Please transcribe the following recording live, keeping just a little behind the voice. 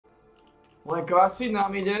Len kvasiť na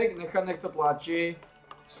mide, nech to tlačí.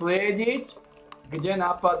 Sliediť, kde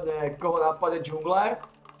napadne, koho napadne džungler.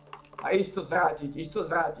 A isto zvrátiť,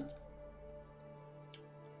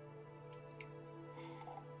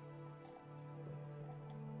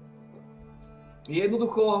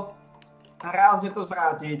 Jednoducho rázne to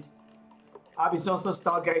zvrátiť, aby som sa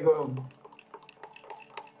stal Gregorom.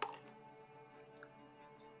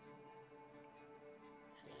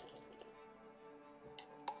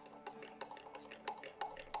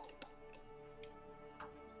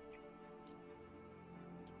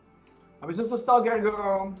 Aby som sa stal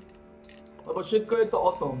Gregorom, lebo všetko je to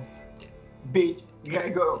o tom. Byť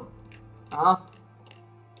Gregorom. Aha.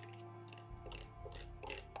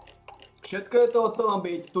 Všetko je to o tom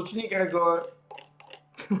byť tučný Gregor.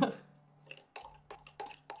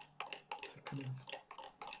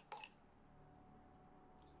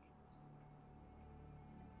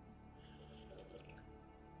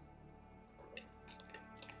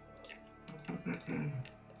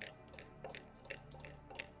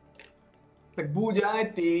 Tak buď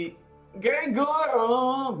aj ty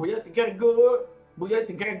Gregorom, buď aj ty Gregor, buď aj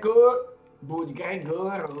ty Gregor, buď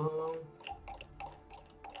Gregorom.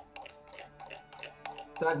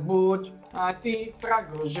 Tak buď aj ty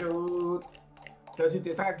fragožrút. Daj si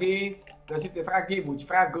tie fragy, buď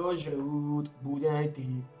fragožrút. Buď aj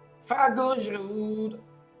ty fragožrút.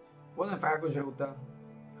 Poďme fragožrúta.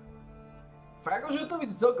 Fragožrútovi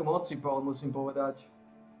si celkom odsypal, musím povedať.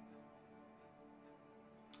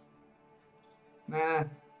 Ne,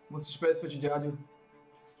 musíš presvedčiť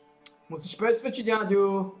Ďaďu.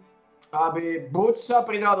 Aby buď sa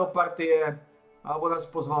pridal do partie, alebo nás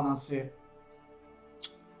pozval na sier.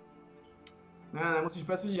 Ne, musíš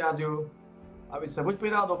presvedčiť Ďaďu, aby sa buď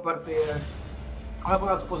pridal do partie, alebo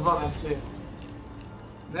nás pozval na sier.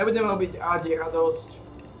 Nebudem robiť Adi radosť,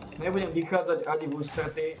 nebudem vychádzať Adi v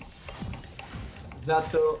ústrety za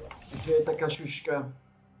to, že je taká šuška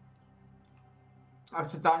a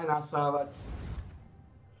chce táne nasávať.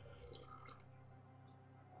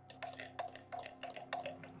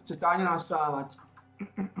 Chce táne nasávať.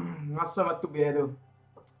 Nasávať tú biedu.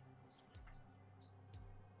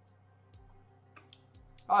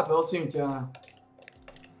 Ale prosím ťa,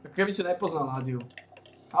 tak keby si nepoznal Nádiu.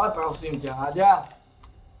 Ale prosím ťa, Nádia.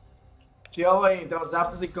 Či hovorím, teraz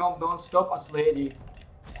zapnutý komp non-stop a sliedi.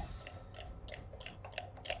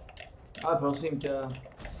 Ale prosím ťa.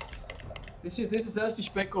 Ty si strašný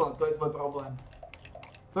špekulant, to je tvoj problém.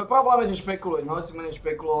 Tvoj problém je, že špekuluješ, mali si menej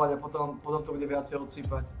špekulovať a potom to bude viacej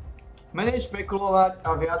odsýpať. Menej špekulovať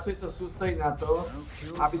a viacej sa sústrediť na to,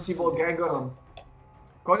 aby si bol Gregorom.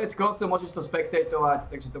 Konec koncov môžeš to spectatovať,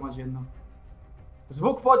 takže to máš jedno.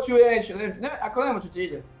 Zvuk počuješ, ako neviem, čo ti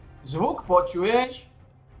ide. Zvuk počuješ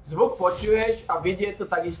a vidieť to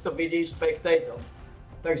takisto vidíš spectator.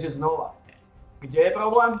 Takže znova. Kde je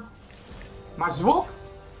problém? Máš zvuk?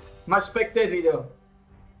 Máš spectate video.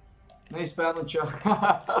 Nej správno čo.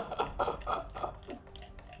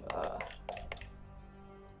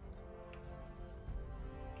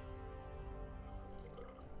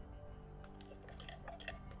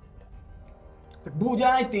 Tak buď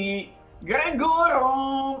aj ty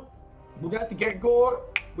Gregorom. Buď aj ty Gregor.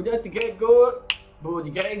 Buď aj ty Gregor. Buď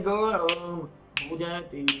Gregorom. Buď aj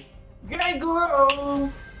ty Gregorom.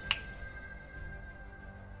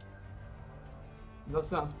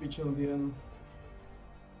 Zase mám spíčenú Dianu.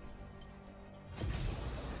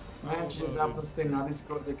 Neviem, či zapnúť stream na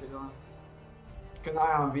Discorde, keď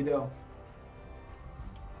nahrávam video.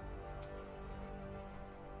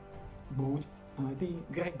 Buď aj ty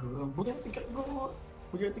Gregorom, buď aj ty Gregor,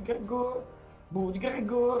 buď aj ty Gregor, buď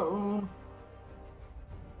Gregorom.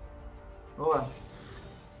 Dole.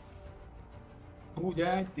 Buď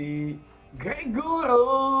aj ty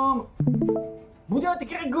Gregorom, buď aj ty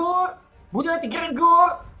Gregor, buď aj ty Gregor,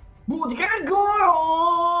 buď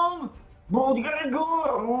Gregorom, buď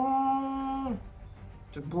Gregorom.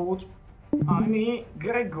 Tak buď aj my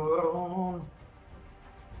Gregorom.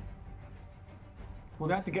 Buď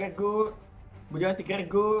aj ty Gregor. Buď aj ty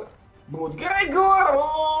Gregor, buď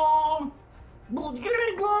Gregorom, buď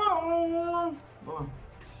Gregorom.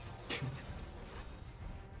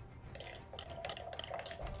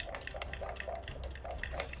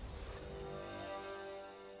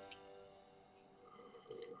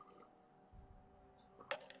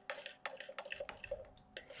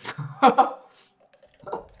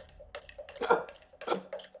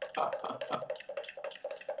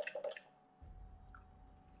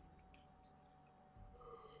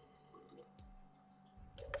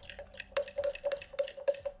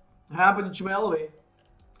 Hrám proti Cmelovi.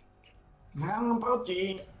 Hrám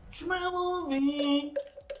proti Cmelovi.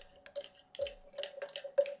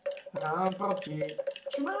 Hrám proti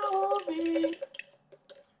Cmelovi.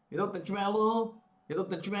 Je to ten Cmelo, je to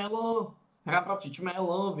ten Cmelo. Hrám proti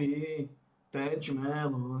Cmelovi. Ten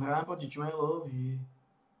Cmelo, hrám proti Cmelovi.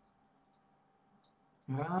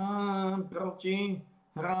 Hrám proti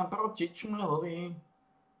Cmelovi.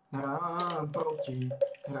 Hrám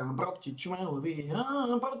proti Cmelovi.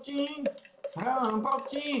 Hrám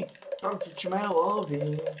proti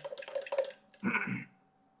Cmelovi.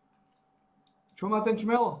 Čo má ten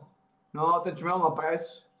Cmelo? No, ten Cmelo má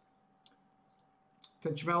pres.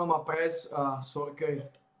 Ten Cmelo má pres a sorkej.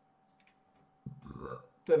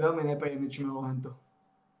 To je veľmi nepríjemný Cmelo, hento.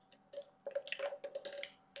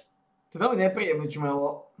 To je veľmi nepríjemný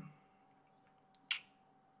Cmelo.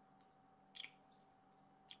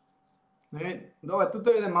 Dobre,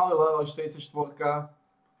 tuto je jeden malý level, 44.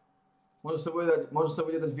 Môže sa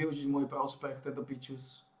bude dať využiť môj prospech, tento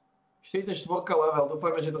pičus. 44 level,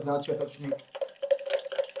 dúfajme, že je to začiatočník.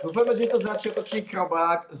 Dúfajme, že je to začiatočník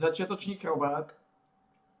chrobák.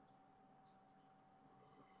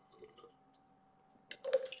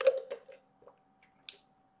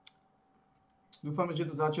 Dúfame, že je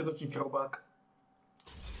to začiatočný chrobák.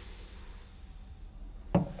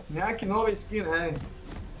 Nejaký nový skin, hej.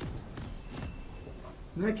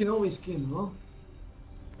 Nejaký nový skin, no.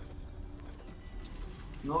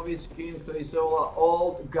 Nový skin, ktorý sa volá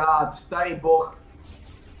Old God, starý boh.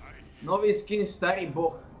 Nový skin, starý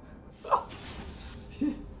boh.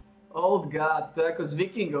 Old God, to je ako z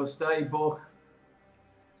vikingov, starý boh.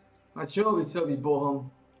 A čo by chcel byť bohom?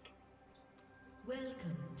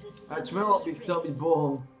 A Cmelo by chcel byť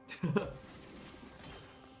bohom.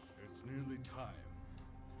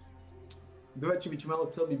 Dve, či by Cmelo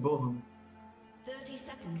chcel byť bohom.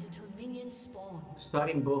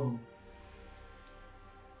 Starým bohom.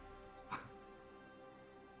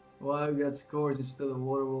 Why we got scores instead of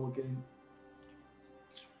water wall game?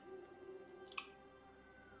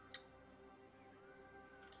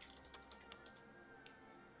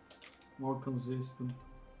 More consistent.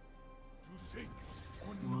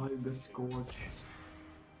 Why you got scorch?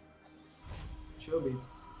 Čo by?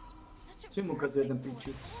 Čo im ukazuje ten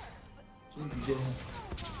pičus? Čo im deje?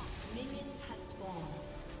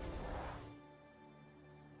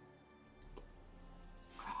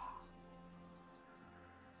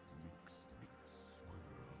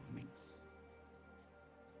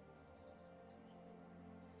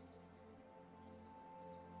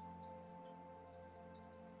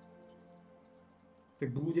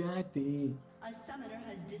 Tak bude aj ty. A summoner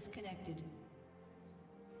has disconnected.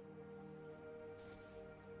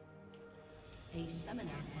 A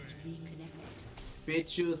summoner has reconnected.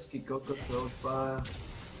 Pičusky, kokot sa odpája.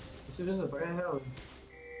 Myslím, že sme prehrali.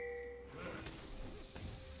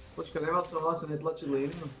 Počkaj, nemal som vlastne netlačiť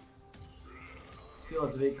líniu. Sila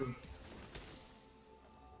zvyku.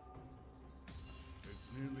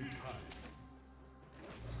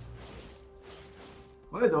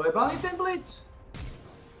 On je dojebaný ten blitz?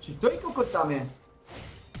 Či to je kokot tam je?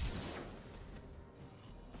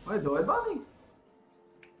 On je dojebaný?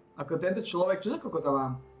 Ako tento človek, čo za kokota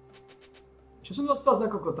mám? Čo som dostal za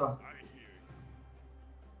kokota?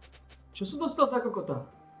 Čo som dostal za kokota?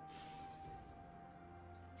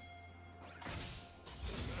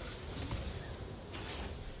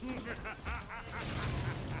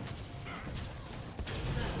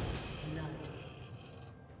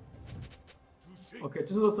 OK,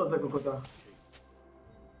 čo som dostal za kokota?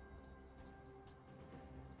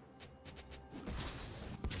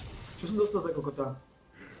 Čo som dostal za kokota?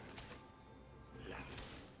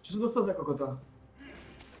 Čo som dostal za kokota?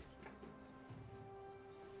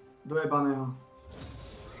 Dojebaného.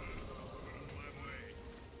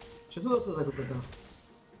 Čo som dostal za kokota?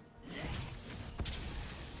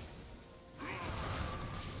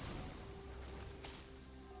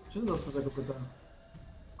 Čo som dostal za kokota?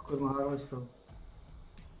 Kokot má harvestov.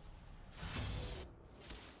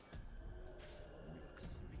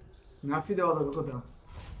 Nafidoval do kokota.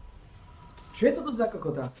 Čo je toto za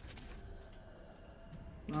kokota?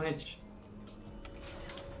 No nič.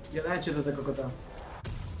 Ja neviem, čo je to za kokota.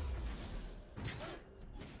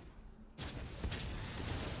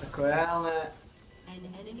 Ako reálne... An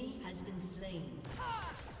enemy has been slain.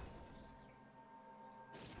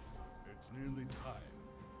 It's nearly time.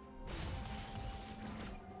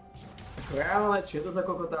 Ako reálne, čo je to za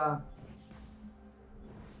kokota?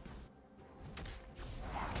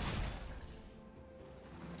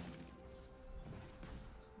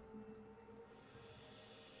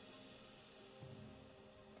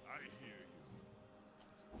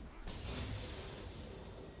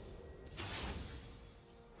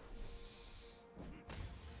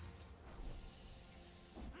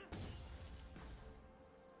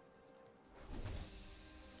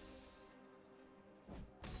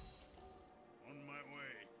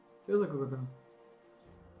 Co je za kokota?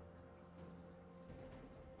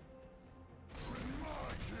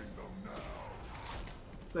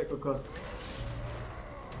 To je kokot.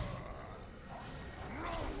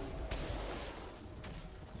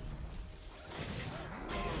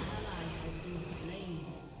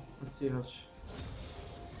 A stíhač.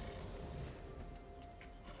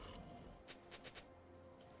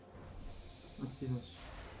 A stíhač.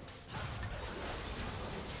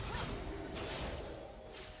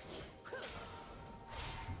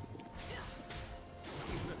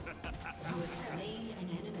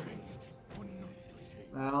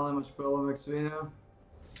 Ale máš problém jak svinia.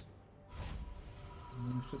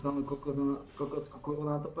 Ešte tam kokotskú kurvu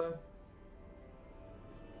na tope.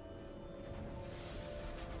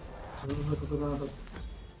 Čo to za kokot na tope?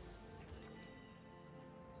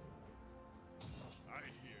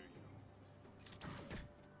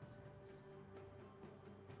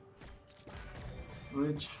 No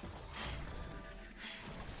nič.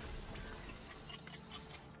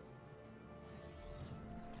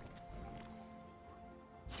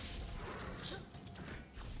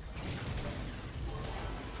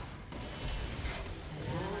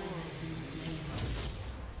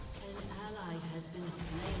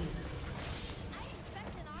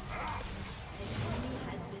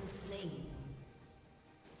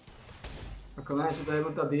 Ako neviem, čo to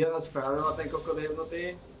jebnutá Diana spravila, ten kokot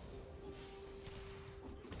jebnutý.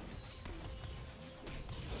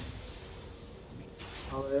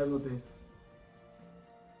 Ale jebnutý.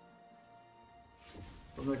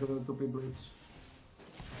 Poďme ako ten tupý blitz.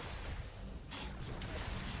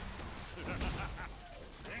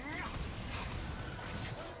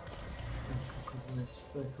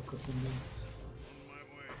 To je kokot ten blitz.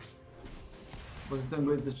 Bože, ten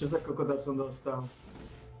blitz, čo za kokota som dostal?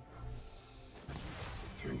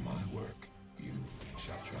 Through my work, you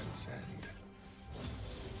shall transcend.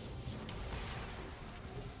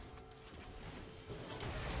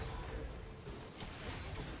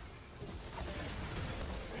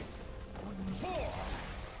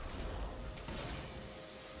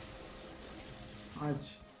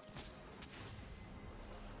 Ať.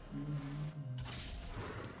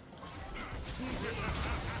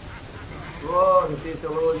 Bože,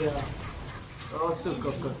 títo ľudia. To sú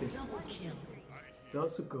kokoty. To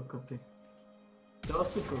sú kokoty. To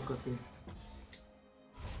sú kokoty.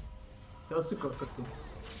 To sú kokoty.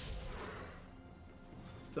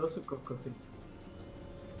 To sú kokoty.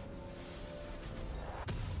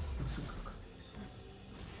 To sú kokoty.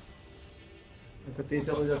 Ako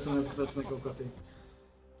títo ľudia sú neskutočné kokoty.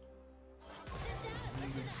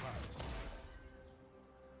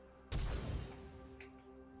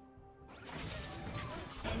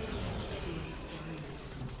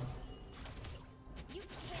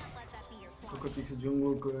 Kokotík si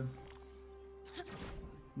džungulkuje.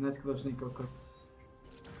 Neskutočný kokot.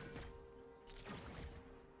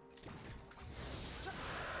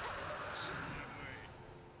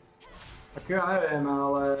 Tak ja neviem,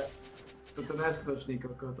 ale toto je neskutočný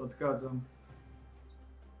kokot, odchádzam.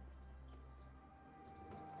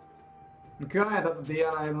 Krajne táto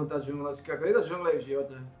Diana jebnutá džungleska, ako tieto džungle je v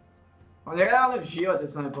živote. On je reálne v živote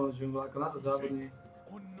sa neplnú džungle, ako na to zabudni.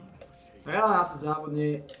 Reálne na to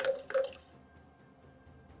zabudni.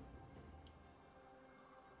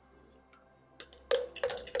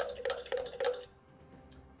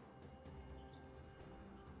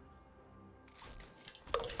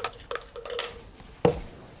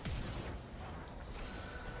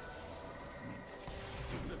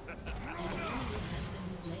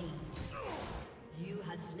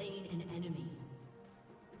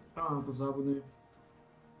 Na to zabudni.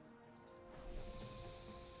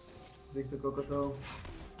 Týchto kokotov.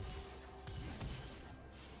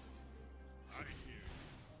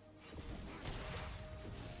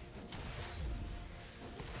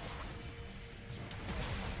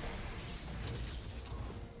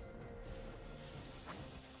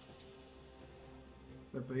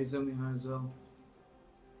 To je prízemný hajzel.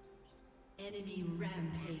 Enemy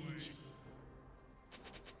rampage.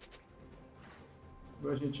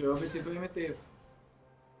 Budeš niečo robiť, ty primitív?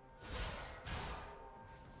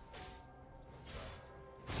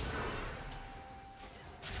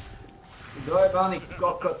 Dojebaný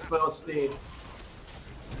kokot sprostý.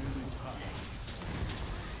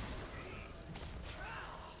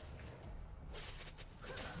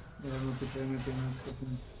 Jebnutý primitív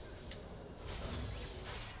neschopný.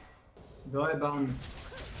 Dojebaný.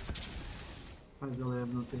 Hajzel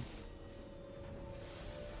jebnutý.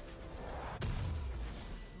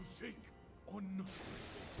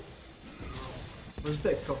 Bože,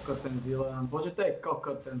 to je kokot ten Zilean. Bože, to je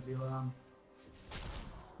kokot ten Zilean.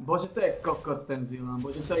 Bože, to je kokot ten Zilan,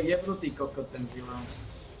 bože, to je jebnutý kokot ten Zilan.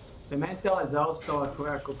 To je mentálne zaostalá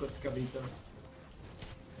chorá kokotská výtaz.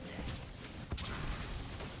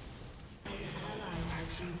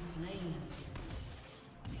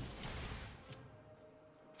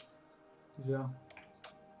 Božiaľ.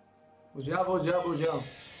 Božiaľ, božiaľ, božiaľ.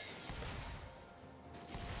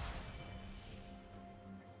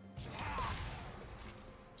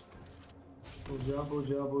 Božiaľ,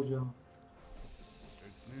 božiaľ, božiaľ. It's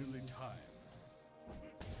nearly time.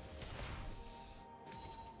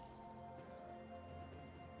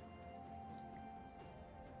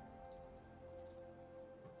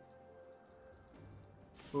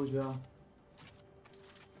 Božiaľ.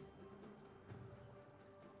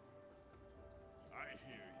 I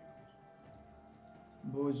hear you.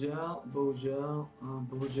 Božiaľ, božiaľ a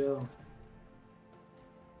božiaľ.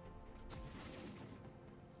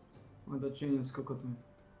 Mám dočinenie s kokotmi.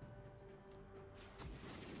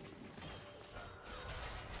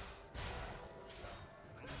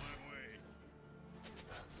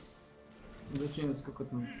 Mám dočinenie s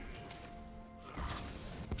kokotmi.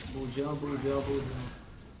 Božiaľ, božiaľ, božiaľ.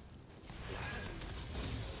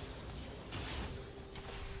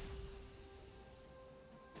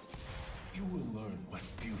 You will learn what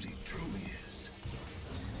beauty truly is.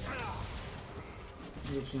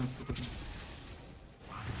 Mám dočinenie s kokotmi.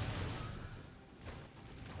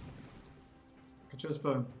 Čo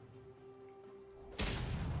spravím?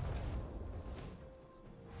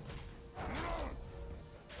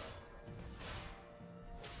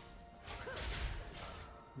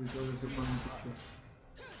 Videl, že sa pánem piče.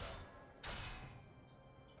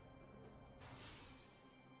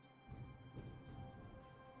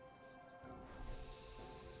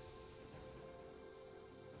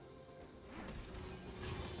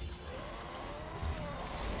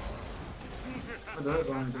 A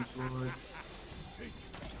dojebáme ten človek.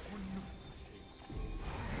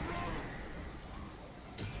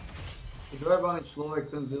 Dojebaný človek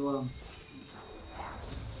ten Zilan.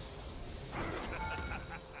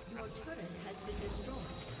 Your turret has been destroyed.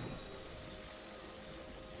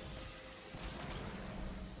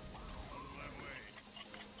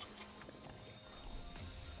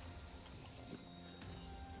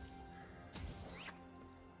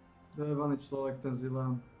 Dojebaný človek ten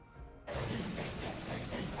Zilan. An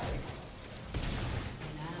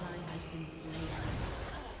ally has been slain.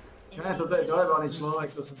 Ne, toto je dojebaný človek,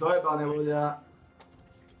 to sú dojebaní ľudia.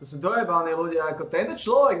 To sú dojebaní ľudia, ako tento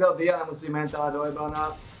človek dal Diana musí mentálne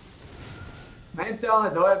dojebaná. Mentálne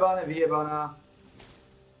dojebané, vyjebaná.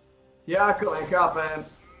 Ja ako nechápem.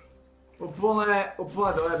 Úplne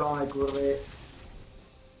dojebané kurvy.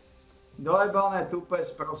 Dojebané, tupé,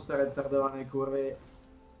 sprosté, retardované kurvy.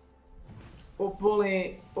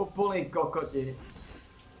 Úplný kokoti.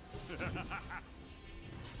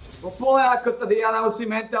 Úplne ako tá Diana musí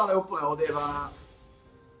mentálne úplne odjebaná.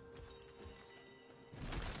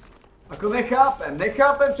 Ako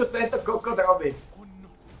nechápem, čo tento kokot robí.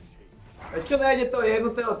 Prečo nejde toho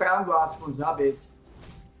jednotného trangu aspoň zabiť?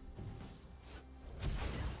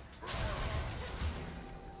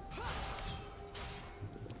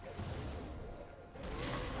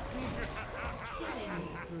 Killing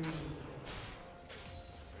spree.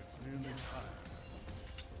 It's nearly time.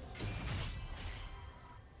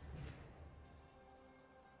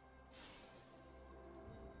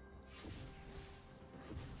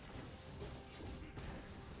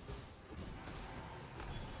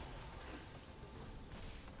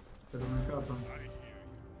 To nechápem.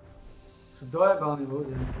 Sú dojebaní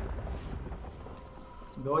ľudia.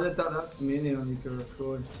 Dojde tá dať s minioníkov,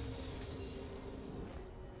 chuj.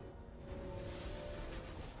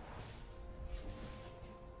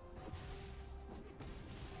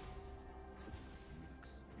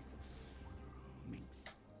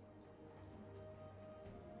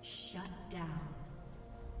 Shut down.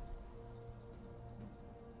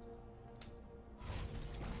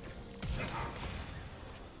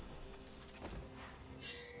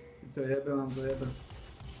 To jebe, mám to jebe. To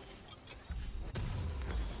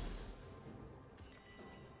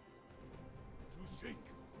shake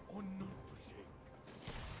or not to shake.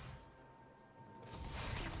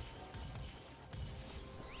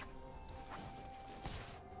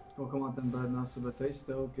 Koľko má ten bird na sebe?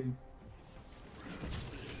 300, OK. An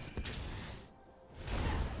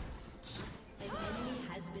enemy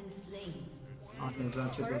has been slain. A ten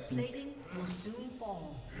Turret začiatočník. plating will soon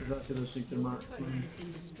fall. Začiatočník ten má Your turret svoj. has been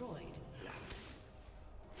destroyed.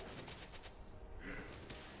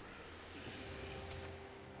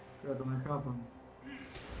 Ja to nechápam.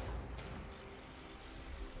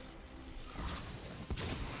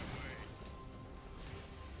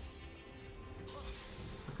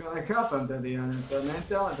 Ako Ja nechápem tedy, to je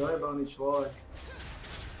mentálne dojebaný človek.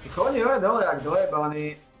 Chodí hore dole jak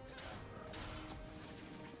dojebaný.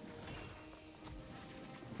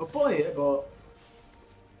 Úplný jebo.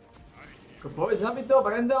 Povedz, zabij toho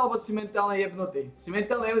Brenda, alebo si mentálne jebnutý. Si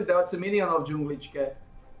mentálne jebnutý dávať si minionov v džungličke.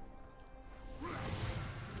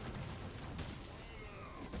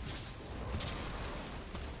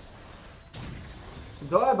 Sú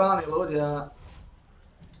dojebaní ľudia.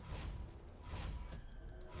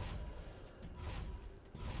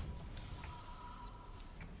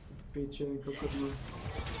 Piče, kokotno.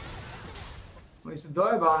 Oni sú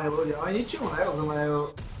dojebaní ľudia, oni ničomu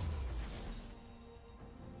nerozumejú.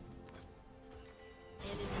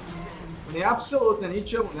 Oni absolútne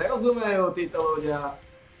ničomu nerozumejú, títo ľudia.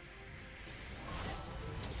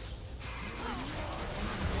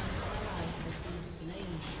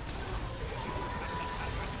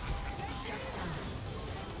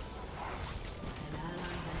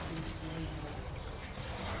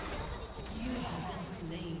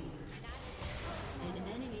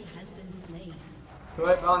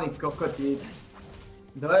 Dojebaný kokotík.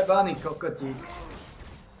 Dojebaný kokotík.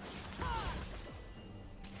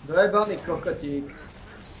 Dojebaný kokotík.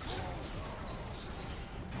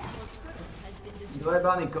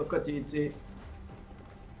 Dojebaní kokotíci.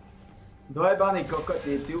 Dojebaní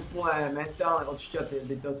kokotíci, úplne mentálne odšťaté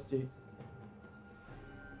bytosti.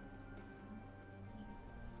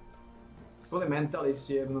 Úplne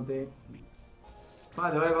mentalisti jebnutí. Úplne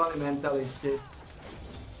dojebaní mentalisti.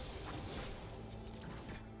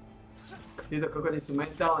 Títo kokoti sú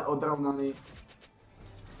mentálne odrovnaní.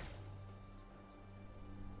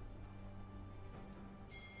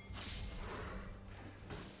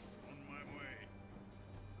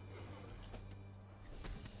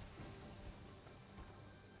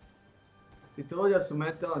 Títo ľudia sú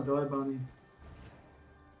mentálne dojebaní.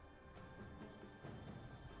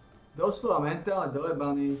 Doslova mentálne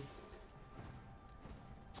dojebaní.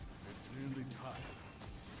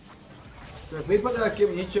 Tak vypadá,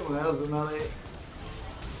 keby ničomu nerozumeli.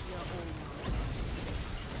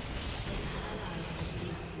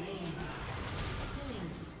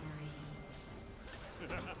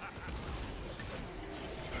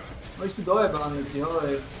 Oni sú dojebaní, ti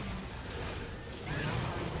hovorí.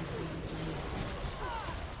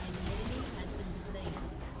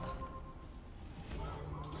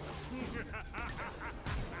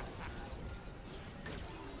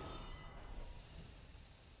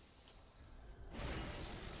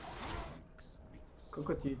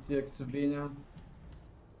 Kokotíci, jak svinia.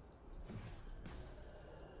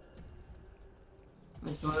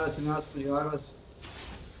 Nech sa dáte naspäť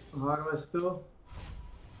Harvestu.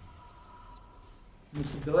 My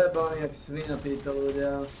sú dojebaní jak svinia títo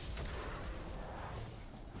ľudia.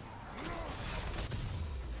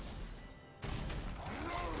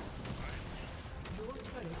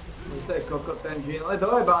 To je kokot ten džín, ale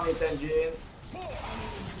dojebaný ten džín.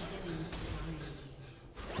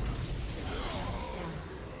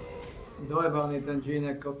 Dojebaný ten džín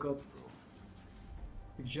je kokot.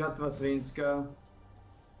 Jak žatva svinská.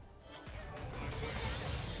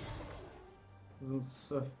 Som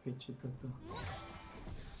sa v piči toto.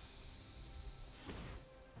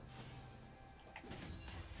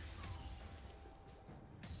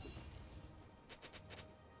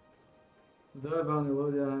 Sú dojebaní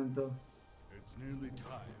ľudia, hento.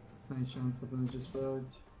 Není šanca to niečo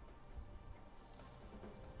spraviť.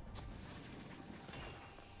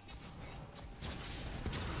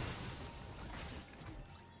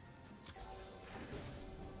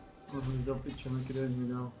 Možno ísť do piča, nekedy mi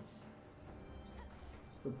dal.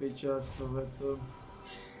 Z toho piča, z toho vecov.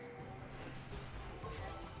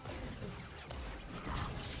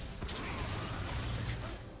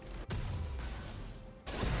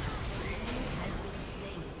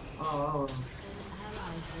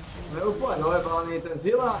 Je úplne dojebaný, ten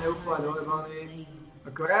Zilán je úplne dojebaný.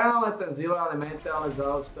 Ako reálne ten Zilán je mentálne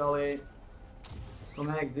zaostalý. To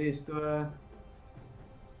neexistuje.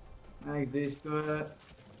 Neexistuje.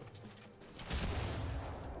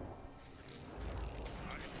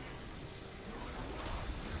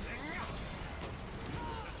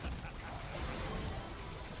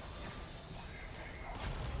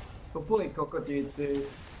 Úplní kokotíci.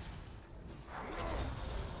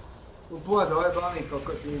 Úplne dojebaní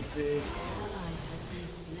kokotíci.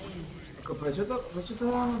 Ako prečo to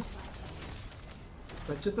hráme?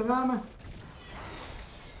 Prečo to hráme?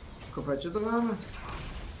 Ako prečo to hráme?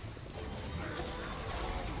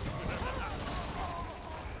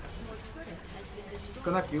 Ako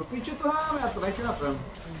na Q-piču to hráme? Ja to nechápem.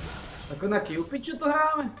 Ako na Q-piču to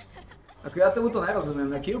hráme? Ako ja tomu to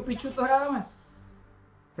nerozumiem, na Q-piču to hráme?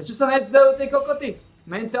 Prečo sa nevzdajú tie kokoty?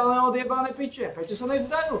 Mentálne odjebané piče, prečo sa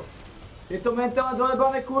nevzdajú? Tieto mentálne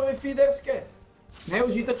dojebané kurvy feederské.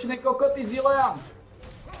 Neužitočné kokoty z Ilean.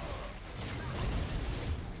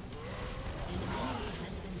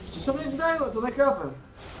 Čo sa nevzdajú? To nechápem.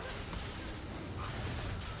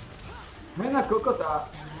 Hena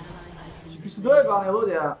kokota. Ty sú dojebaní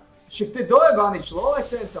ľudia. Však to je dojebaný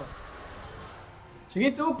človek tento. Však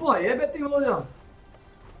je to úplne jebe tým ľuďom.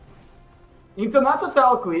 Im to na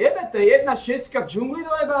totálku jebe, to je 1.6 v džungli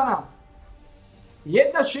dojebaná.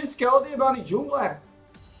 1.6 odjebaný džungler.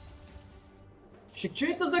 Však čo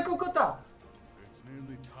je to za kokota? It's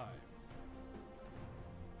nearly time.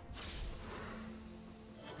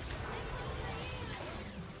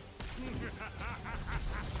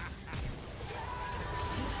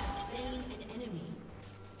 Slain an enemy.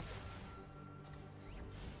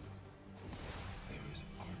 There is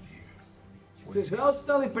art here. To je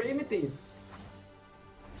zaostalý primitív.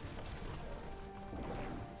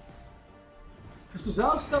 To sú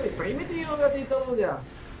zaostalí primitívovia títo ľudia.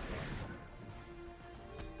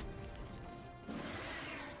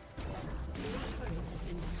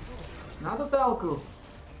 Na totálku.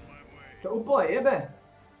 To úplne jebe.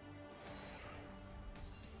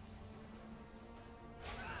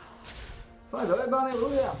 Fakt dojebaní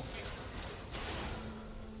ľudia.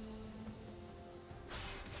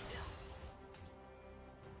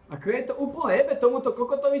 Ako je to úplne jebe, tomuto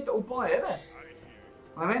kokotovi to úplne jebe.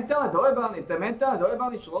 On je mentálne dojebaný, to je mentálne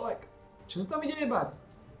dojebaný človek. Čo sa tam ide jebať?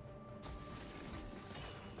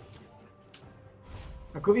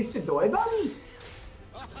 Ako vy ste dojebaní?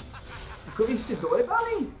 Ako vy ste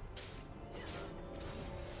dojebaní?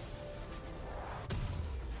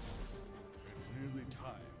 Nearly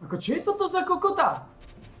time. Ako čo je toto za kokota?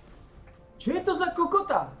 Čo je to za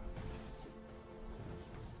kokota?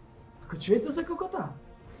 Ako čo je to za kokota?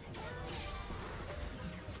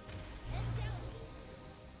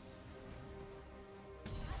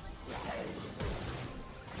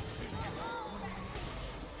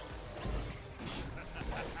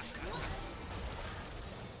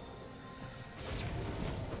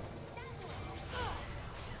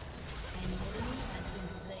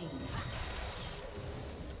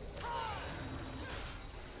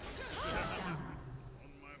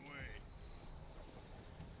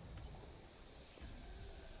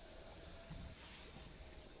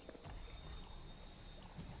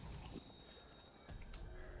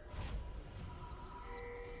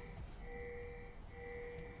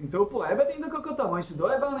 Im to úplne jebe týmto kokotom, oni sú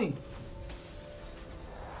dojebaní.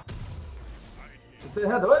 To je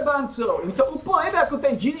hra dojebancov, im to úplne jebe ako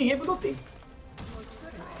ten Ginny jebnutý.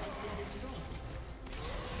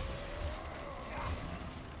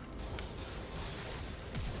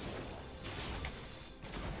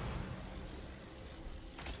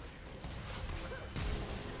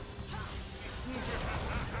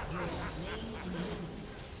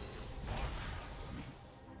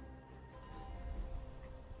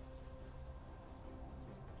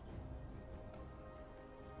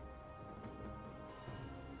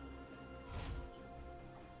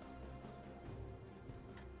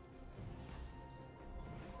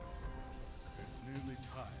 Nearly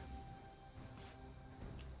time.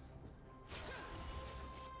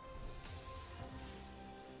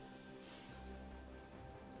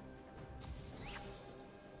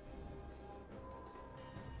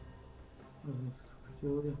 Tí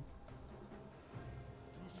ľudia.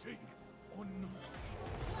 To shake or not.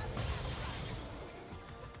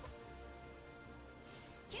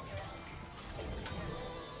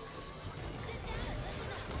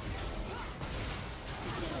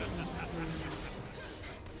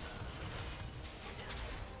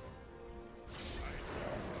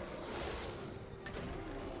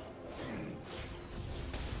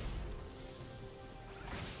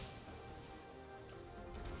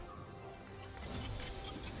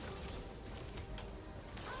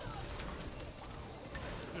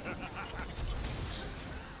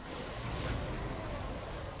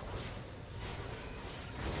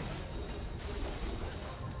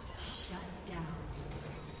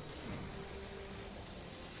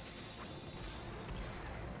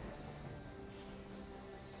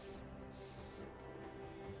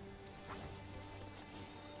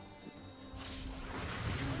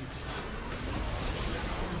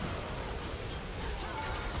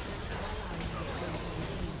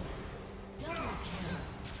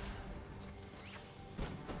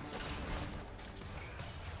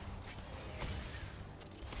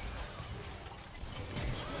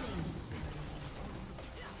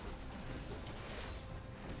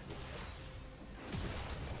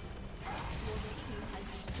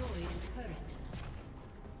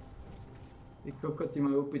 Tí kokoti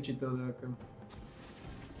majú upiči toho dáka.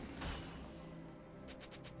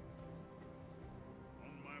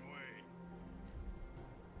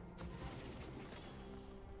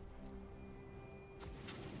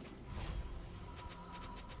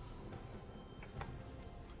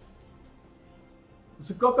 To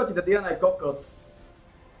sú kokoti, tá Diana je kokot.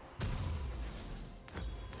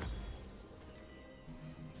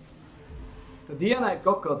 Tá Diana je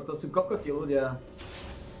kokot, to sú kokoti ľudia.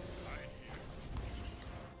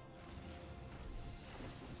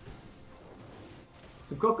 To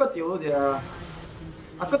sú kokoti ľudia.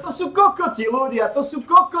 Ako to sú kokoti ľudia, to sú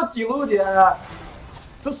kokoti ľudia.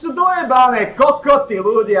 To sú dojebané kokoty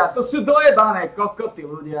ľudia, to sú dojebané kokoty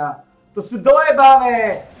ľudia. To sú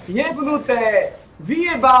dojebané, jebnuté,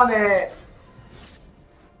 vyjebané.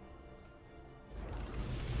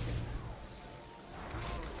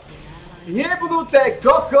 Jebnuté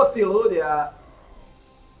kokoty ľudia.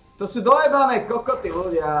 To sú dojebané kokoty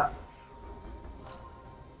ľudia.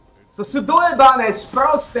 To sú dojebané,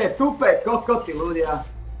 sprosté, tupé kokoty ľudia.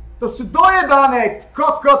 To sú dojebané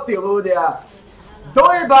kokoty ľudia.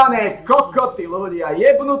 Dojebané kokoty ľudia,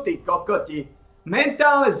 jebnutí kokoti.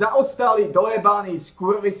 Mentálne zaostali, dojebaní,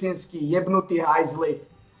 skurvisinskí, jebnutí hajzli.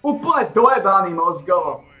 Úplne dojebaní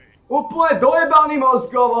mozgovo. Úplne dojebaní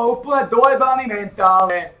mozgovo, úplne dojebaní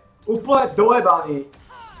mentálne. Úplne dojebaní.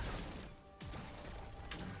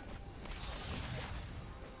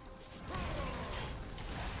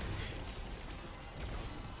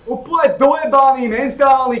 Úplne dojebaný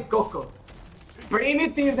mentálny kokot.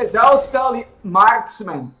 Primitívne zaostalý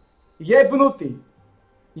marksman. Jebnutý.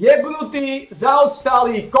 Jebnutý,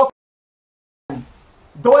 zaostalý kokot.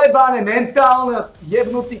 Dojebané mentálne,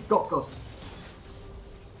 jebnutý kokot.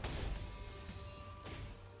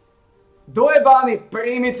 Dojebaní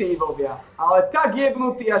primitívovia. Ale tak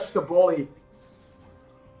jebnutý, až to bolí.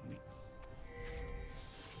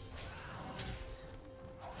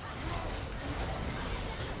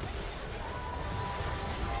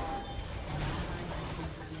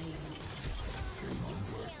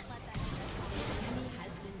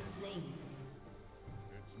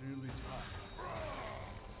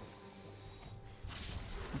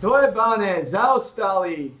 Dojebané,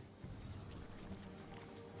 zaostali.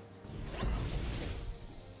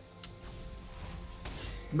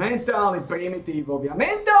 Mentálni primitívovia.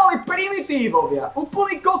 Mentálni primitívovia.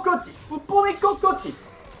 Úplní kokoti. Úplní kokoti.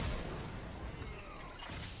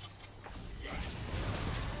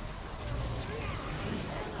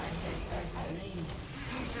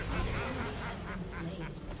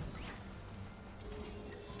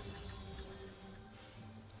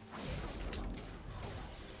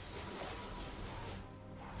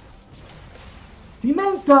 Ty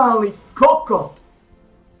mentálny kokot.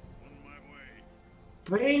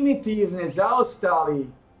 Primitívne zaostali.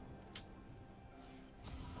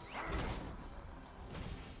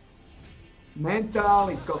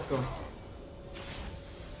 Mentálny kokot.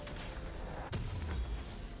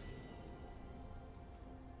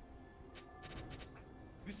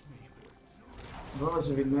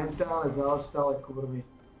 Bože, vy mentálne zaostalé kurvy.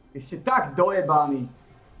 Vy ste tak dojebaní.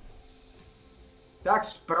 Tak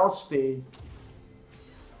sprostí.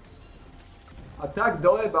 A tak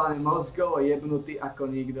dojebaný mozgovo jebnutý ako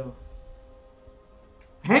nikto.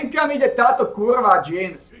 Henkam ide táto kurva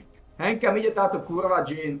džin. Henkam ide táto kurva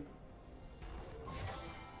džin.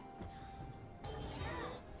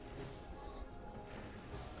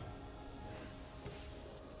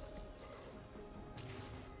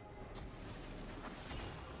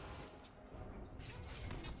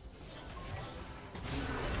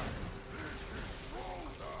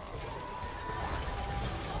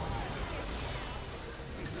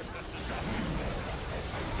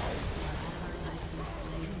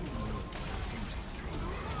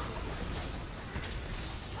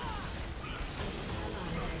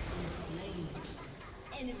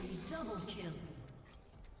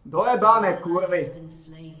 Dojebané kurvy.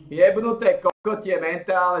 Jebnuté kokotie,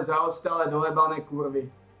 mentálne zaostalé dojebané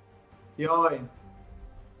kurvy. Joj.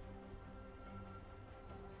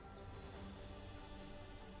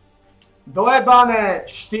 Dojebané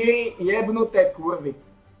 4 jebnuté kurvy.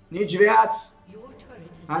 Nič viac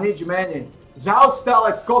a nič menej.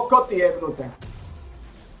 Zaostalé kokoty jebnuté.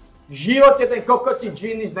 V živote ten kokotí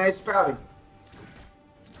džin nič nespraví.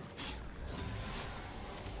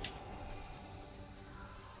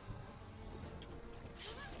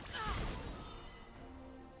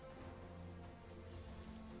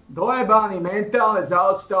 Dojebaný, mentálne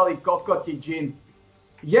zaostalý kokoti džin.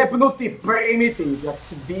 Jebnutý primitív, jak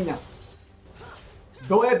svina.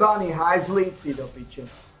 Dojebaný hajzlíci do piče.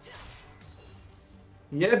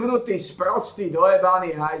 Jebnutý sprostý,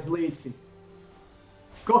 dojebaný hajzlíci.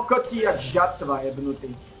 Kokoti jak žatva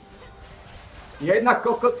jebnutý. Jedna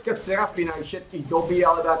kokotská serafina ich všetkých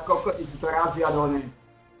dobíja, ale dá kokoti si to razia do nej.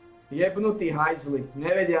 Jebnutý hajzli,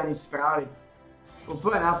 nevedia nič spraviť.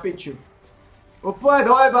 Úplne na piču. Úplne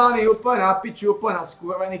dojebaný, úplne na piču, úplne na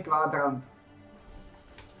skurvený kvadrant.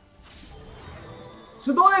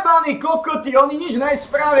 Sú dojebaní kokoti, oni nič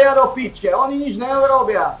nespravia do piče, oni nič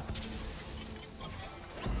neurobia.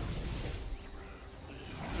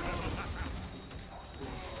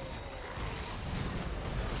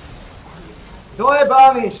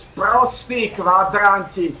 Dojebaní sprostí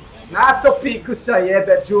kvadranti. Na to píku sa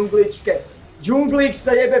jebe v džungličke. Džunglík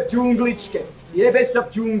sa jebe v džungličke. Jebe sa v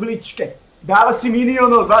džungličke. Dáva si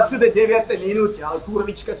minionov v 29. minúte, ale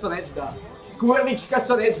kurvička sa nevzdá. Kurvička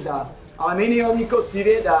sa nevzdá. Ale minioníkov si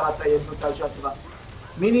vie dávať tá jebnutá žatva.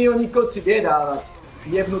 Minioníkov si vie dávať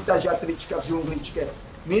jebnutá žatvička v džungličke.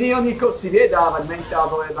 Minioníkov si vie dávať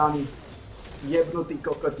mentál dojebaný. Jebnutý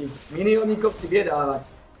kokoti. Minioníkov si vie dávať.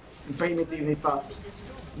 Primitívny pas.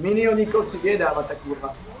 Minioníkov si vie dávať tá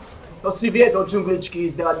kurva. To si vie do džungličky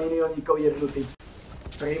ísť dávať minioníkov jebnutý.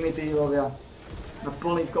 Primitívovia. Na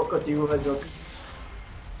plný kokotí úväzok.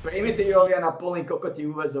 Primitívovia na plný kokotí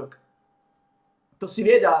úväzok. To si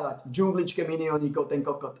vie dávať v džungličke minioníkov ten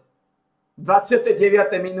kokot. V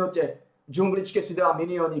 29. minúte v džungličke si dáva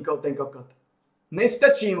minioníkov ten kokot.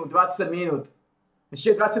 Nestačí mu 20 minút.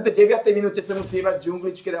 Ešte v 29. minúte sa musí jebať v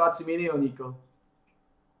džungličke dávať si minioníkov.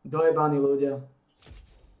 Dojebaní ľudia.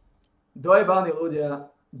 Dojebaní ľudia.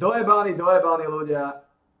 Dojebaní ľudia.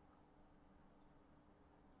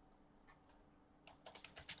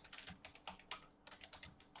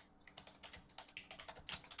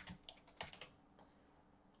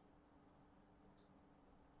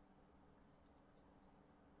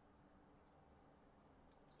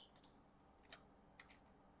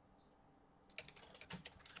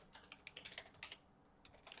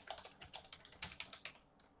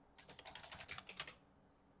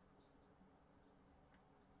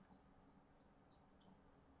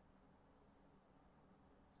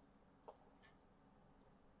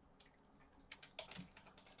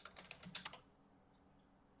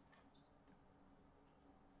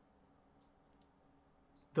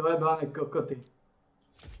 Dojebané kokoty.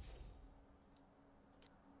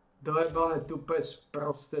 Dojebané tupé,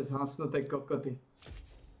 prosté, zhasnuté kokoty.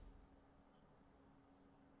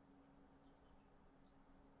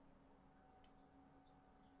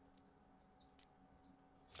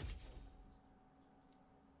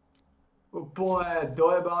 Úplne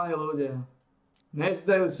dojebaní ľudia.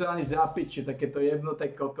 Nevzdajú sa ani za piči, takéto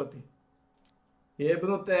jebnuté kokoty.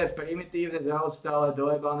 Jebnuté, primitívne, zaostále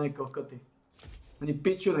dojebané kokoty. Ani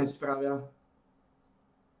piču nespravia.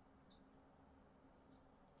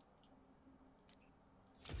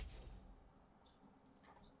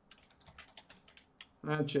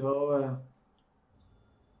 Neviem, čo hovoria.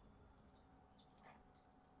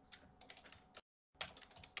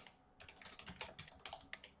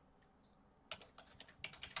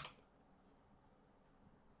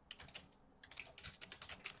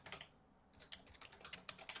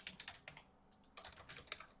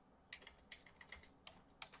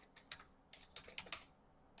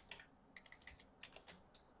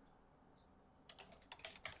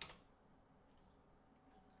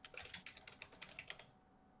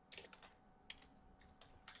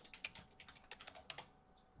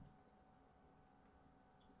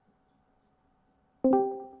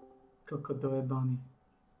 Kokot dojebaný.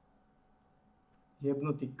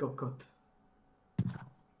 Jebnutý kokot.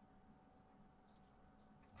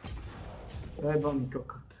 Jebaný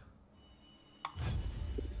kokot.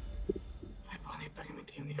 Jebaný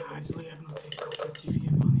primitívny hajzl, jebnutý kokoti,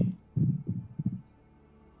 vyjebaný.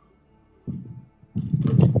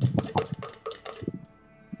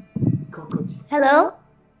 Kokoti. Hello?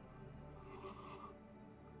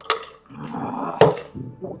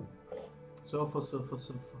 Sofo.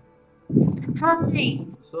 Hi.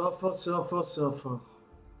 Sofo.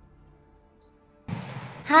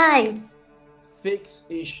 Hi. Fix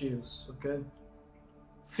issues, okay?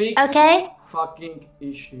 Fix Okay. fucking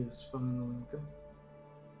issues, finally, okay?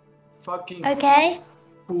 Fucking Okay.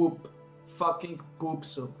 poop. Fucking poop,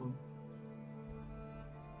 Sofo.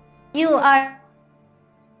 You are.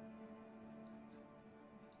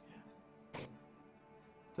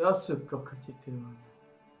 To sú kokoti, ty ľudia.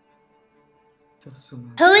 To sú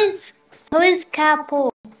ne. Who is Capo?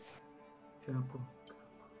 Kápo.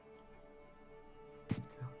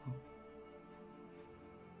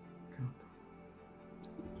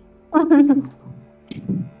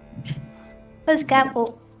 Who's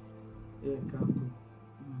Capo? Je kápo.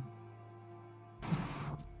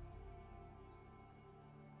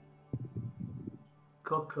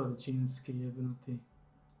 Kokot džínsky jebnutý.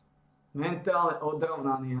 Mentálne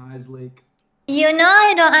odrovnaný hajzlík. You know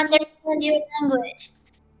I don't understand your language.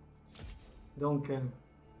 Don't care.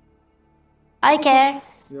 I care.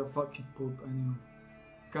 You're fucking poop anyway.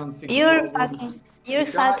 Can't fix You're problems. fucking. You're You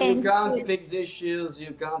fucking. can't fix issues.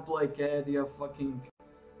 You can't play cat. You're fucking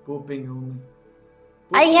pooping only.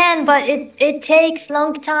 I can, but it takes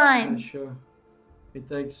long Yeah, time. sure. It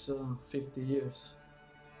takes 50 years.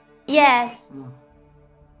 Yes. Oh,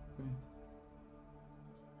 great.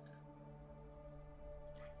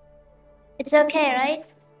 It's okay, right?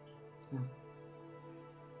 Yeah.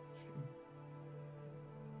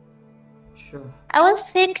 Sure. I will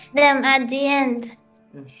fix them at the end.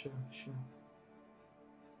 Yeah, sure, sure.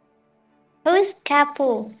 Who is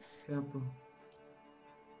Capu? Capo.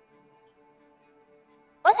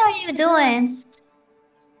 What are you doing?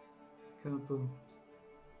 Capo.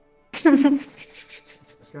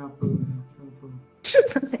 Monkey, Capo.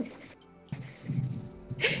 Capo.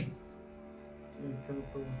 Yeah,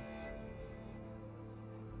 capo.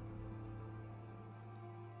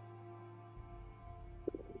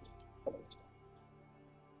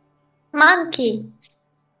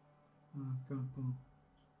 Capo.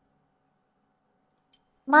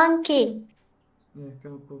 monkey, Yeah,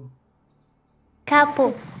 capo.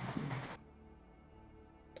 Capu.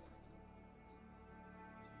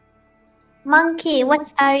 Monkey,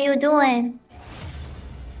 what are you doing?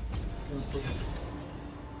 Capo.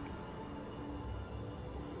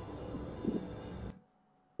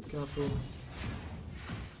 Capo.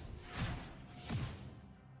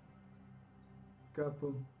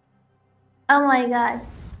 Capo. Oh my god.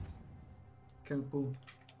 Capo.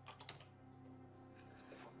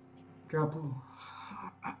 Capo.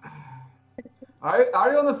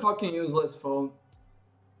 Are you on the fucking useless phone?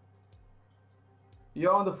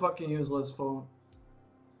 You're on the fucking useless phone.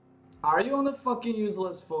 Are you on the fucking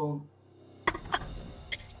useless phone?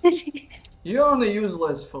 You're on the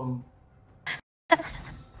useless phone.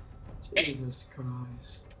 Jesus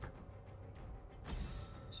Christ.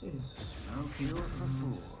 Jesus fucking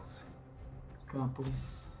Christ. Capo.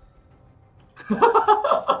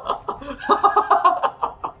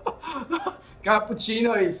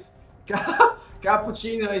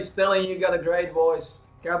 Cappuccino is telling you got a great voice.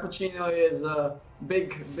 Cappuccino is a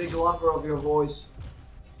big lover of your voice.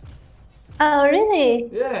 Oh, really?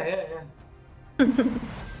 Yeah.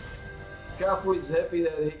 Capu is happy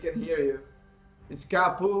that he can hear you. It's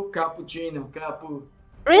Capu, Cappuccino, Capu.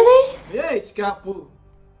 Really? Yeah, it's Capu.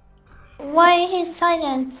 Why he's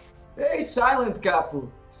silent? Hey, silent Capu.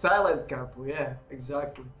 Silent Capu, yeah,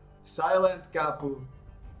 exactly. Silent Capu.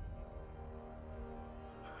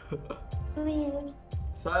 Weird.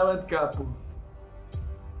 Silent Capu.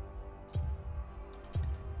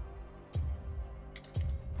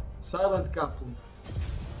 Silent Capu.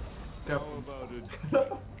 How about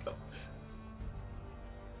it?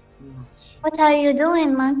 Oh, shit. What are you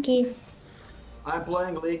doing, monkey? I'm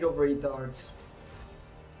playing League of Retards.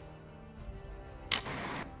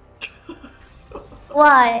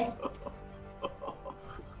 Why?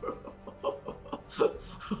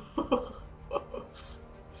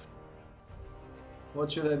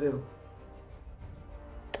 What should I do?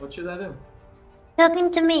 What should I do?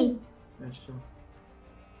 Talking to me. Yeah, sure.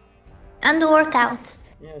 And workout.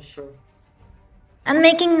 Yeah, sure. And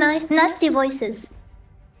making nice nasty voices.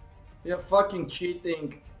 You're fucking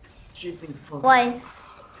cheating. Cheating fuck. Why?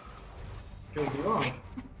 Because you are.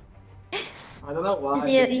 I don't know why.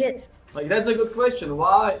 You, Like, that's a good question.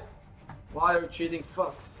 Why? Why are you cheating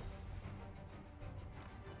fuck?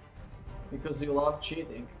 Because you love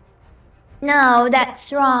cheating. no,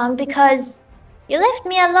 that's wrong because you left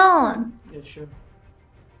me alone. Yeah, sure.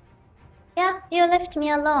 Yeah, you left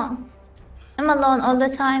me alone. I'm alone all the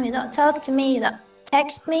time. You don't talk to me. You don't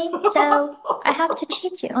text me. So I have to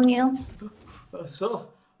cheat you on you.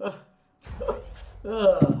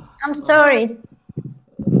 I'm sorry.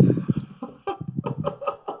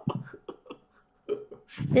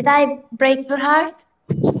 Did I break your heart?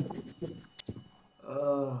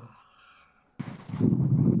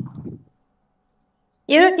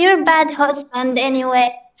 You're a bad husband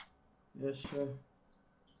anyway. Yeah, sure.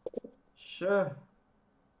 Sure.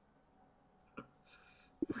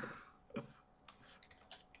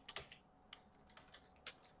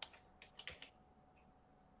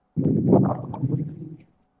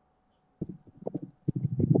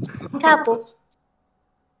 Capu.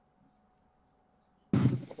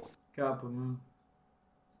 Capu, man.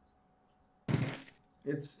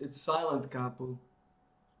 It's silent Capu.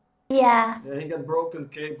 Yeah. Yeah, he got broken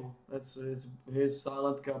cable. That's his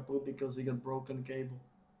silent Capu because he got broken cable.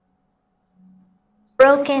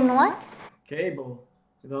 Broken what? Cable.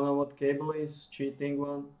 You don't know what cable is? Cheating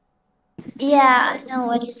one. Yeah, I know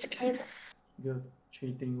what is cable. Good.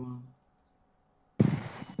 Cheating one.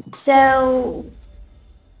 So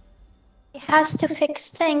he has to fix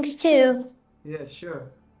things too. Yeah, sure.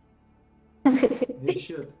 You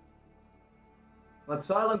should. But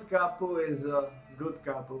Silent Kapu is a good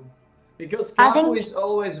Kapu. Because I Kapu think- is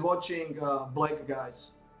always watching black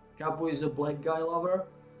guys. Kapu is a black guy lover,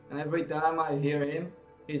 and every time I hear him,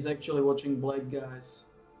 he's actually watching black guys.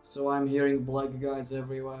 So I'm hearing black guys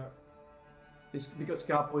everywhere. It's because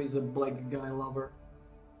Kapu is a black guy lover.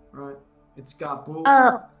 Right? It's Kapu.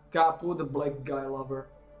 Oh, Kapu, the black guy lover.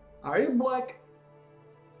 Are you black?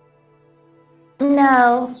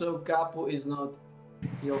 no. So Kapu is not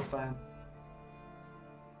your fan.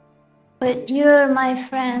 But you're my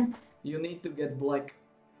friend. You need to get black.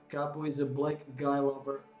 Kapu is a black guy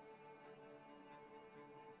lover.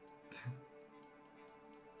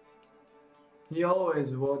 He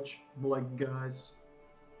always watch black guys.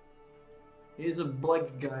 He's a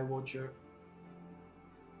black guy watcher.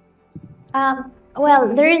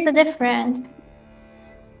 Well, there is a difference.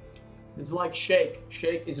 It's like Shake.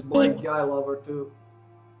 Shake is a black guy lover too.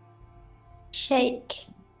 Shake.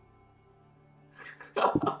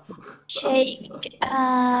 Shake.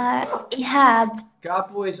 Ihab.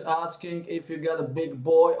 Kapu is asking if you got a big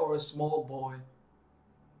boy or a small boy.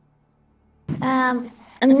 I'm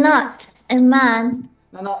not a man.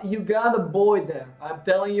 No, you got a boy there. I'm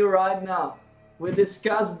telling you right now. We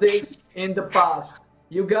discussed this in the past.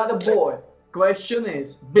 You got a boy. Question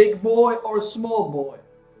is, big boy or small boy?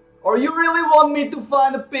 Or you really want me to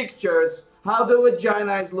find the pictures, how the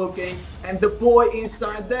vagina is looking, and the boy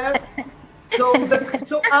inside there? So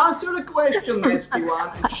answer the question, nasty one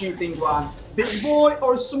and cheating one. Big boy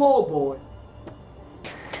or small boy?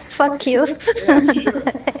 Fuck you. Yeah, sure.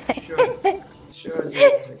 Sure as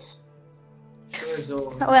always. Sure as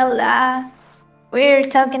always. Well, we're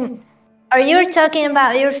talking. Are you talking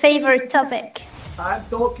about your favorite topic? I'm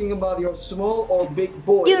talking about your small or big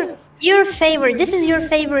boy. Your favorite. This is your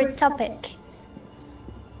favorite topic.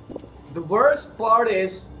 The worst part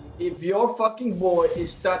is if your fucking boy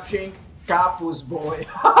is touching Kapu's boy.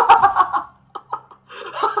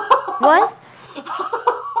 What?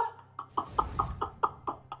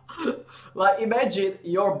 Like imagine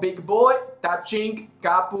your big boy touching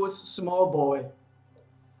Kapu's small boy.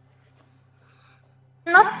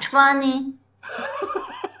 Not funny.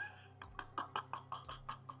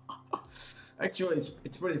 Actually,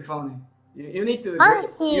 it's pretty funny. You need to agree.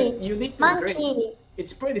 Monkey. You need to agree. Monkey.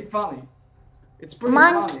 It's pretty funny. It's pretty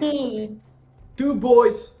funny. Monkey. Two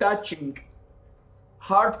boys touching.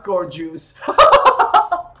 Hardcore juice.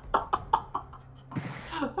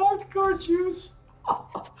 Hardcore juice.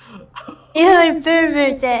 You're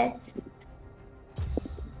perverted.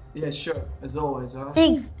 Yeah, sure. As always, huh?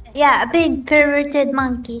 Big. Yeah, a big perverted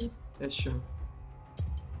monkey. Yeah, sure.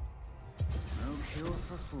 No cure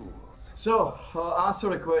for fools. So, answer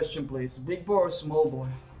the question, please. Big boy or small boy?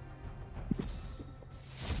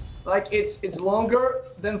 Like it's longer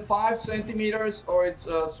than 5 centimeters or it's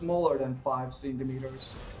smaller than 5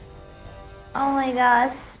 centimeters? Oh my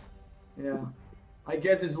god. Yeah. I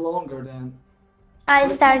guess it's longer than. I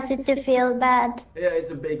started to feel bad. Yeah,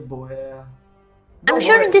 it's a big boy, yeah. I'm Don't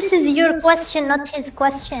sure worry. this is your question, not his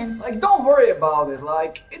question. Like, don't worry about it.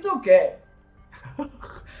 Like, it's okay.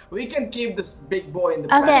 We can keep this big boy in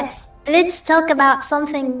the Okay, pants. let's talk about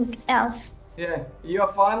something else. Yeah, you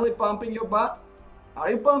are finally pumping your butt?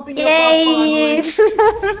 Are you pumping your Yay! butt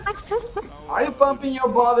finally? Are you pumping your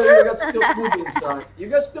butt or you got still poop inside? You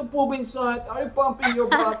got still poop inside? Are you pumping your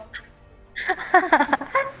butt?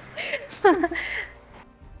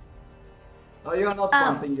 Oh, you're not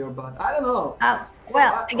pumping your butt. I don't know.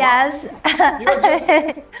 Well, guys,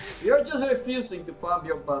 You're just refusing to pump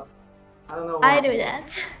your butt. I don't know why. I do that.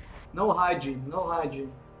 No hygiene, no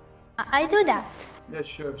hygiene. I do that. Yeah,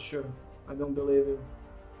 sure. I don't believe you.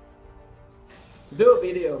 Do a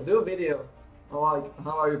video. Like,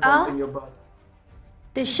 how are you pumping your butt?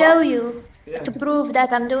 To show you, Yeah. to prove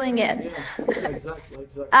that I'm doing it. Yeah, exactly.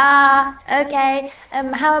 Okay.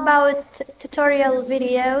 How about tutorial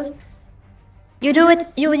videos? You do it.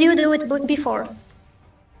 You do it before.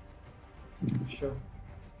 Sure.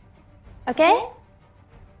 Okay.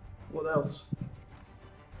 What else?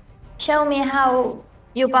 Show me how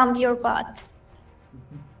you pump your butt.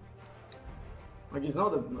 Like, it's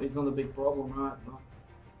not a big problem, right? No.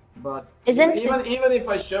 But Isn't even if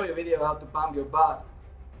I show you a video how to pump your butt,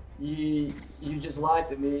 you just lie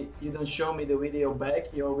to me. You don't show me the video back,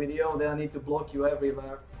 your video. Then I need to block you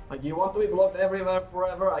everywhere. Like, you want to be blocked everywhere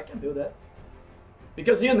forever? I can do that.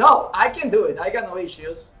 Because you know, I can do it. I got no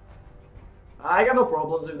issues. I got no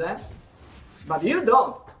problems with that. But you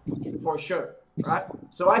don't, for sure, right?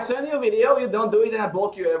 So I send you a video, you don't do it, and I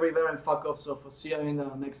block you everywhere and fuck off. So see you in the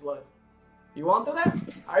next live. You want to that?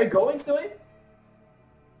 Are you going to it?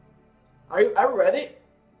 Are you ready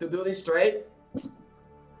To do this trade?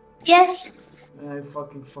 Yes. Yeah, you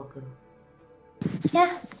fucking fucker.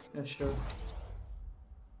 Yeah. Yeah, sure.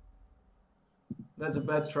 That's a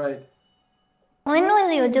bad trade. When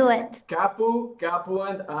will you do it? Capu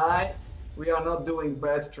and I, we are not doing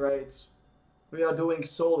bad trades. We are doing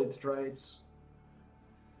solid trades.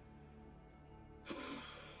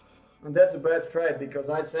 And that's a bad trade because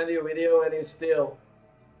I send you a video and you still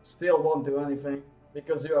won't do anything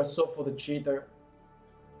because you are so for the cheater.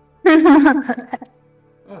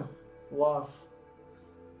 Oh, laugh.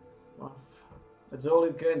 That's all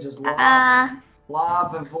you can, just laugh.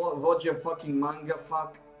 Laugh and watch your fucking manga,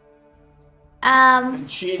 fuck.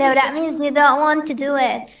 So that means you don't want to do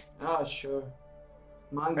it. Ah, sure.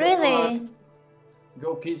 Manga, Really? fuck.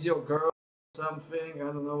 Go kiss your girl or something.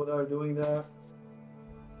 I don't know what they're doing there.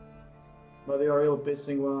 But they are real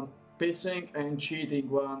pissing one. Pissing and cheating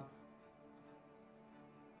one.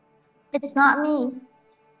 It's not me.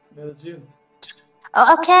 That's you.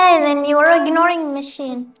 Oh, okay, then you are ignoring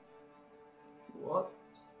machine. What?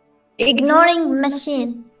 Ignoring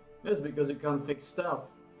machine. Yes, because you can't fix stuff.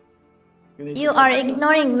 need You to are fix stuff.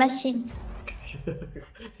 ignoring machine.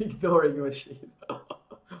 Ignoring machine.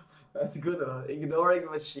 That's good one.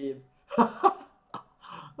 Ignoring machine.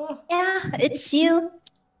 Yeah, it's you.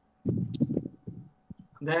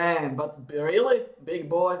 Damn, but really? Big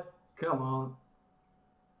boy? Come on.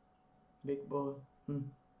 Big boy.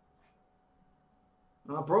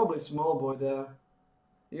 Probably small boy there.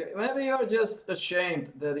 Maybe you're just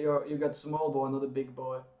ashamed that you got small boy, not a big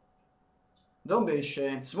boy. Don't be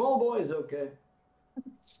ashamed. Small boy is okay.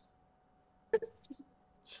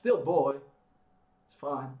 Still boy. It's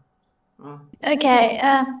fine. Okay,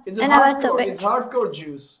 It's another hardcore, topic. It's hardcore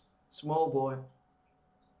juice. Small boy.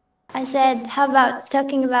 I said, how about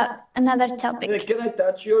talking about another topic? Hey, can I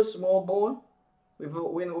touch your small boy?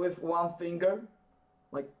 With one finger?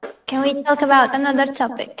 Like... Can we talk about another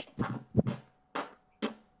topic?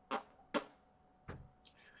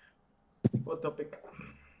 What topic?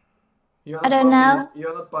 I don't know.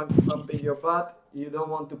 You're not pumping your butt. You don't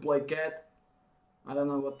want to play cat. I don't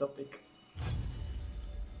know what topic.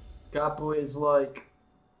 Capu is like...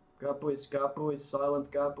 Capu is silent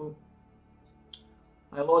Capu.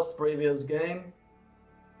 I lost previous game.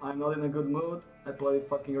 I'm not in a good mood. I play with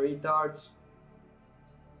fucking retards.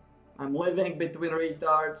 I'm living between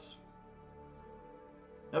retards.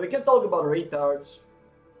 Now we can talk about retards.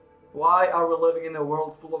 Why are we living in a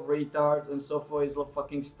world full of retards and Sopho is a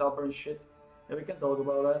fucking stubborn shit? Yeah, we can talk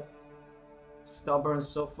about that. Stubborn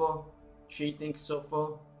Sopho. Cheating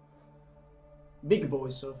Sopho. Big boy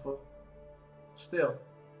Sopho. Still.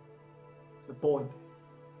 The point.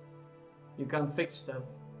 You can't fix stuff.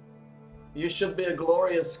 You should be a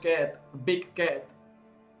glorious cat. A big cat.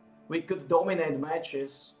 We could dominate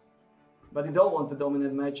matches. But you don't want to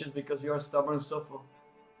dominate matches because you're a stubborn Sopho.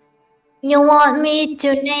 You want me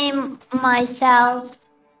to name myself?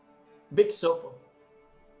 Big Sopho.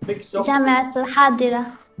 Big Sopho.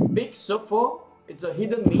 Cmelofuz. Big Sopho, it's a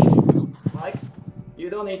hidden meaning. Like,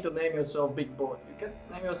 you don't need to name yourself Big Boy. You can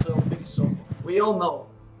name yourself Big Sopho. We all know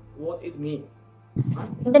what it means. Right?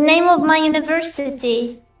 The name of my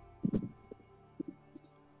university.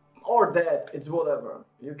 Or that, it's whatever.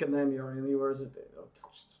 You can name your university. It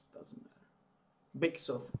doesn't matter. Big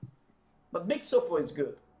Sopho. But Big Sopho is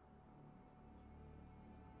good.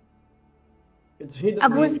 It's hidden.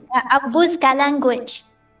 Abuzka language.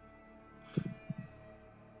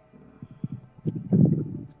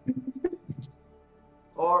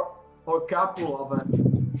 Or Capulova.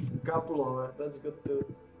 Capulova, that's good too.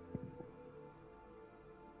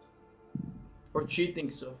 Or cheating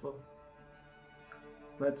Sopho.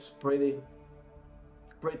 That's pretty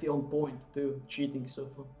on point too. Cheating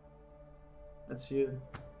Sopho. That's you.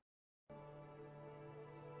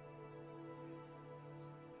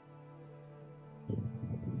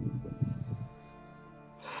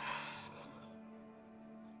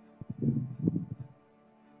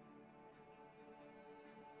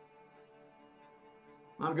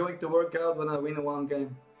 I'm going to work out when I win one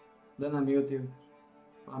game. Then I mute you.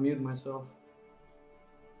 I mute myself.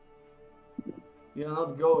 You're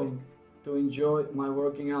not going to enjoy my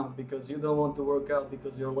working out because you don't want to work out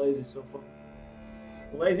because you're lazy Sopho.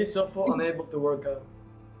 Lazy Sopho, unable to work out.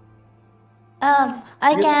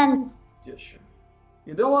 I can. Yeah, sure.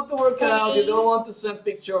 You don't want to work out, you don't want to send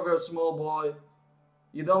picture of your small boy.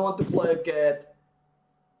 You don't want to play a cat.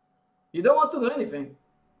 You don't want to do anything.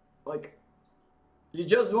 Like, you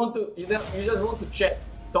just want to chat,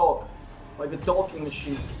 talk, like a talking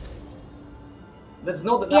machine. That's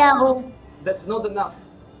not enough. Yeah. That's not enough.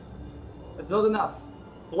 That's not enough.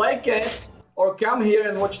 Play cat or come here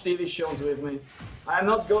and watch TV shows with me. I'm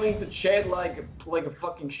not going to chat like a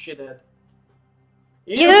fucking shithead.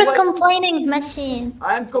 You're a complaining machine.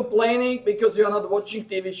 I'm complaining because you're not watching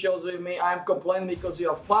TV shows with me. I'm complaining because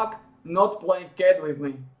you're not playing cat with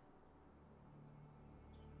me.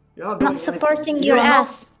 You're not supporting your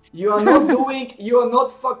ass. You are not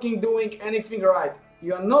fucking doing anything right.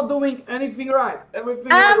 You are not doing anything right.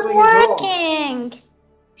 Everything you're doing is wrong. I'm working.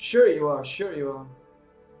 Sure you are.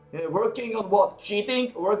 Yeah, working on what?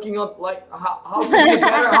 Cheating? Working on like how to be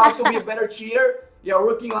better? How to be a better cheater? You're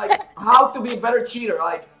working like how to be a better cheater.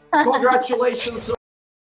 Like congratulations, so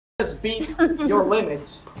has beat your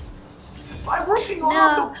limits. I'm working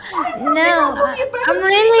on I'm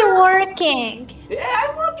really working. Yeah,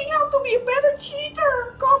 I'm working out to be a better cheater.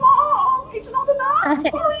 Come on, it's not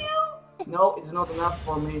enough for you. No, it's not enough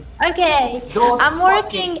for me. Okay, I'm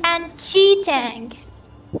working and cheating.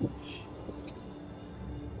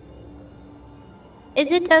 Is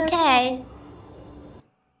it okay?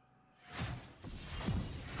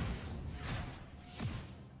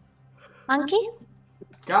 Monkey?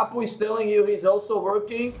 Capu is telling you he's also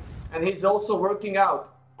working and he's also working out.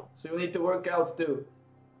 So you need to work out too.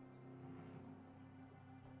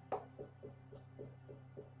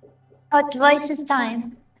 Hot voices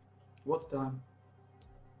time. What time?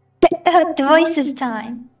 Hot voices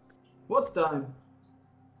time. What time?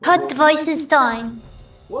 Hot voices time.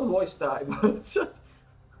 What voice time?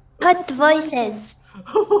 Hot voices.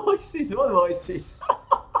 Voices? What voices?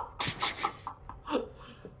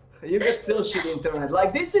 You can still shit internet.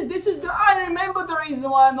 Like this is the I remember the reason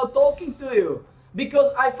why I'm not talking to you.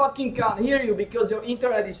 Because I fucking can't hear you because your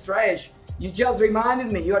internet is trash. You just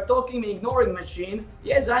reminded me. You are talking me ignoring machine.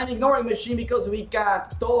 Yes, I'm ignoring machine because we can't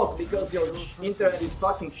talk because your internet is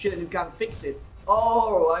fucking shit and you can't fix it.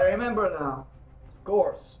 Oh, I remember now. Of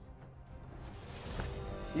course.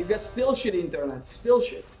 You got still shit internet. Still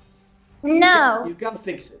shit. No. You can't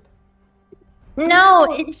fix it. No,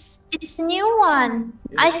 it's new one.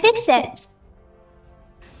 I fix it.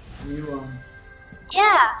 New one.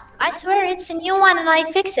 Yeah, I swear it's a new one and I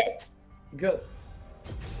fix it. Good.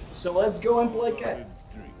 So let's go and play cat.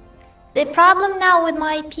 The problem now with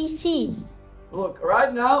my PC. Look,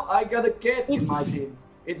 right now I got a cat in my team.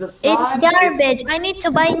 It's a sign. It's garbage. I need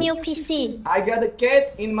to buy new PC. I got a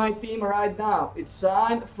cat in my team right now. It's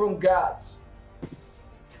signed from gods.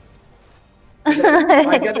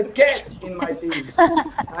 I got a cat in my team.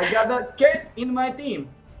 I got a cat in my team.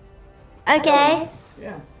 Okay.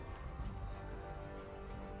 Yeah.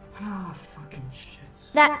 Ah, fucking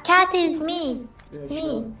shit. That cat is me. Yeah,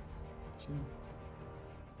 Me. Sure.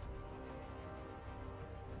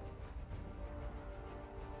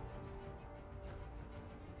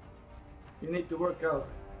 You need to work out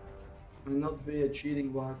and not be a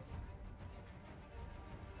cheating wife.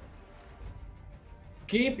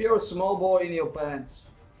 Keep your small boy in your pants.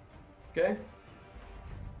 Okay?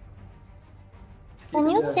 Can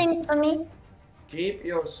you sing for me? Keep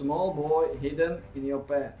your small boy hidden in your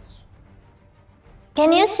pants.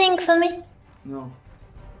 Can you sing for me? No.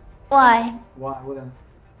 Why? Why would I?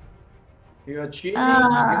 You're cheating.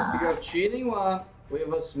 You're cheating one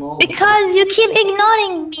with a small boy. Because you keep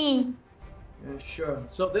ignoring me. Yeah, sure.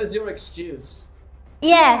 So that's your excuse.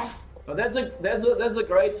 Yes. But that's a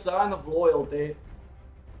great sign of loyalty.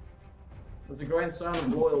 That's a great sign of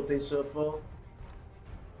loyalty, Surfer.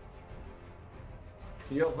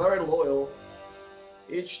 You're very loyal.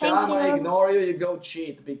 Each time I ignore you, you go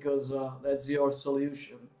cheat because that's your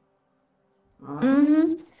solution.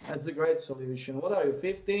 That's a great solution. What are you,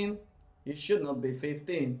 15? You should not be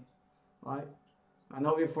 15, right? I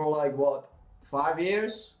know you for like what, 5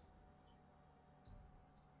 years?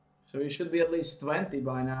 So you should be at least 20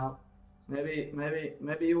 by now. Maybe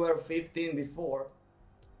you were 15 before.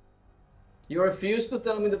 You refuse to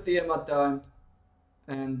tell me the Tiamat time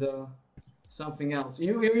and something else.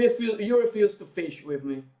 You refuse to fish with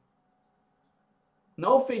me.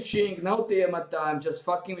 No fishing, no Tiamat time, just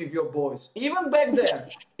fucking with your boys. Even back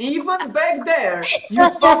there,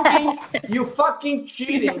 you fucking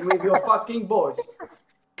cheating with your fucking boys.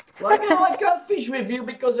 Like, no, I can't fish with you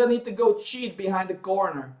because I need to go cheat behind the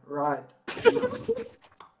corner. Right.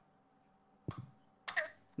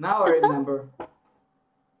 Now I remember.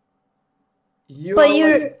 You're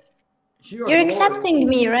accepting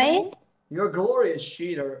me, right? You're a glorious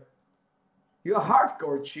cheater. You're a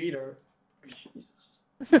hardcore cheater. Jesus.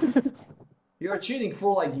 You're cheating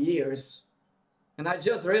for like years. And I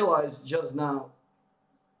just realized just now.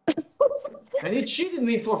 And you cheated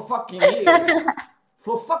me for fucking years.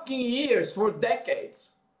 For fucking years, for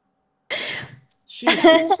decades.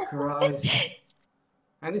 Jesus Christ.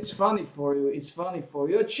 And it's funny for you. It's funny for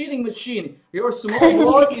you. You're a cheating machine. Your small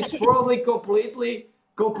boy is probably completely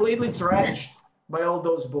trashed by all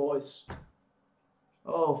those boys.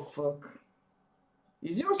 Oh fuck.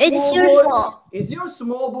 Is your small It's your boy? fault. Is your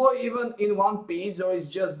small boy even in one piece, or is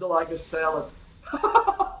just like a salad?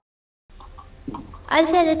 I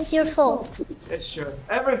said it's your fault. Yes, sure.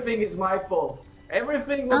 Everything is my fault.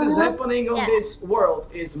 Everything that is happening on this world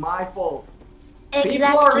is my fault. People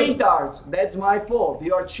are Exactly. retards. That's my fault.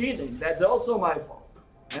 You are cheating. That's also my fault.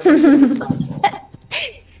 Everything is my fault.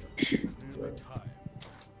 Good.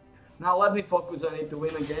 Now let me focus. I need to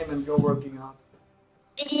win a game and go working out.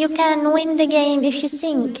 You can win the game if you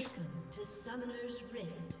sing. To Summoner's Rift.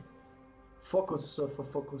 Focus for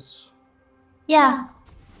focus. Yeah.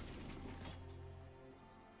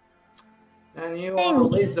 And you are a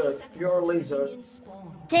lizard. You're a lizard. Minion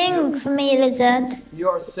spawn. Sing for me, lizard.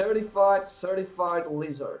 You're certified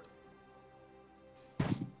lizard.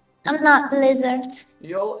 I'm not lizard.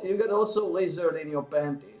 You got also lizard in your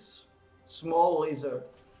panties. Small lizard.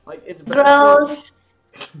 Like it's better. Gross.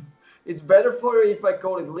 It's better for you if I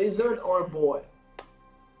call it lizard or boy.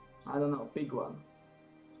 I don't know, pick one.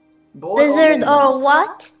 Boy Lizard or or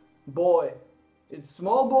what? boy. It's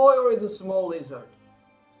small boy or is a small lizard?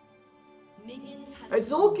 Minions have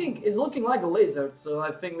It's looking like a lizard, so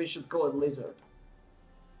I think we should call it lizard.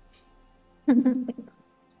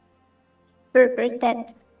 Perverted.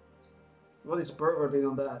 What is perverted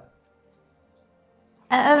on that?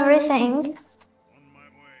 Everything.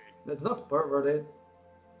 That's not perverted.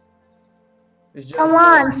 It's just Come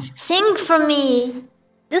on, sing for me.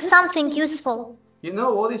 Do something useful. You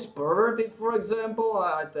know what is perverted, for example?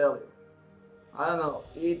 I tell you. I don't know.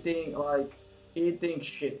 Eating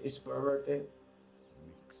shit is perverted.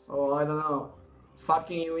 Oh, I don't know.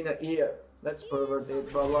 Fucking you in the ear. That's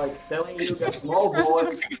perverted. But like telling you got small boy,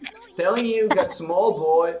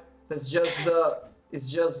 that's just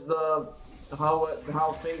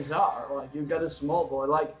how things are. Like you got a small boy.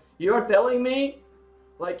 Like you're telling me,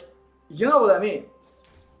 like you know what I mean.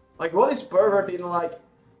 Like what is perverted? Like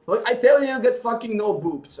I tell you got fucking no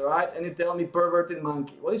boobs, alright? And you tell me perverted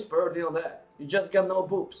monkey. What is perverted on that? You just got no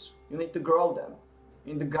boobs. You need to grow them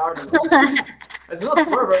in the garden. It's not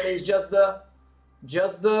perverted. It's just the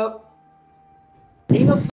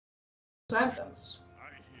innocent sentence.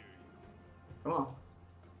 Come on.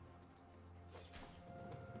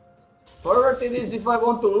 Perverted is if I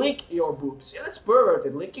want to lick your boobs. Yeah, that's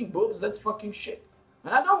perverted. Licking boobs, that's fucking shit.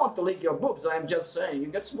 And I don't want to lick your boobs. I'm just saying you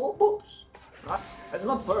get small boobs. Right? That's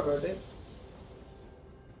not perverted.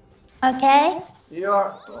 Okay? So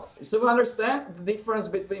you understand the difference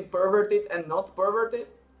between perverted and not perverted?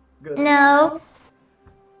 Good. No.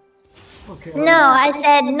 Okay. No, I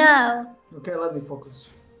said no. Okay, let me focus.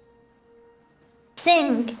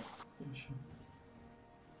 Sing.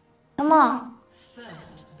 Come on.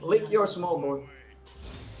 first. Lick your small boy.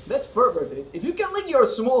 That's perverted. If you can lick your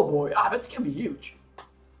small boy, that can be huge.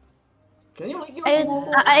 Can you lick your small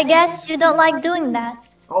boy? I guess you don't like doing that.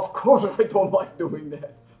 Of course I don't like doing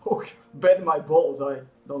that. Oh, bet my balls I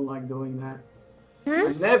don't like doing that.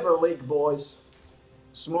 I never lick boys.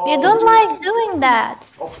 Small. You don't like doing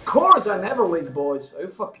that. Of course I never lick boys. Are you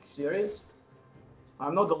fucking serious?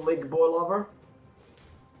 I'm not a lick boy lover.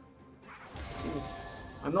 Jesus.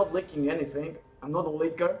 I'm not licking anything. I'm not a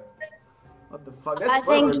licker. What the fuck? That's I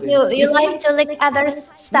think perverted. you see? like to lick other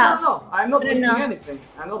stuff. No, I'm not licking No. anything.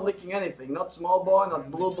 I'm not licking anything. Not small boy,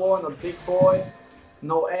 not blue boy, not big boy.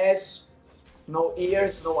 No ass, no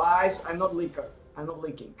ears, no eyes. I'm not licker. I'm not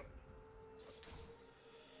licking.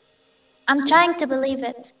 I'm trying to believe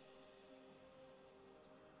it.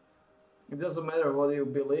 It doesn't matter what you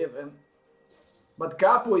believe in. But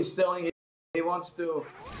Capu is telling you he wants to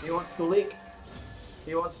lick.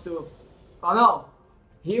 He wants to. Oh no!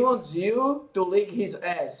 He wants you to lick his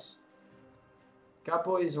ass.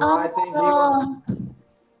 Capu is writing.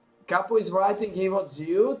 Capu is writing. He wants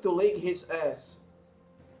you to lick his ass.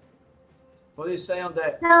 What do you say on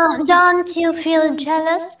that? No, don't you feel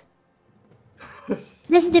jealous?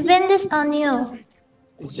 This depends on you,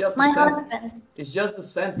 It's just my a sentence. husband. It's just a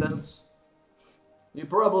sentence. You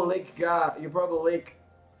probably lick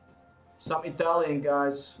some Italian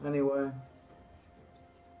guys anyway.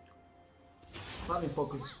 Let me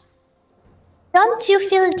focus. Don't you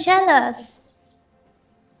feel jealous?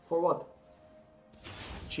 For what?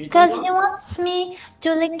 Cheating? Because he wants me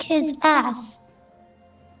to lick his ass.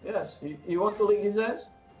 Yes. You want to lick his ass?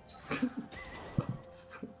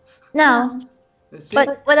 No, Let's see.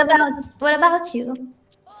 but what about you?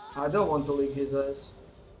 I don't want to lick his ass.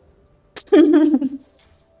 Do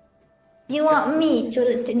you want me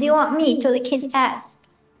to lick his ass?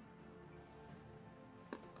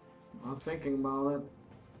 I'm thinking about it.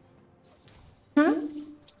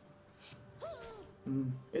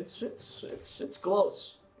 It's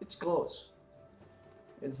close. It's close.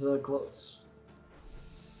 It's close.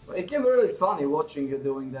 But it can be really funny watching you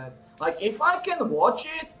doing that. Like if I can watch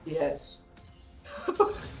it, yes.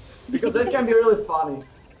 Because that can be really funny.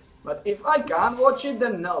 But if I can't watch it,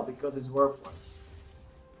 then no, because it's worthless.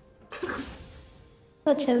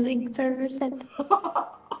 Such a big person.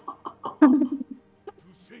 To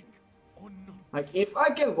shake or not. Like if I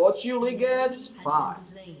can watch you, Ligas, fine.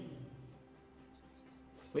 Slain.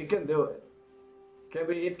 We can do it.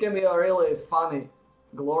 It can be a really funny,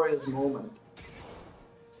 glorious moment.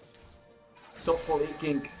 So for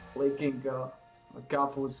leaking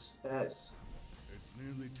Kapu's ass. It's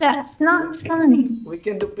nearly time. That's not funny. We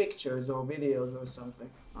can do pictures or videos or something.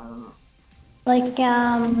 I don't know.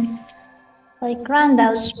 Like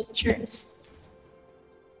Randall's pictures.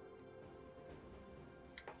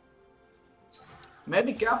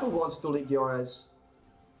 Maybe Kapu wants to lick your ass.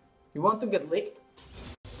 You want to get licked?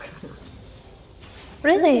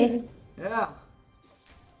 Really? Yeah.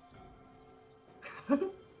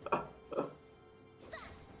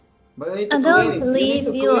 But you need to I clean don't it. You need believe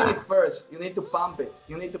to you clean are- it first. You need to pump it.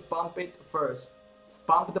 You need to pump it first.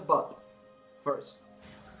 Pump the butt first.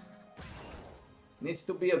 Needs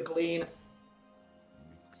to be a clean.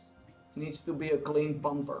 Needs to be a clean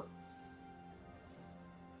pumper.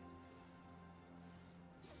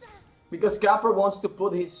 Because Capper wants to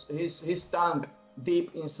put his tongue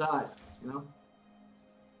deep inside, you know?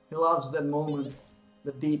 He loves that moment,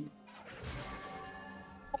 the deep.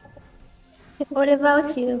 What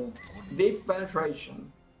about you? Deep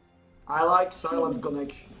penetration. I like silent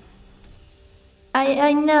connection.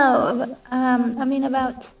 I know. I mean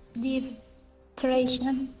about deep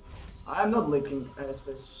iteration. I'm not licking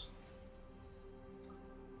asses.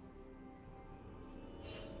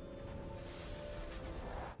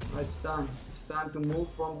 It's time. It's time to move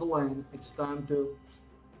from the lane. It's time to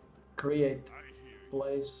create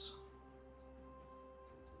place.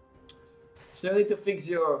 So you need to fix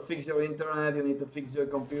your internet, you need to fix your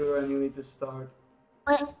computer, and you need to start.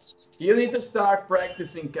 You need to start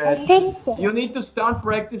practicing cat. I fixed it. You need to start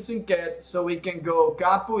practicing cat so we can go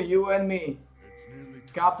Kapu, you and me.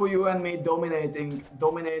 Kapu, you and me dominating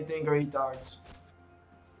retards.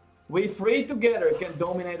 We three together can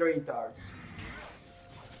dominate retards.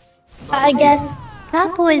 I guess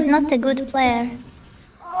Capo is not a good player.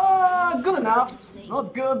 Good enough.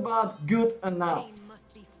 Not good, but good enough.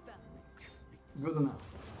 Good enough.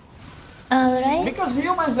 Alright. Because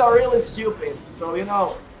humans are really stupid, so you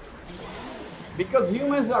know. Because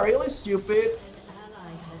humans are really stupid,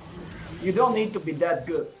 you don't need to be that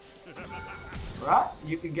good. Right?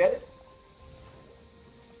 You can get it?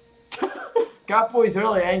 Capo is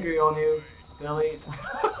really angry on you, Telly.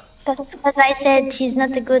 Because I said he's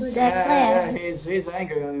not a good Yeah, player. he's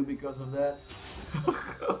angry on you because of that.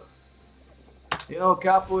 You know,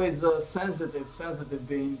 Capo is a sensitive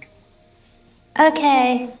being.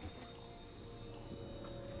 Okay.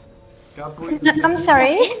 Capo is a I'm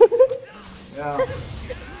sorry. Yeah.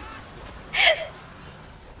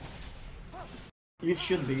 You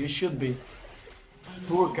should be.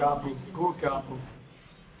 Poor Capo, poor Capo.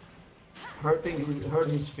 Hurt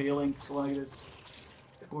his feelings like this.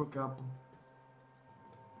 Poor Capo.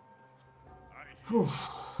 Phew.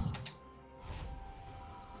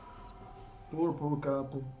 Poor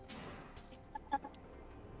Capo.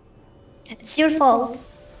 It's your fault.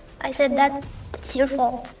 I said that it's your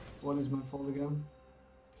fault. What is my fault again?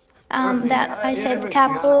 That I said everything,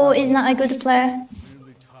 Capo is not a good player.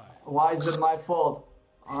 Why is it my fault?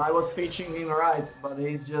 I was teaching him right, but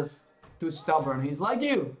he's just too stubborn. He's like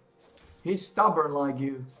you. He's stubborn like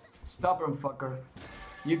you. Stubborn fucker.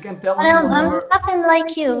 You can tell him I'm whatever. stubborn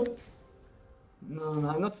like you. No,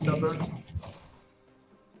 I'm not stubborn.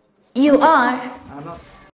 You are. I'm not.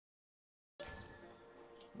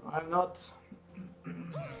 I'm not.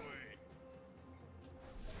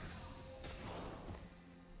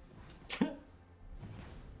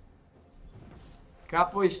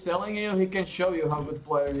 Capo is telling you he can show you how good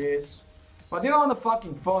player he is. But you're on the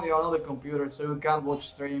fucking phone, you're on the computer, so you can't watch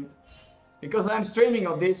stream. Because I'm streaming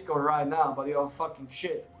on Discord right now, but you're fucking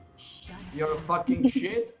shit. You're fucking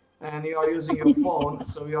shit, and you are using your phone,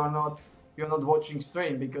 so you're not watching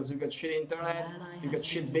stream because you got shit internet, you got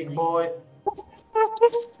shit big boy.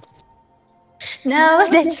 No,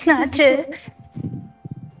 that's not true.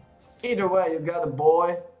 Either way, you got a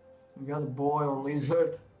boy or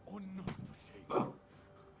lizard.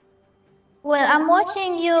 Well, I'm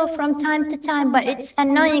watching you from time to time, but it's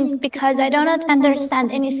annoying because I do not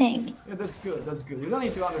understand anything. Yeah, that's good, that's good. You don't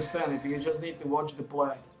need to understand it, you just need to watch the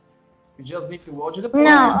play. You just need to watch the place.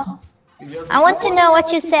 No. I want to know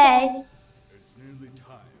what you say. It's nearly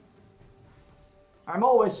time. I'm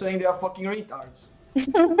always saying they are fucking retards. You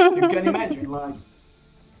can imagine, like,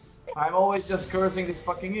 I'm always just cursing these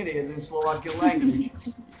fucking idiots in Slovakian language.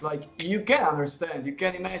 Like, you can understand, you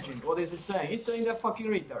can imagine. What is he saying? He's saying they're fucking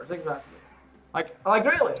retards, exactly. Like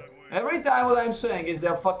really. Every time what I'm saying is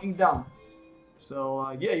they're fucking dumb.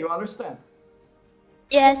 So, yeah, you understand.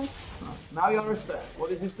 Yes. Now you understand.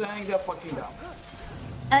 What is he saying? They're fucking dumb.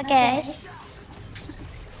 Okay.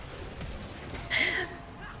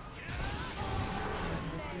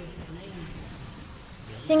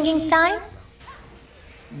 Singing time?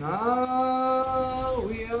 Now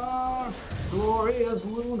we are glorious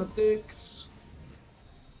lunatics.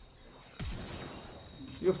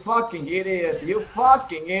 You fucking idiot. You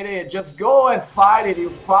fucking idiot. Just go and fight it, you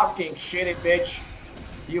fucking shitty bitch.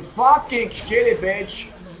 You fucking shitty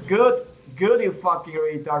bitch. Good, good, you fucking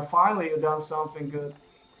retard. Finally, you done something good.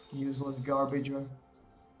 Useless garbager.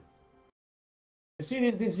 You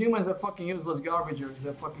see, these humans are fucking useless garbagers.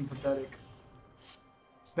 They're fucking pathetic.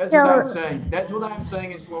 That's what I'm saying. That's what I'm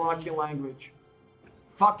saying in Slovakian language.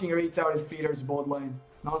 Fucking retarded feeders bot lane.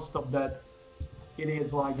 Non-stop that.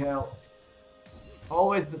 Idiots like hell.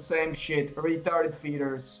 Always the same shit. Retarded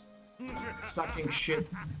feeders. Sucking shit.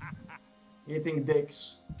 Eating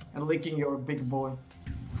dicks. And licking your big boy.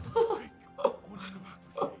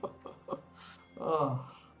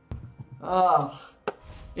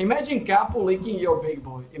 Imagine Capo licking your big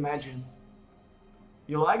boy. Imagine.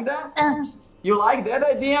 You like that? You like that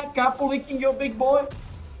idea? Capo licking your big boy?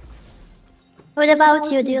 What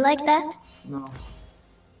about you? Do you like that? No.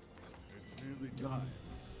 It's nearly time.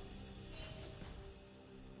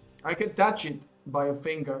 I can touch it by a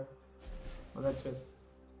finger. But that's it.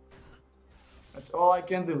 That's all I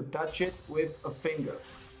can do. Touch it with a finger.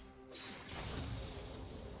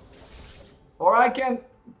 Or I can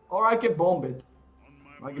bomb it.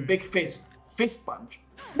 Like a big fist. Fist punch.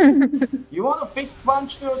 You want a fist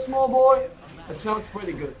punch to a small boy? That sounds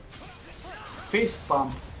pretty good. Fist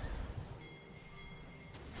pump.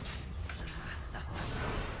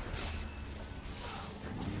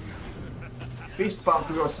 Fist pump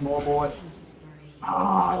to your small boy. Oh,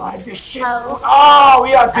 I like this shit. Oh,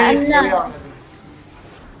 we are dead. No. We are dead.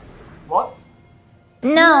 What?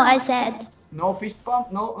 No, I said. No fist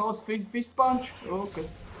pump? No fist punch? Okay.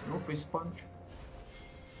 No fist punch.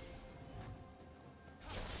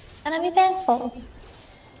 Gonna be painful.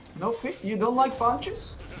 No fist? You don't like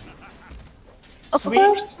punches? Of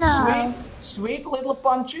course not. Sweet little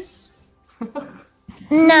punches?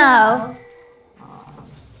 No.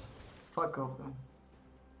 Fuck off then.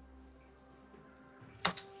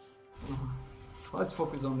 Let's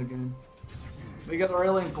focus on the game. We got a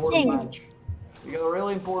really important match. We got a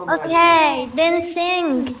really important match. Okay, then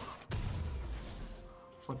sing.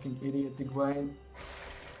 Fucking idiotic Wayne.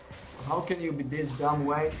 How can you be this dumb,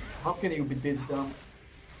 Wayne? How can you be this dumb?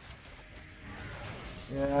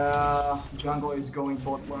 Yeah, jungle is going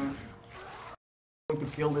bot lane. Going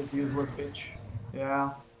to kill this useless bitch. Yeah,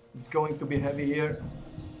 it's going to be heavy here.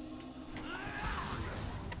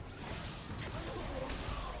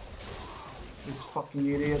 These fucking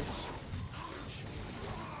idiots.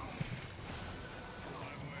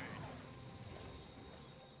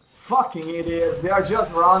 Fucking idiots, they are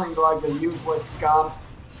just running like a useless scum.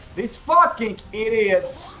 These fucking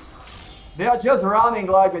idiots. They are just running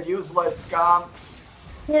like a useless scum.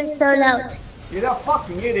 You're so loud. They're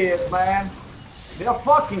fucking idiots, man. They're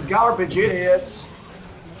fucking garbage idiots.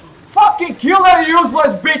 Fucking kill them,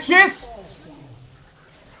 useless bitches!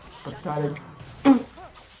 Pathetic.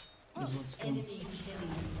 Useless cunts.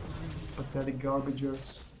 Pathetic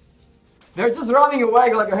garbagers. They're just running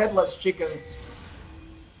away like a headless chickens.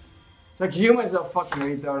 Like humans are fucking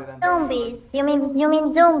retarded. And Zombies. You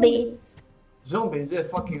mean zombies? zombies, they're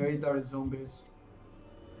fucking retarded zombies.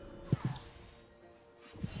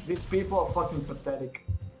 These people are fucking pathetic.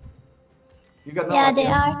 You got no Yeah, idea.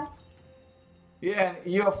 they are. Yeah,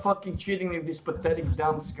 and you are fucking cheating with these pathetic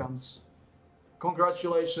dumb scums.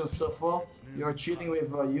 Congratulations, Safo. You are cheating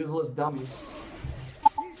with useless dummies.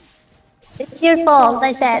 It's your fault,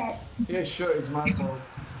 I said. Yeah, sure, it's my fault.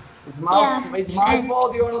 It's my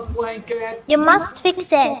fault you are not playing cat. You must fix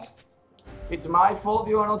it. It's my fault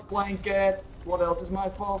you are not playing cat. What else is my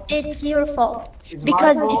fault? It's your fault. It's my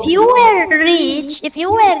Because fault if you were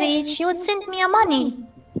rich, you would send me a money.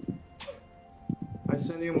 I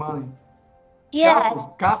send you money. Yes.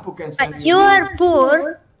 Capu can send But you you money. are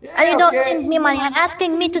poor Yeah, and you don't okay. send me money and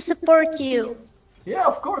asking me to support you. Yeah,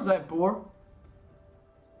 of course I'm poor.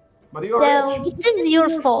 But you're So rich. this is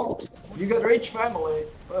your fault. You got rich family.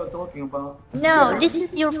 What are you talking about? No, this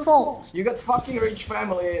is your fault. You got fucking rich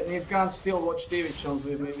family and you can't still watch TV shows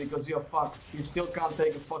with me because you're fucked. You still can't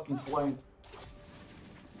take a fucking plane.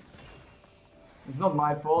 It's not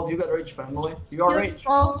my fault, you got rich family. You are Your rich.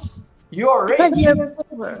 fault. You are rich. Because you're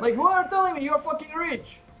poor. Like, who are telling me you're fucking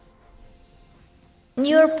rich?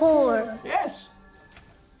 You're poor. Yes.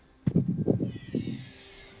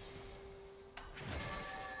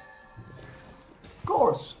 Of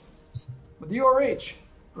course. But you're rich.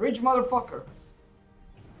 Rich motherfucker.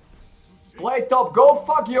 Play top, go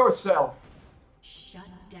fuck yourself. Shut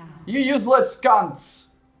down. You useless cunts.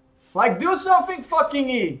 Like, do something fucking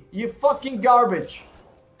E. You fucking garbage.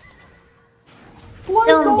 Play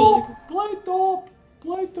Don't top, be. play top,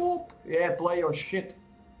 play top. Yeah, play your shit.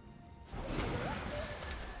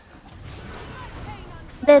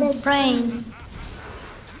 Dead brains.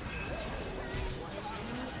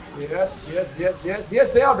 Yes, yes, yes, yes,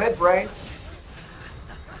 yes, they are dead brains.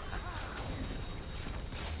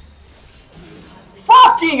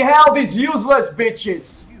 Fucking hell, these useless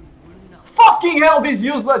bitches! Fucking hell, these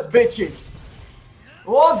useless bitches!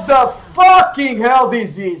 What the fucking hell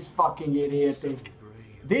this is, fucking idiotic.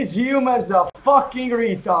 These humans are fucking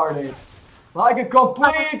retarded. Like a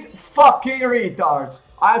complete fucking retards.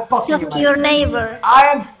 I'm fucking Fuck amazed. your neighbor. I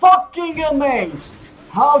am fucking amazed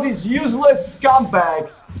how these useless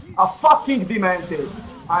scumbags are fucking demented.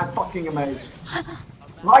 I'm fucking amazed.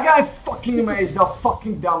 Like, I'm fucking amazed how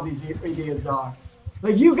fucking dumb these idiots are.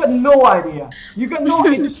 Like, you got no idea. You got no...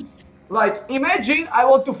 It's, like, imagine I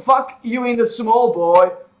want to fuck you in the small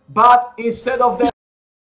boy, but instead of that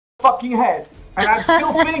fucking head. And I'm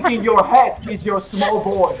still thinking your head is your small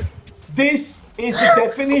boy. This is the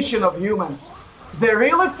definition of humans. They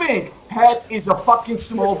really think head is a fucking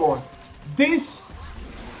small boy. This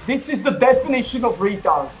is the definition of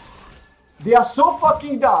retards. They are so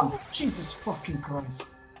fucking dumb. Jesus fucking Christ.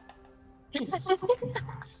 Jesus fucking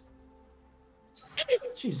Christ.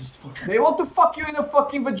 Jesus fucking. They want to fuck you in a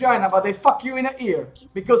fucking vagina, but they fuck you in an ear.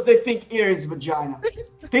 Because they think ear is vagina.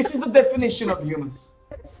 This is the definition of humans.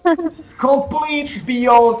 Complete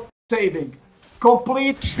beyond saving.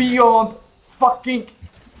 Complete beyond fucking...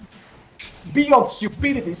 Beyond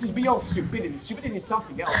stupidity. This is beyond stupidity. Stupidity is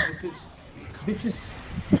something else. This is...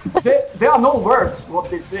 There are no words what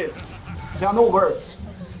this is. There are no words.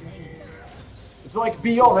 It's like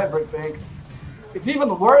beyond everything. It's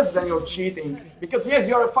even worse than you're cheating. Because yes,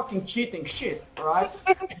 you're a fucking cheating shit, right?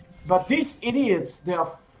 But these idiots, they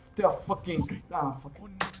are fucking... Ah, fucking...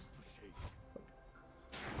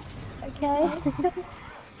 Okay.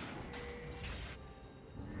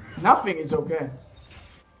 Nothing is okay.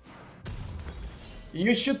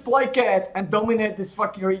 You should play cat and dominate these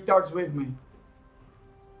fucking retards with me.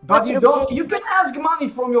 But you don't. You can ask money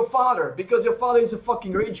from your father because your father is a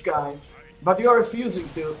fucking rich guy, but you are refusing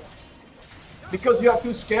to because you are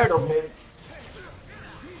too scared of him.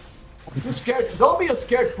 Too scared. Don't be a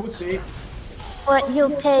scared pussy. What you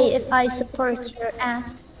pay if I support your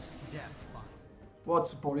ass? What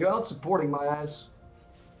support? You're not supporting my ass.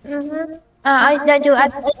 I said you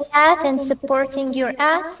at that and supporting your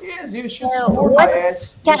ass. Yes, you should support my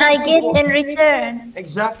ass. Can I get in return?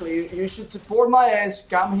 Exactly. You should support my ass.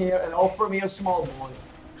 Come here and offer me a small boy.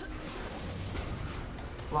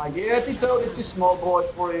 Like, yeah, Tito, this is small boy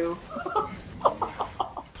for you.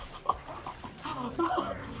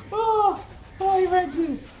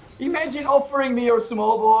 Imagine. Imagine offering me your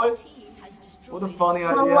small boy. What a funny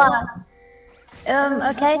idea. For what?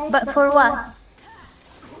 Okay, but for what?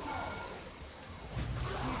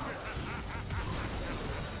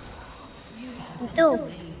 Do.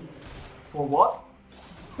 For what?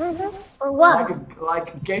 For what?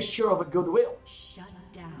 Like a gesture of a goodwill. Shut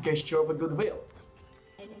down. Gesture of a goodwill.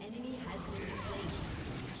 An enemy has been slain.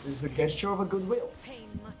 This is a gesture of a goodwill. Pain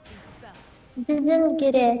must be felt. Didn't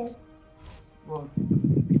get it. What?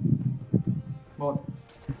 What?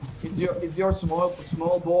 Is your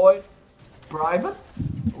small boy private?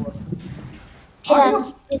 Or...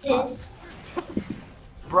 Yes, it is.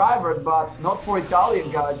 Private, but not for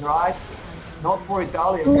Italian guys, right? Not for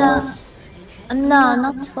Italian No. guys. No,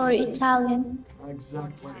 not for Italian.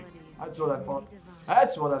 Exactly. That's what I thought.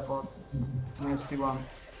 That's what I thought. Nasty one.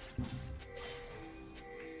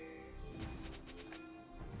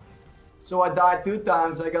 So I died 2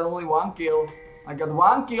 times, I got only 1 kill. I got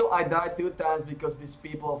 1 kill, I died 2 times because these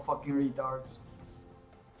people are fucking retards.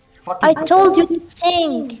 Fucking I told you to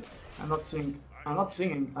sing. I'm not singing. I'm not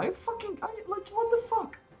singing. Are you fucking... like, what the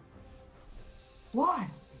fuck? Why?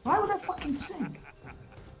 Why would I fucking sing?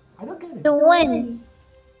 I don't get it. To win.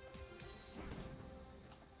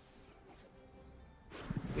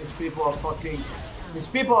 These people are fucking... These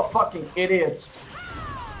people are fucking idiots.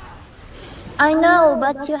 I know,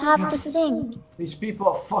 but you have to think. These people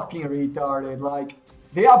are fucking retarded, like,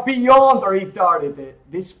 they are beyond retarded.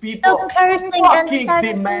 These people Stop are cursing and fucking start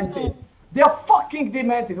demented. thinking. They are fucking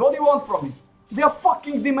demented. What do you want from me? They are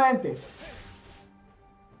fucking demented.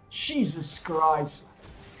 Jesus Christ.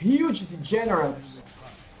 Huge degenerates.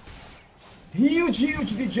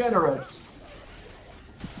 Huge degenerates.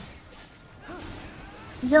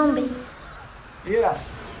 Zombies. Yeah.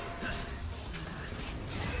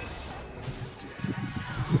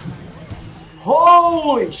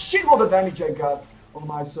 Holy shit, what the damage I got on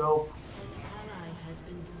myself.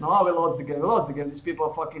 No, we lost the game. We lost the game. These people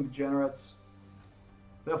are fucking degenerates.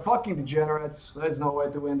 They're fucking degenerates. There's no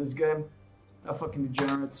way to win this game. They're fucking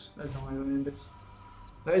degenerates. There's no way to win this.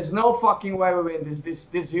 There is no fucking way we win this.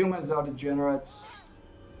 These humans are degenerates.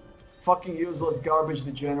 Fucking useless garbage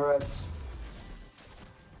degenerates.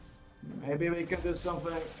 Maybe we can do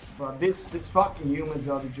something, but these fucking humans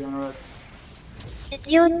are degenerates. Did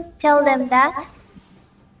you tell them that?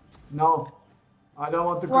 No, I don't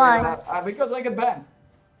want to Why? create that. Because I get banned.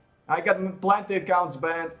 I got plenty accounts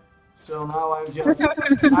banned, so now I'm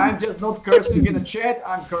just not cursing in the chat.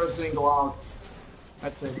 I'm cursing loud.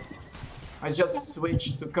 That's it. I just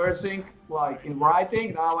switched to cursing like in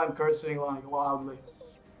writing. Now I'm cursing like loudly.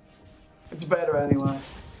 It's better anyway.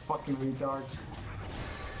 Fucking retards.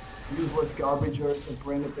 Useless garbagers and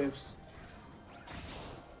primitives.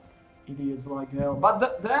 Idiots like hell.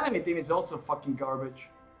 But the enemy team is also fucking garbage.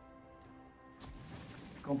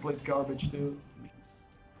 Complete garbage too.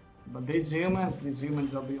 But these humans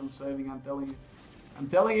are beyond saving, I'm telling you. I'm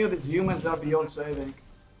telling you, these humans are beyond saving.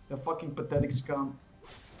 They're fucking pathetic scum.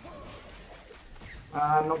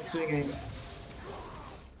 I'm not singing.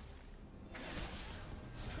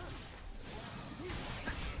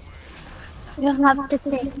 You have to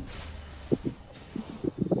think.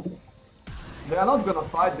 They are not gonna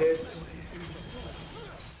fight this.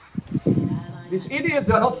 These idiots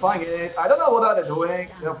are not fighting it. I don't know what are they doing.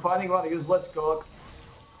 They're fighting one useless cock.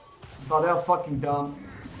 But they're fucking dumb.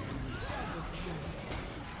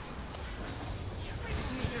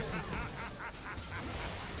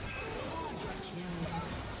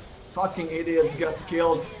 Fucking idiots got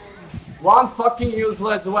killed. One fucking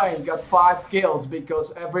useless Wayne got 5 kills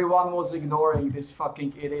because everyone was ignoring this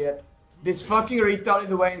fucking idiot. This fucking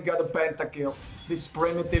retarded Wayne got a pentakill. This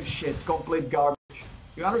primitive shit, complete garbage.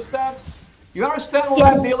 You understand? You understand what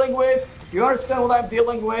I'm dealing with? You understand what I'm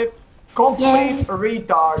dealing with? Complete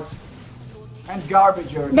retards and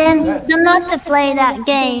garbagers. Then That's do not to play that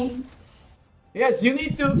game. Yes, you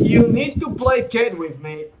need to play kid with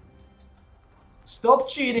me. Stop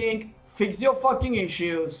cheating, fix your fucking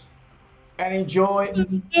issues, and enjoy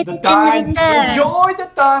the time. Enjoy the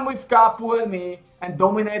time with Kapu and me and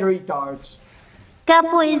dominate retards.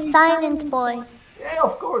 Kapu is silent boy. Yeah,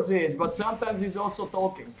 of course he is, but sometimes he's also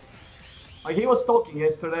talking. Like he was talking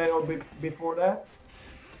yesterday or before that.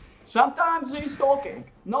 Sometimes he's talking.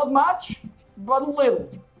 Not much, but little.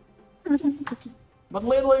 But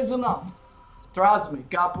little is enough. Trust me,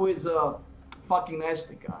 Kapu is a fucking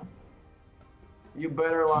nasty guy. You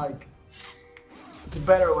better like... It's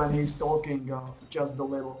better when he's talking just a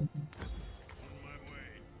little.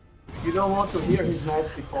 You don't want to hear his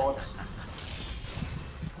nasty thoughts.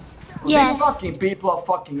 Yes. These fucking people are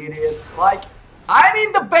fucking idiots. Like, I'm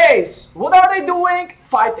in the base. What are they doing?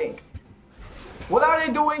 Fighting. What are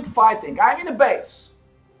they doing? Fighting. I'm in the base.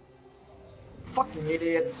 Fucking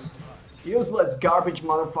idiots. Useless garbage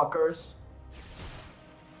motherfuckers.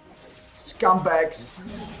 Scumbags.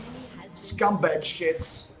 Scumbag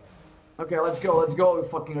shits. Okay, let's go, you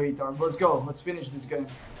fucking retards. Let's go. Let's finish this game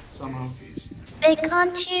somehow. They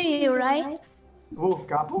can't hear you, right? Who,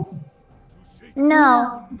 Kapu?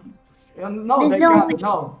 No. No, they can't.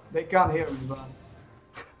 No, they can't hear me,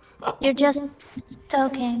 but... You're just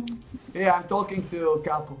talking. Yeah, I'm talking to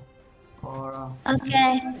Kapu.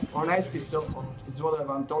 Okay. Or Nasty Sofa. It's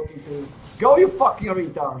whatever, I'm talking to... Go, you fucking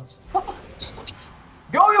retards!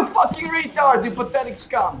 Go, you fucking retards, you pathetic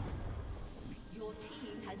scum!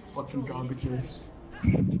 Fucking garbages.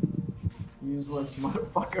 Useless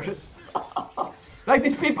motherfuckers. Like,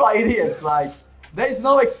 these people are idiots, like... There's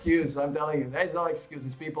no excuse, I'm telling you. There's no excuse,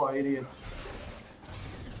 these people are idiots.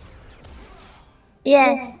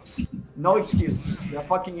 Yes. No excuse, they're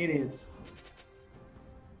fucking idiots.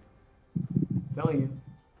 I'm telling you.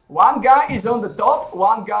 One guy is on the top,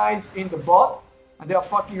 one guy's in the bot, and they are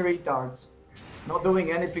fucking retards. Not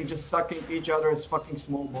doing anything, just sucking each other's fucking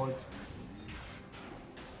small boys.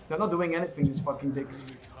 They're not doing anything, these fucking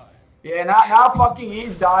dicks. Yeah, now fucking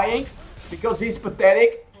he's dying because he's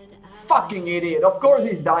pathetic. Fucking idiot. Of course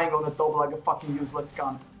he's dying on the top like a fucking useless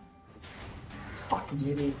cunt. Fucking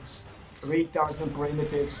idiots. retards and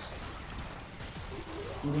primitives.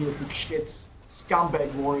 Idiotic shits.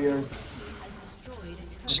 Scumbag warriors.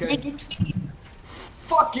 Okay.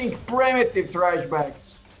 Fucking primitive trash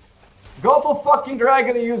bags. Go for fucking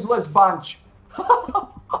dragon, you useless bunch.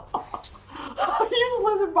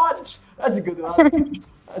 Useless bunch. That's a good one.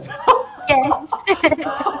 That's Yes.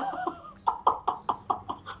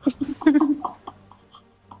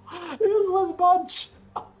 useless bunch.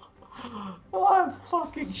 Oh, I'm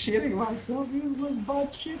fucking shitting myself. Useless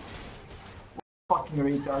bunch shits. Fucking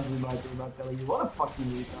retards in my team, I'm telling you. What a fucking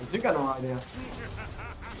retards. You got no idea.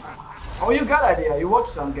 Oh, you got idea. You watch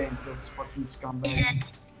some games, those fucking scumbags.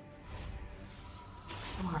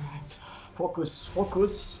 Alright. Focus,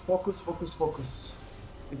 focus, focus, focus, focus.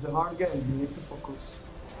 It's a hard game, you need to focus.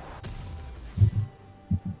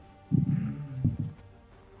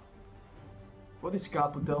 What is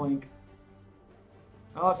Capu telling?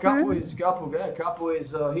 Capu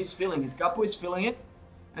is, he's feeling it. Capu is feeling it,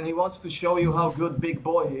 and he wants to show you how good big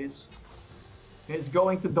boy he is. He's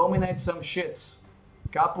going to dominate some shits.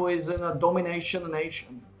 Capu is in a domination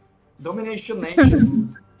nation. Domination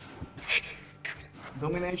nation.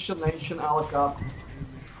 Domination nation a la Capu.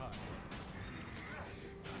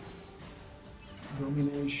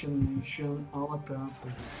 Domination nation a la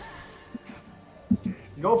Capu.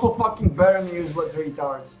 Go for fucking Baron, you useless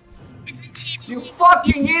retards. You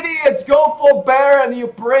fucking idiots! Go for Baron, you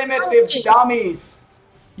primitive dummies!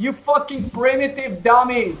 You fucking primitive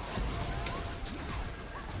dummies!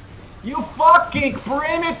 You fucking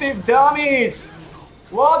primitive dummies!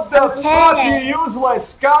 What the fuck, you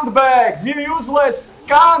useless cuntbags! You useless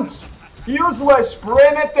cunts! Useless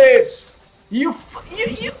primitives! You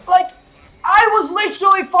like, I was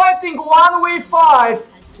literally fighting 1v5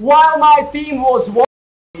 while my team was watching.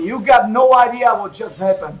 You got no idea what just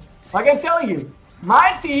happened. Like I'm telling you,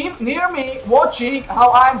 my team near me watching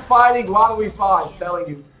how I'm fighting 1v5, telling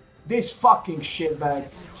you. These fucking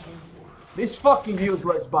shitbags. This fucking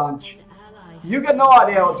useless bunch. You got no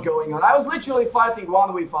idea what's going on. I was literally fighting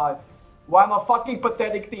 1v5 while my fucking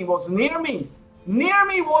pathetic team was near me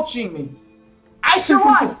watching me. I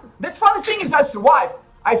survived. That's funny thing is I survived.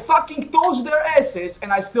 I fucking toast their asses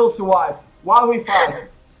and I still survived. 1v5.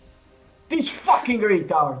 These fucking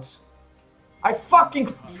retards. I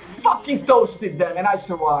fucking toasted them and I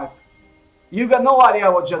survived. You got no idea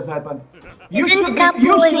what just happened. You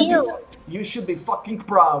should be fucking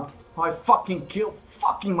proud. I fucking killed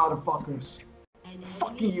fucking motherfuckers.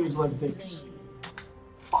 Fucking useless dicks.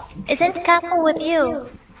 Fucking. Isn't Capu with you?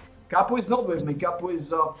 Capu is not with me. Capu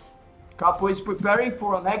is preparing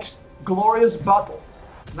for a next glorious battle.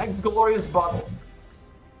 Next glorious battle.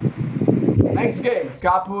 Next game,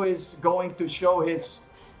 Capu is going to show his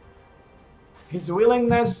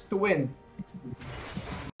willingness to win.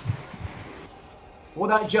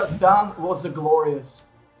 What I just done was a glorious.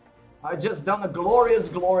 I just done a glorious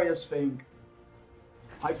thing.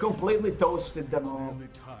 I completely toasted them all.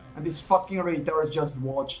 And these fucking retards just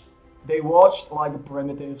watched. They watched like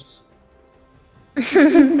primitives.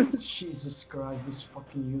 Jesus Christ, these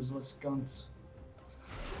fucking useless cunts.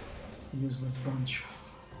 Useless bunch.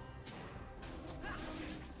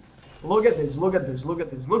 Look at this, look at this, look at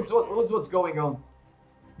this. Look what's going on.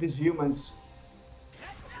 These humans.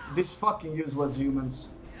 These fucking useless humans.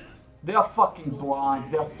 They are fucking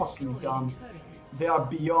blind, they are fucking dumb. They are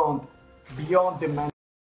beyond dimension.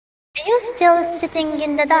 Are you still sitting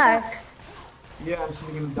in the dark? Yeah, I'm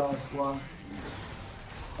sitting in the dark. Why?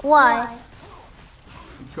 Why?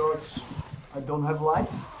 Because I don't have light.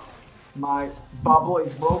 My bubble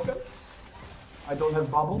is broken. I don't have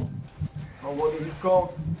bubble. Or what is it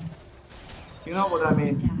called? You know what I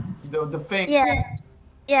mean? The thing. Yeah.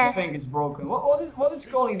 Yeah. The thing is broken. What is called?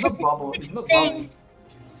 It's not bubble. It's not bubble.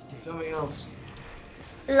 It's something else.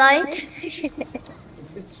 Light?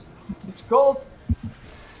 It's called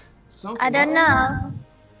something. I don't know.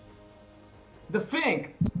 The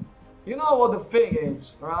thing. You know what the thing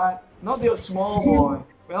is, right? Not your small boy.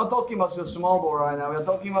 We're not talking about your small boy right now. We're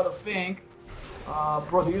talking about the thing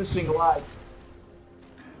producing light.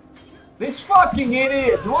 These fucking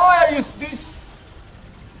idiots! Why are you this?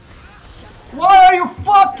 Why are you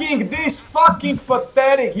fucking this fucking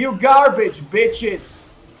pathetic? You garbage bitches!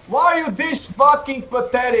 Why are you this fucking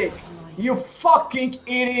pathetic? You fucking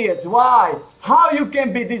idiots! Why? How you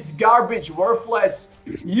can be this garbage, worthless,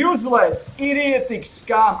 useless, idiotic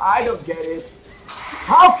scum? I don't get it.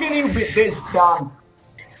 How can you be this dumb?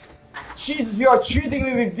 Jesus, you are treating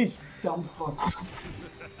me with these dumb fucks.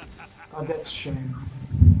 Oh, that's shame.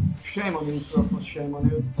 Shame on you, Tichy. Shame on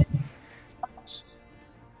you.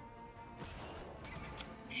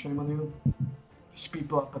 Shame on you. These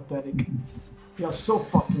people are pathetic. They are so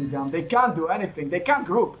fucking dumb. They can't do anything. They can't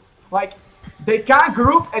group. Like, they can't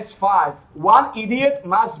group as 5. One idiot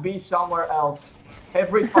must be somewhere else.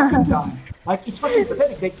 Every fucking time. Like, it's fucking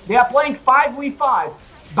pathetic. They are playing 5v5,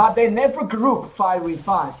 but they never group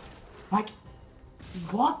 5v5. Like,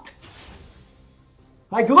 what?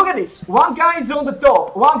 Like, look at this. One guy is on the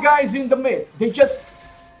top. One guy is in the mid. They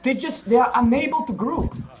are unable to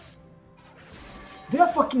group. They are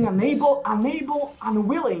fucking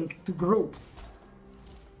unwilling to group.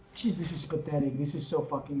 Jeez, this is pathetic. This is so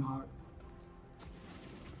fucking hard.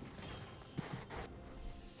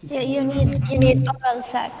 You need oral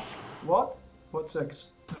sex. What? What sex?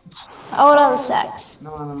 Oral sex.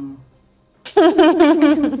 No.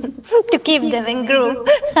 To keep them in group.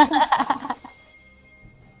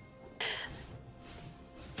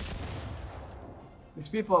 These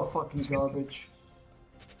people are fucking garbage.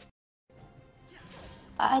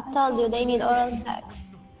 I told you they need oral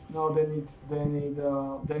sex. No, they need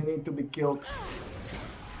to be killed.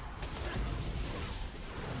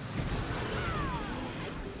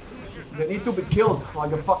 They need to be killed like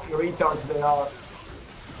the fucking retards they are.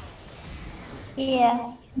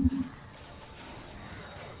 Yeah.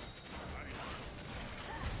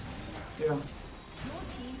 Yeah.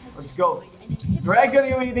 Let's go. Dragon,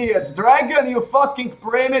 you idiots! Dragon, you fucking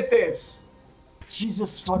primitives!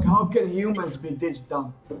 Jesus fuck, how can humans be this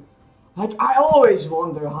dumb? Like, I always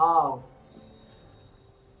wonder how.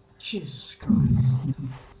 Jesus Christ.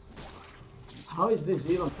 How is this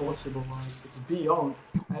even possible? Like, it's beyond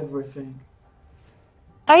everything.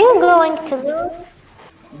 Are you going to lose?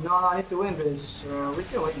 No, I need to win this. We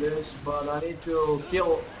can win this, but I need to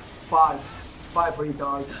kill 5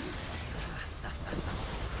 retards.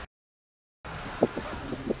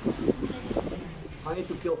 I need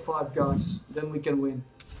to kill 5 guys, then we can win.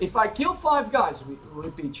 If I kill 5 guys, we're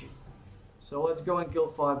Tichy. So let's go and kill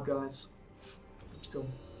 5 guys. Let's go.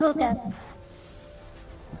 Okay.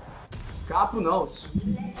 Kapu knows.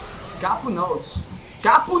 Kapu knows.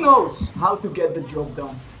 Kapu knows how to get the job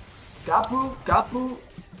done. Kapu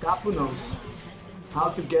knows how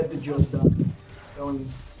to get the job done. Telling you.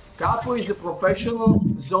 Kapu is a professional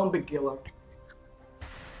zombie killer.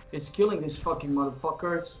 He's killing these fucking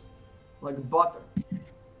motherfuckers like butter.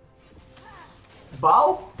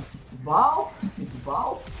 Bow? Bow? It's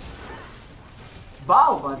Bow?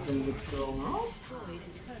 Bow, I think it's called, no?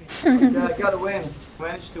 Yeah, I gotta win.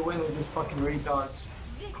 Managed to win with these fucking retards.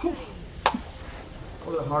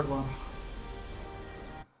 What a hard one.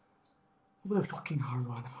 What a fucking hard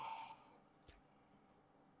one.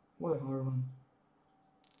 What a hard one.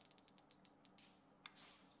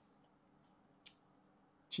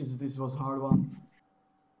 Jesus, this was a hard one.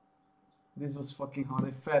 This was fucking hard.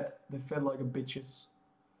 They fed like a bitches.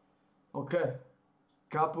 Okay.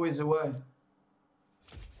 Kapu is away.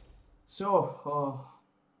 So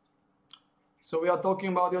we are talking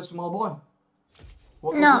about your small boy.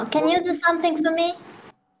 No, can you do something for me?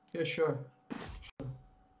 Yeah, sure.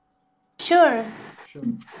 Sure.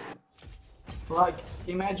 Like,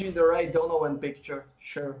 imagine the Ray Donovan picture.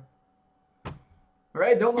 Sure.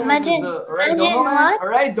 Ray Donovan Imagine what?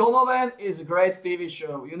 Ray Donovan is a great TV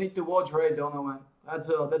show. You need to watch Ray Donovan. That's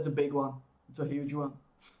a big one. It's a huge one.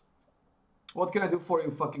 What can I do for you,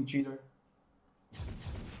 fucking cheater?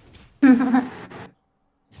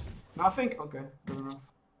 Nothing? Okay, good enough.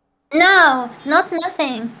 No, not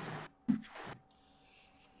nothing.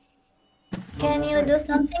 Can you do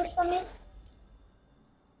something for me?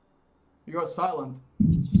 You are silent.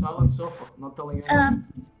 Silent so far, not telling anyone.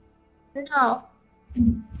 No.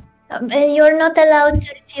 You're not allowed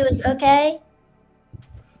to refuse, okay?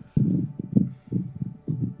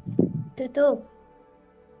 TITOV.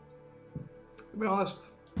 To be honest,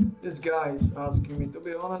 this guy is asking me to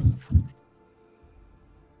be honest.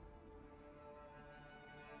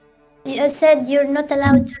 You said you're not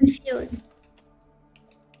allowed to refuse.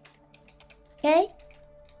 Okay?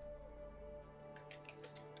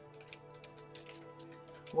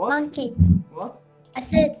 What? Monkey. What? I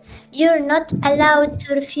said you're not allowed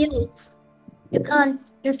to refuse. You can't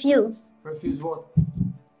refuse. Refuse what?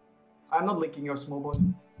 I'm not licking your small boy.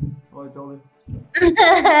 Oh, I told you.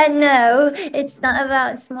 No, it's not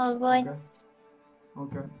about small boy.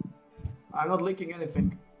 Okay. I'm not licking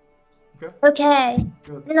anything. Okay? Okay.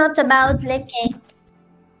 Good. Not about licking.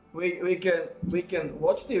 We can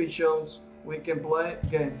watch TV shows, we can play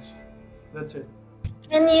games. That's it.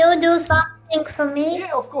 Can you do something for me?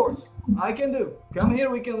 Yeah, of course. I can do. Come here,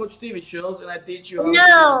 we can watch TV shows and I teach you how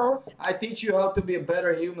No. I teach you how to be a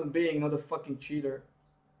better human being, not a fucking cheater.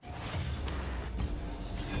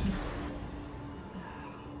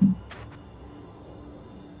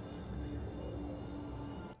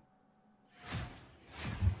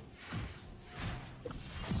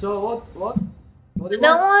 So what? What do I you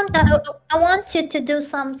don't want? want. I want you to do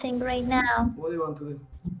something right now. What do you want to do?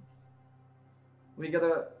 We got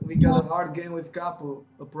a hard game with Capu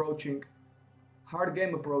approaching. Hard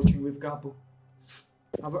game approaching with Capu.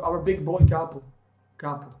 Our big boy Capu.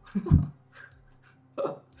 Capu.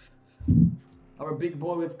 Our big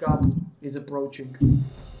boy with Capu is approaching.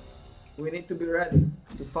 We need to be ready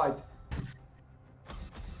to fight.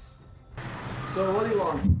 So what do you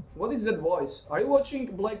want? What is that voice? Are you watching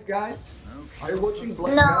Black Guys? Are you watching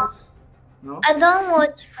Black No. Guys? No? I don't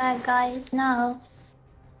watch bad guys. No.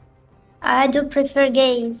 I do prefer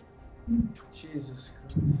gays. Jesus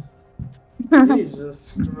Christ.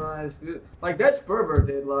 Jesus Christ. Dude. Like, that's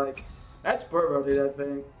perverted, like. That's perverted, I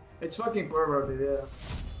think. It's fucking perverted, yeah.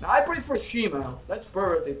 Now, I prefer shemale. That's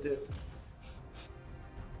perverted, too.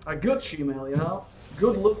 A good shemale, you know?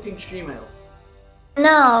 Good looking shemale.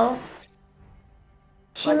 No.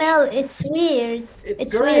 Cmel, it's weird.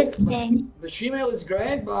 It's weird great. thing. The shemale is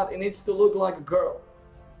great, but it needs to look like a girl.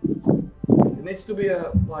 It needs to be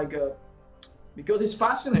because it's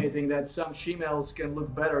fascinating that some shemales can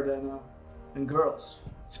look better than girls.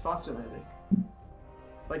 It's fascinating.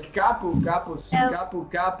 Like Capu,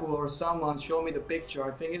 or someone showed me the picture.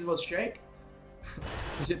 I think it was Shake.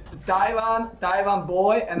 The Taiwan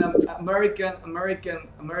boy and an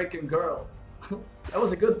American girl. That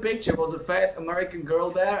was a good picture. It was a fat American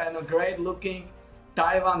girl there and a great looking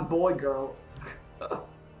Taiwan boy girl.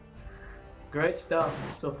 Great stuff.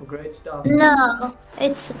 So for great stuff. No,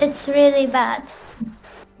 it's really bad.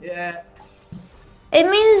 Yeah. It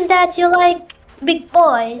means that you like big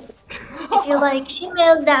boys. If you like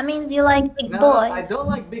females, that means you like big No, boys. I don't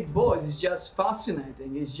like big boys. It's just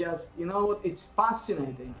fascinating. It's just, you know what? It's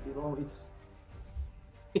fascinating. You know, it's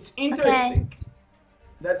interesting. Okay.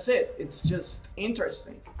 That's it. It's just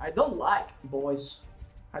interesting. I don't like boys.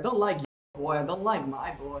 I don't like your boy. I don't like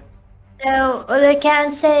my boy. So they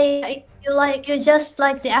can say you just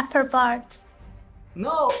like the upper part.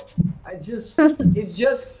 No, it's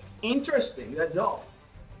just interesting. That's all.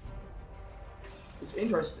 It's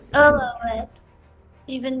interesting. All of it.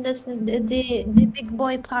 Even the big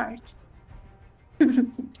boy part.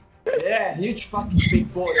 Yeah, huge fucking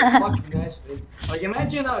big boy. It's fucking nasty. Like,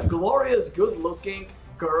 imagine a glorious, good-looking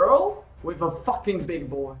girl with a fucking big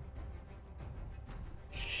boy.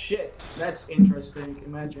 Shit, that's interesting.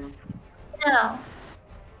 Imagine. No.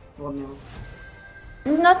 Well, no.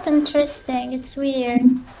 Not interesting. It's weird.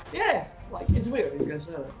 Yeah, like, it's weird. You guys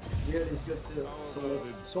know that. Weird is good too.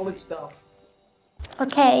 Solid stuff.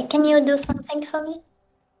 Okay, can you do something for me?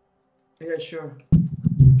 Yeah, sure.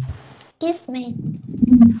 Kiss me.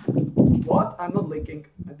 What? I'm not licking.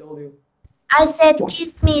 I told you. I said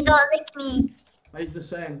kiss me, don't lick me. It's the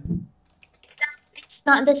same. It's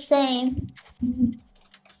not the same.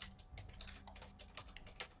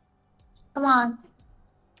 Come on.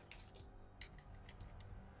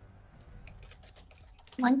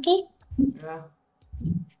 Monkey? Yeah.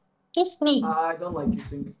 Kiss me. I don't like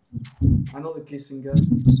kissing. I'm not a kissing guy.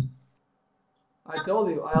 I told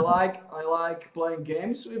you, I like playing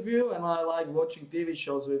games with you and I like watching TV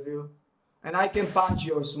shows with you. And I can punch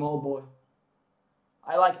your small boy.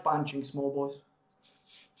 I like punching small boys.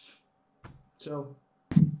 So,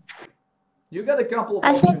 you got a couple of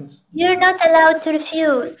options. You're not allowed to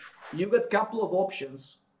refuse. You got a couple of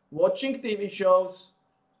options. Watching TV shows.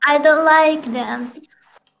 I don't like them.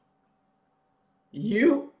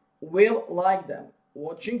 You will like them.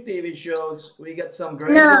 Watching TV shows. We got some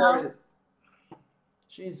great... No.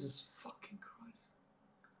 Jesus fucking Christ.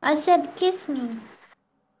 I said kiss me.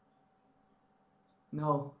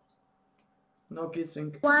 No. No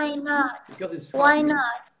kissing. Why not? Because it's Why fucking...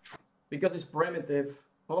 not? Because it's primitive.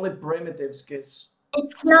 Only primitives kiss.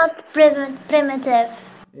 It's not primitive.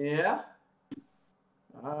 Yeah?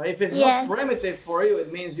 If it's not primitive for you,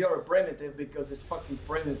 it means you're a primitive because it's fucking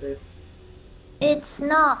primitive. It's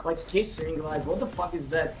not. Like kissing, like what the fuck is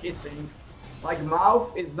that? Kissing. Like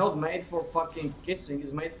mouth is not made for fucking kissing,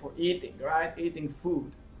 it's made for eating, right? Eating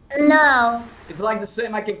food. No. It's like the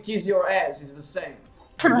same, I can kiss your ass, it's the same.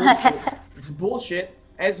 It's bullshit. It's bullshit.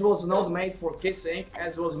 Ass was not made for kissing,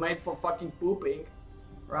 ass was made for fucking pooping.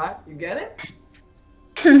 Right? You get it?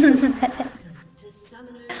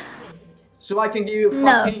 So I can give you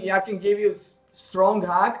fucking, I can give you strong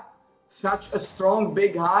hug, such a strong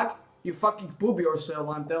big hug, you fucking poop yourself,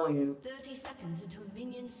 I'm telling you. 30 seconds until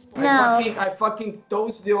minions spawn. No. I fucking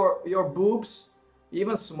toast your boobs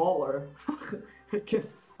even smaller.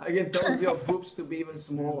 I can toast your boobs to be even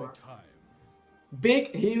smaller.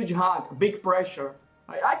 Big, huge hug, big pressure.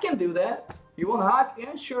 I can do that. You want a hug?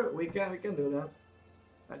 Yeah, sure, we can do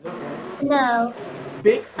that. That's okay. No.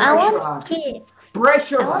 Big I pressure want hack. kiss.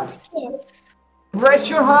 Pressure I hack. want kiss.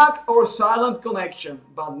 Pressure hack or silent connection,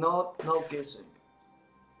 but no kissing.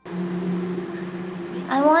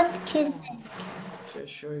 I want kissing.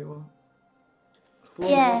 Sure you will. Full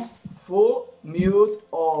Yes. mute, full mute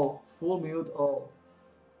all. Full mute all.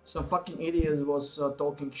 Some fucking idiot was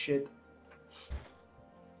talking shit.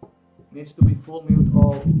 Needs to be full mute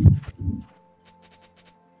all.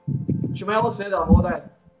 Cmelo said I'm all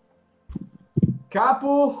that.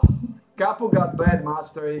 Capu got bad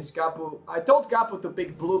Master Ace. I told Capu to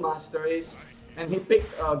pick blue Master Ace, and he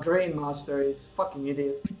picked green Master Ace. Fucking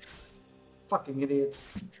idiot. Fucking idiot.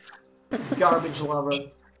 Garbage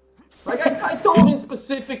lover. Like, I told him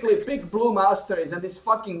specifically, pick blue Master Ace, and this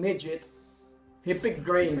fucking midget, he picked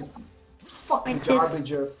green. Fucking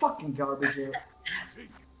garbager. Fucking garbager.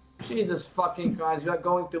 Jesus fucking Christ, we are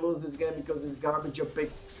going to lose this game because this garbager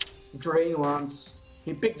picked green ones.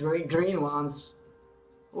 He picked green ones.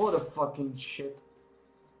 What a fucking shit.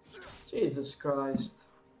 Jesus Christ.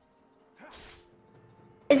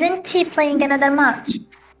 Isn't he playing another match?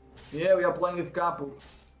 Yeah, we are playing with Capu.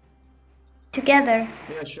 Together.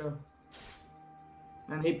 Yeah, sure.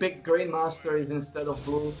 And he picked green Masters instead of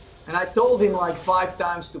blue. And I told him like 5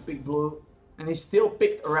 times to pick blue. And he still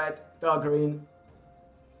picked green.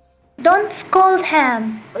 Don't scold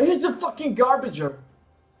him. He's a fucking garbager.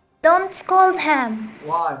 Don't scold him.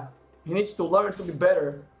 Why? He needs to learn to be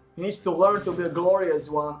better. He needs to learn to be a glorious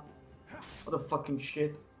one. What a fucking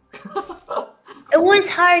shit. It was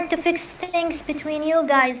hard to fix things between you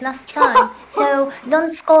guys last time, so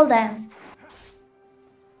don't scold them.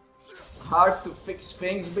 Hard to fix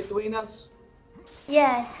things between us?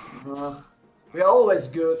 Yes. We are always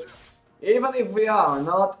good. Even if we are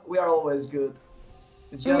not, we are always good.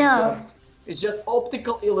 It's just, No. It's just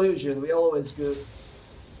optical illusion. We are always good.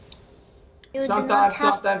 You do not Sometimes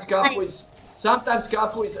have Sometimes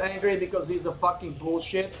Capu is angry because he's a fucking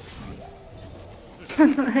bullshit.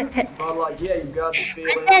 But like, yeah, you got the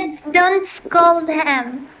feeling. I said, don't scold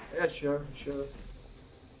him. Yeah, sure.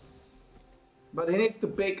 But he needs to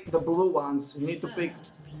pick the blue ones. He needs to pick.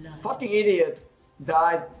 Fucking idiot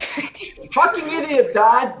died. Fucking idiot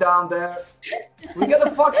died down there. We got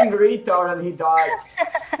a fucking retard and he died.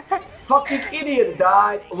 Fucking idiot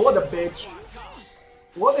died. What a bitch.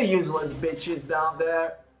 What a useless bitch is down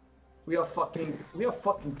there. We are fucking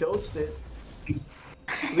toasted.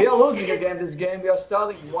 We are losing again this game. We are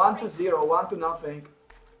starting 1-0, 1-0.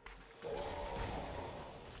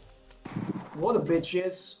 What a bitch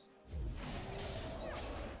is.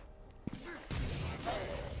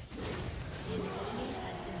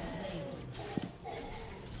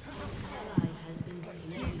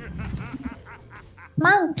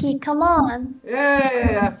 Monkey, come on.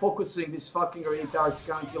 Yeah, I'm focusing. These fucking retards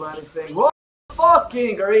can't kill anything. What a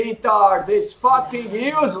fucking retard! This fucking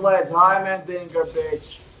useless Heimendinger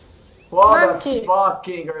bitch. What Monkey. a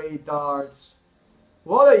fucking retards.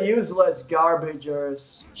 What a useless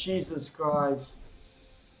garbagers. Jesus Christ.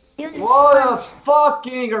 What a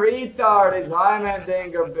fucking retard is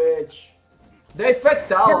Heimendinger bitch. They fed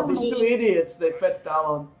Talon. These two idiots, they fed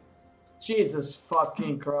Talon. Jesus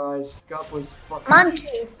fucking Christ. Capu is fucking...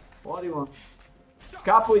 Monkey. What do you want?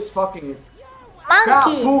 Capu is fucking it.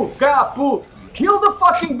 Monkey. Capu! Kill the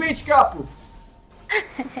fucking bitch, Capu!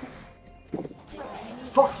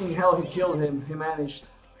 Fucking hell, he killed him. He managed.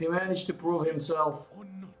 He managed to prove himself.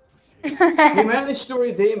 He managed to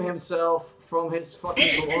redeem himself from his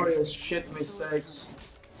fucking glorious shit mistakes.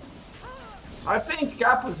 I think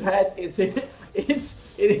Capu's head is in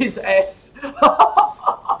his ass.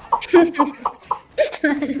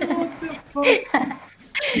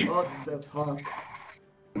 What the fuck?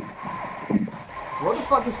 What the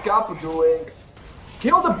fuck is Capu doing?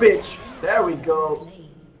 Kill the bitch! There we go.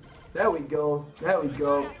 There we go. There we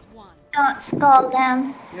go. Don't scold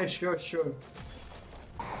them. Yeah, sure.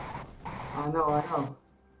 I know.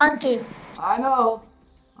 Monkey. I know.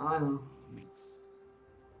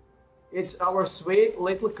 It's our sweet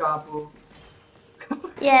little Capu.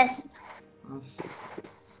 Yes. Nice.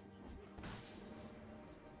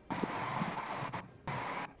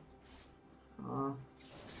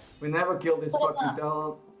 We never killed this fucking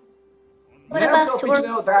talent. What about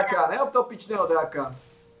pičného draka, nehoď to pičného draka.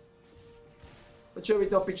 Počuj mi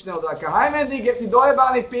to pičného draka. Heimendinger, ty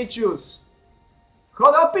dojebaný pičus.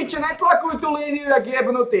 Chod do piče, netlakuj tú líniu jak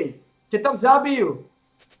jebnutý. Ťa tam zabijú.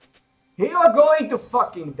 You are going to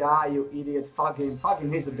fucking die, you idiot. Fuck him,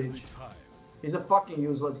 he's a bitch. He's a fucking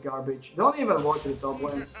useless garbage. Don't even watch the top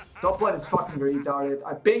lane. Top lane is fucking retarded.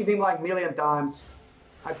 I pinged him like 1,000,000 times.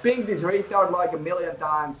 I pinged this retard like 1,000,000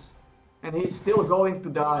 times. And he's still going to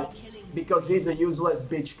die. Because he's a useless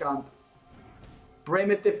bitch cunt.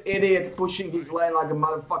 Primitive idiot pushing his lane like a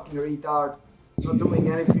motherfucking retard. Not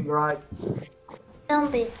doing anything right.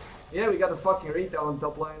 Don't be. Yeah, we got a fucking retard on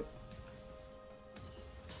top lane.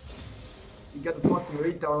 We got a fucking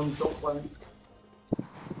retard on top lane.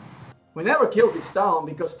 We never killed this Talon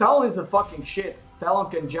because Talon is a fucking shit.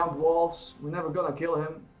 Talon can jump walls. We're never gonna kill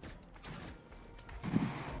him.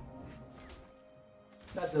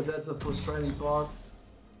 That's a frustrating part.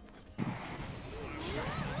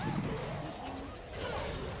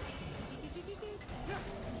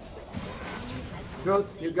 Good,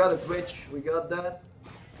 you got a Twitch, we got that.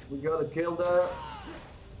 We got a kill there.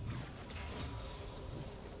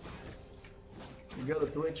 You got a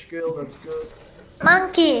Twitch kill, that's good.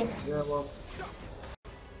 Monkey! Yeah, well.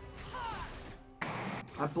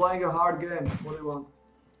 I'm playing a hard game, what do you want?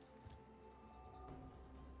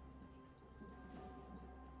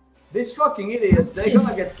 These fucking idiots, they're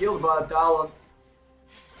gonna get killed by a Talon.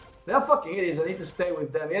 They're fucking idiots, I need to stay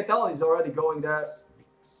with them. Yeah, Talon is already going there.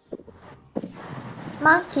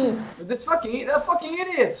 Monkey! They're fucking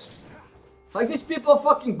idiots! Like, these people are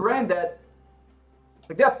fucking brain dead.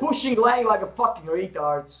 Like, they're pushing lane like a fucking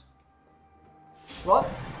retards. What?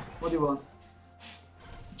 What do you want?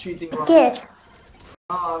 Cheating wrong. Kiss!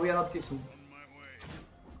 Ah, we are not kissing.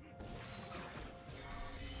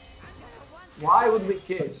 Why would we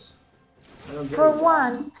kiss? I don't get For it.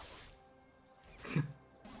 once.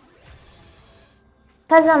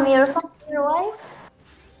 Cause I'm your wife?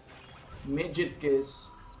 Midget kiss.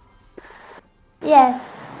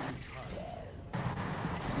 Yes.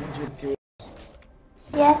 Midget kiss.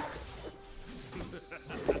 Yes.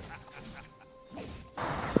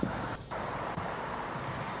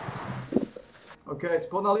 Ok,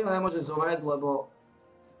 spodná lína nemôže zomrieť, lebo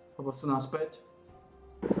sú naspäť.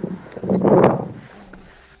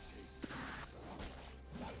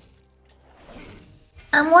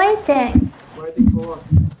 I'm waiting. Waiting for...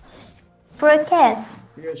 For a kiss.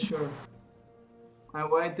 Yeah, sure.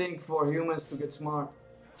 I'm waiting for humans to get smart.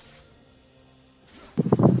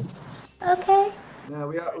 Okay. Yeah,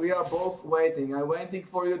 we are both waiting. I'm waiting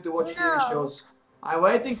for you to watch No. TV shows. I'm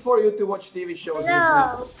waiting for you to watch TV shows with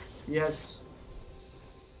No. me. Yes.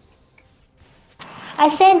 I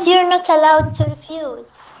said you're not allowed to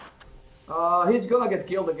refuse. He's gonna get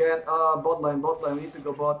killed again. Bot lane, we need to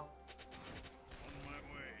go bot.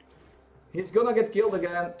 He's gonna get killed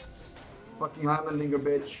again. Fucking Heimendinger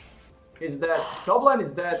bitch. He's dead. Top lane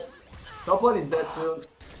is dead. Top lane is dead soon.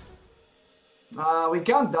 We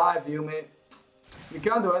can't dive, Yumi. We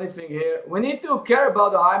can't do anything here. We need to care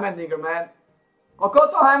about the Heimendinger, man.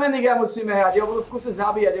 Okolo toho Heimendingera musíme hrať. Ja budú v kuse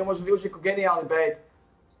zabíjať, ja môžem využiť ako geniálny bait.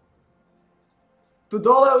 Tu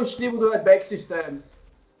dole už ti budú hrať back systém.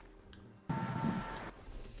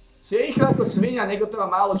 Si rýchle ako svinia, niekto tam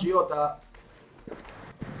má málo života.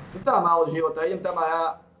 Tu tam má málo života, idem tam aj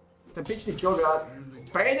ja. Ten pičný čogár.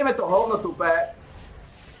 Prejdeme to hovno tupé.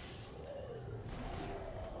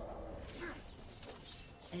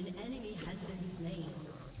 An enemy has been slain.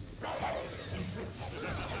 An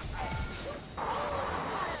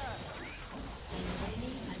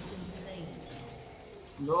enemy has been slain.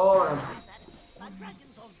 Dobre.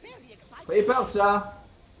 Pripel sa.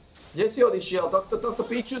 Kde si odišiel? Tohto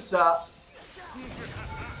píču sa.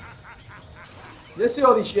 Kde si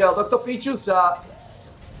odišiel? Tohto píču sa.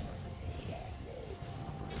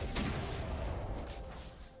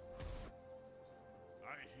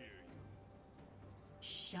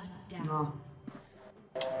 Shut down.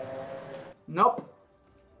 No.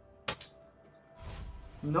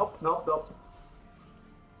 Nope. Nope.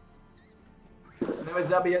 Neveď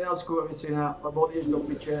zabij jedného skurvisina, lebo odjdeš do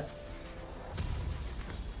piče.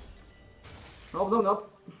 Nope.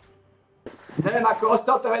 Neviem, ako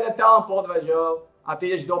ostal tam jeden talent pod vežou a ty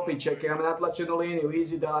ideš do piče, keď máme natlačenú líniu,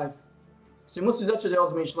 easy dive. Musíš začať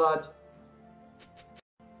rozmýšľať.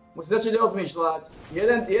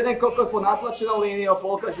 Jeden kokot pod natlačenou líniou,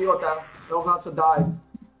 polka života, rovná sa dive.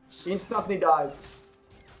 Instantný dive.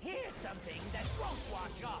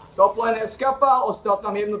 Top lane skapal, ostal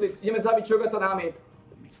tam jebnutý. Ideme zabiť Chogata na mid.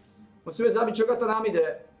 Musíme zabiť Chogata na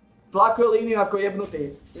mide. Tlakuje líniu ako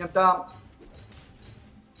jebnutý. Idem tam.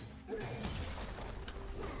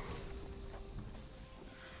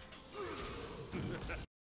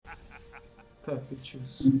 To je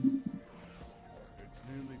pičus.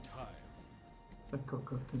 To je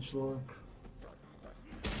kokot, ten človek.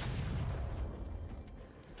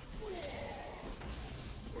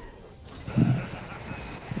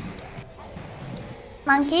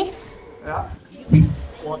 Monkey? Yeah?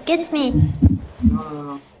 Kiss me.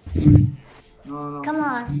 No. Come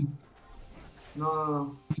on. No.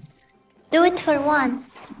 Do it for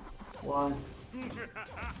once. Why?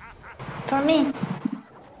 For me.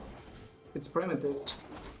 It's primitive.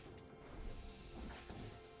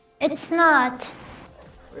 It's not.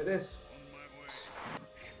 It is.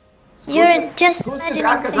 You're just Skúste imagining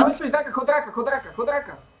dráka, things. zabezpeč dráka, chod dráka, chod dráka, chod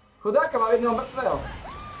dráka. Chod dráka, má jedného mŕtvého.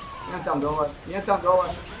 Idem tam dole, idem tam dole.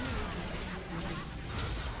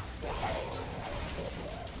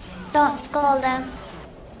 Don't scold them.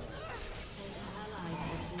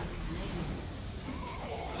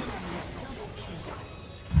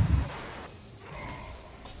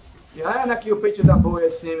 Ja neviem, aký piču tam bojuje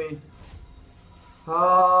s nimi.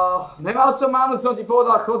 Nemal som mánu, som ti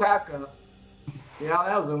povedal, chod dráka. Ja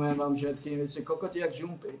nerozumiem vám všetkým, vy ste kokoti jak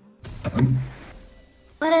žumpy.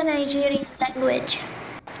 What a Nigerian language.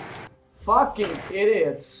 Fucking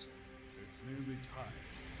idiots. It's nearly time.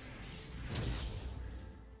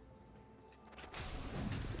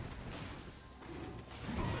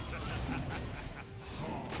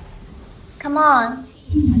 Come on.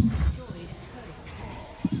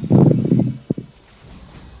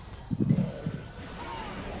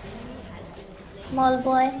 Small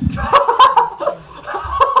boy.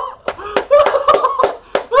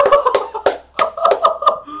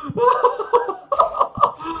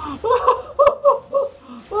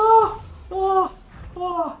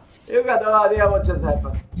 You got no idea what just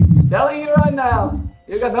happened. Telling you right now,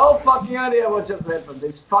 you got no fucking idea what just happened.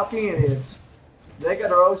 These fucking idiots. They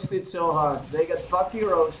got roasted so hard. They got fucking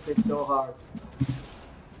roasted so hard.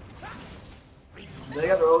 They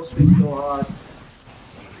got roasted so hard.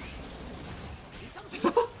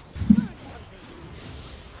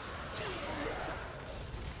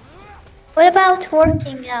 What about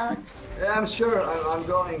working out? Yeah, I'm sure I'm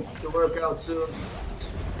going to work out soon.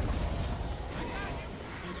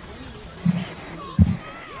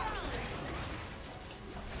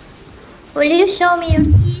 Will you show me your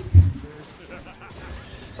teeth?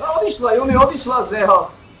 Odišla, Jumi, odišla z neho.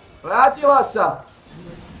 Vrátila sa.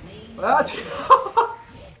 Vrátila.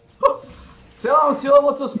 Celou silou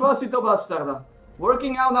mocou spasí to bastarda.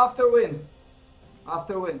 Working out after win.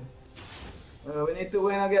 After win. We need to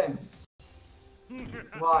win again.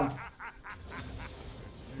 Why?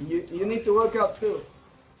 You need to work out too.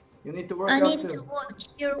 You need to work I out need too. to watch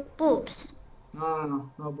your boobs. No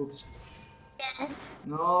boobs. Yes.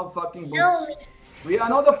 No fucking boobs. Show me. We are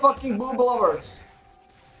not the fucking boob lovers.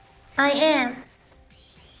 I am.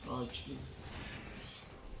 Oh Jesus.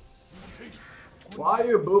 Why are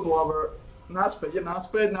you a boob lover? Naspäť, idem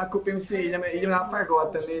naspäť, nakúpim si, idem nafragovať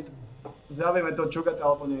ten mid. Zavieme to čugata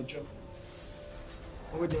alebo niečo.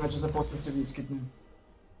 Uvidíme, čo sa po ceste vyskytne.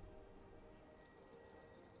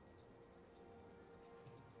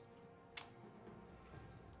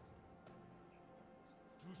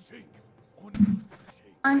 To shake. Only to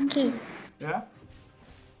shake. Monkey, Yeah?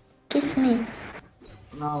 kiss me.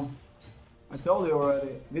 No. I told you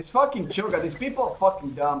already. This fucking Chuga, these people are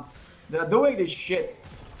fucking dumb. They're doing this shit.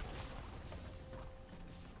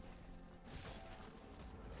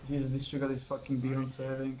 Jesus, this Chuga is fucking beyond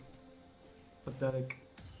saving. Pathetic.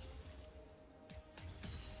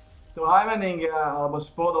 To Hymaning, alebo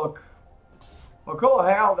spodok. Okolo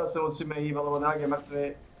Heralda sa musíme hýbať, lebo Nag je mŕtvy.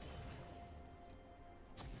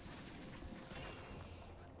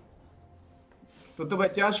 Toto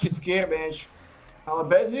bude ťažký skirmish, ale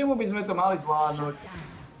bez Vimu by sme to mali zvládnuť.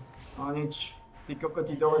 No nič, tí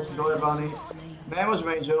kokoti dole sú dojebaní.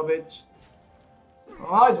 Nemôžeme nič robiť.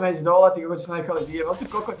 No, mali sme ísť dole, tí kokoti sa nechali vyjebať, ale sú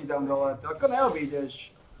kokoti tam dole, to ako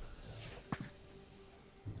neobídeš.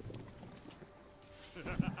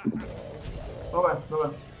 Dobre.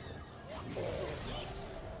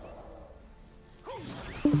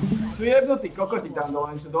 Sú jebnutí kokoti tam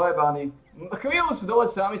dole, oni sú dojebaní. Chvíľu sú dole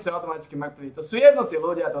sami, sú automaticky mŕtvi. To sú jebnutí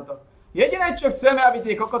ľudia toto. Jediné, čo chceme, aby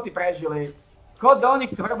tie kokoty prežili. Chod do nich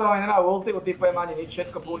tvrdo, oni nemajú ulti, typujem ani nič,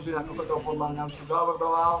 všetko použijú na kokotov podľa mňa, už to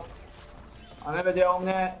zaobordoval. A nevedia o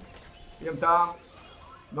mne. Idem tam.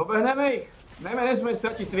 Dobehneme ich. Nesme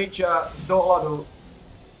stratiť Twitcha z dohľadu.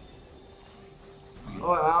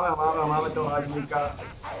 Máme toho hajzlíka.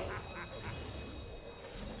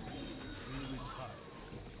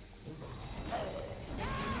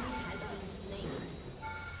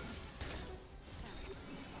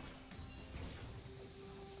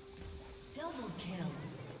 Double kill.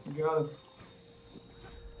 Got it.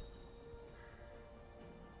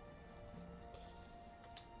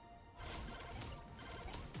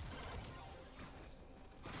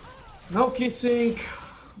 No kissing,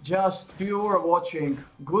 just pure watching.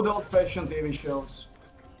 Good old-fashioned TV shows.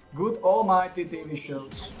 Good almighty TV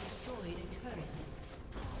shows. Has destroyed a turret.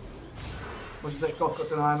 Možno koľko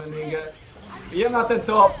ten najmenej. Idem na ten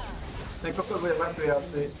top. Ten kokot bude mŕtvý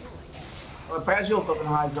asi. Prežil to ten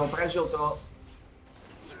hajzel, prežil to.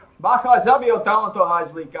 Bacha, ale zabil talent toho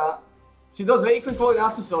hajzlíka. Si dosť rýchly kvôli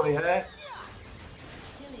Nasusovi, he?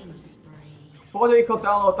 Poď rýchlo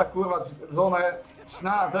talent, tá kurva zóna.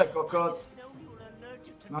 Sná, to je kokot.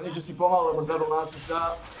 No nič, že si pomal, lebo zabil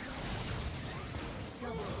Nasusa.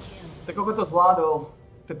 Tak kokot to zvládol.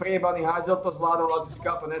 Ten priebaný hajzel to zvládol, ale si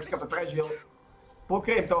skápe, neskápe, prežil.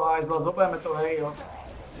 Pokriem toho hajzla, zoberieme to Harryho.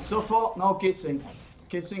 Sofo, no kissing.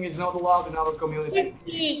 Kissing is not allowed in our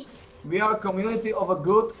community. We are a community of a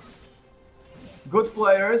good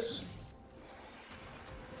players.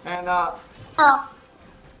 And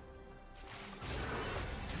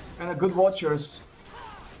and good watchers.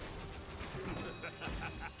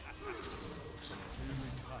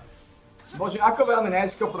 Bože, ako veľmi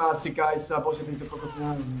neskopná si Kajsa, bože, týchto kokot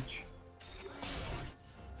nemáme nič.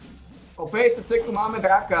 O 50 sekúnd máme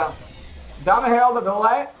draka. Dáme Heralda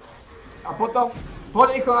dole a potom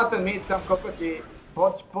poď rýchlo na ten mid, tam kokoti.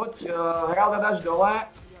 Poď Heralda dáš dole.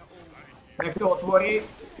 Nech to otvorí.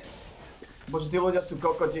 Bože, tí ľudia sú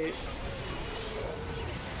kokoti.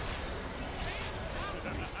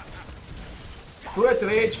 Tu je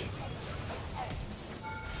Twitch.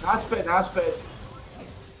 Naspäť, naspäť.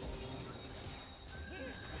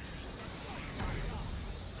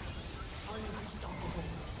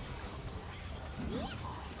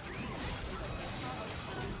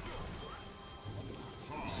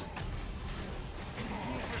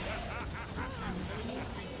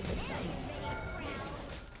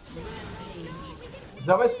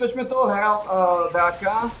 Zabezpečme toho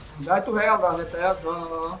Heraldáka. Daj tu Heralda hneď teraz,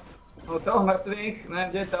 no. Toho mŕtvych, neviem,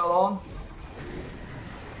 kde je Talon.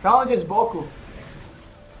 Talon ide z boku.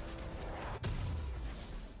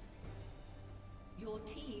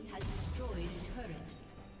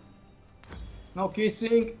 No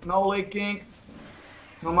kissing, no licking,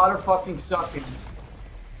 no motherfucking sucking.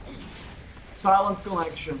 Silent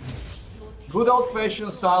connection. Good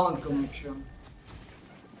old-fashioned silent connection.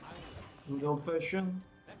 Good old-fashioned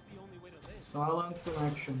silent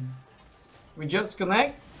connection. We just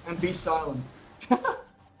connect and be silent.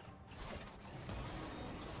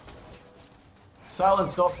 Silent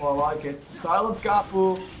Sofo, I like it. Silent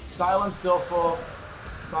Kapu, silent Sofo,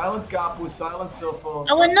 silent Kapu, silent Sofo.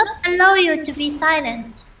 I will not allow you to be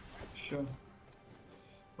silent. Sure.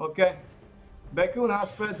 OK. Beku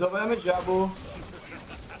naspäť, zoberieme žabu.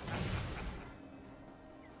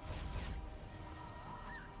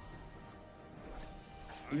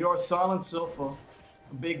 You're silent Sofo.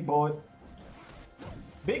 Big boy.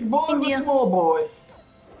 Big boy with a small boy.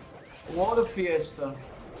 What a fiesta.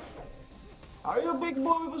 Are you a big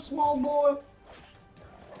boy with a small boy?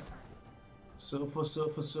 Sofo,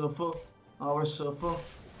 Sofo, Sofo. Our Sofo.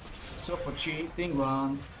 Sofo cheating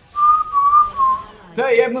one. To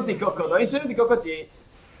je jebnutý kokot, oni sú jebnutí kokoti.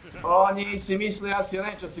 Oni si myslia si,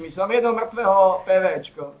 neviem čo si myslia, mám jedno mŕtvého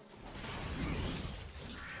PVčko.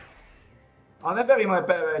 Ale neberi moje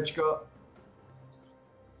PVčko.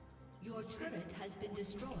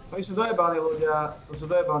 Oni sú dojebaní ľudia, to sú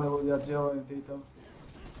dojebaní ľudia, ti hovorím títo.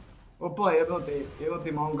 Úplne jebnutí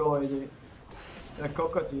mongoloidi. Tak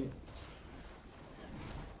kokoti.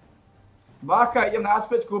 Bacha, idem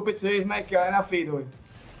naspäť kúpiť si hitmaker a nenafeeduj.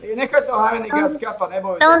 Nechaj toho Harmoniga skapa,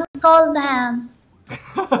 neboj. Don't scold them.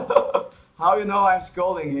 How you know I'm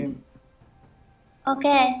scolding him?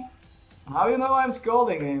 Okay. How you know I'm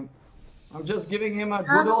scolding him? I'm just giving him a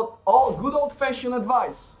good old-fashioned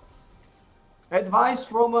advice. Advice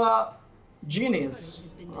from a genius,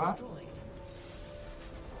 right?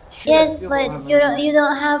 Yes, but you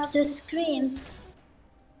don't have to scream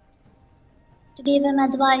to give him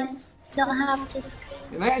advice. You don't have to scream.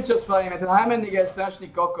 Neviem čo spravíme, ten Harmoniga je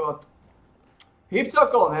strašný kokot. Hýb sa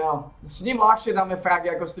okolo neho. S ním ľahšie dáme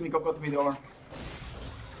fragy ako s tými kokotmi dole.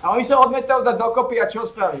 A oni sa odmetajú dať dokopy a čo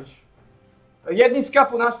spravíš? Jedný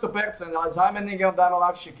skapu na 100%, ale s Harmonigom dáme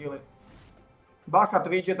ľahšie killy. Bacha,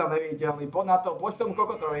 Twitch je tam neviditeľný, poď na to, poď k tomu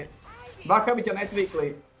kokotovi. Bacha, by ťa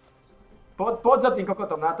netvíkli. Poď za tým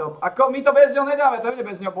kokotom na to. Ako my to bez neho nedáme, to bude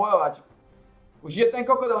bez neho bojovať. Už je ten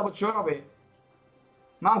kokot, alebo čo robí?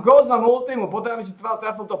 Mám ghost na multimu, potom by si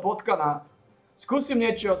trafil to potkana. Skúsim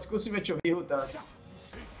niečo vyhutať.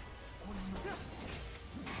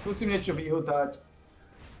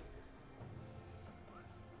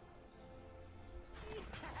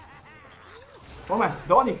 Poďme,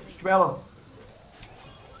 do nich, Cmelo.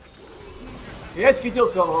 Chytil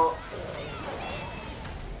som ho.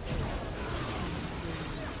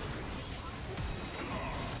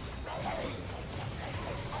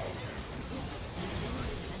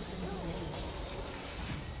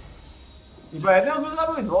 Iba jedného sme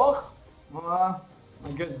zabili dvoch? No a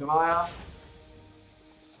I guess dvaja.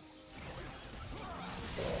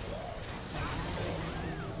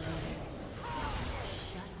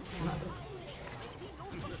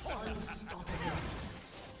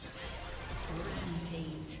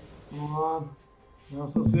 No, dal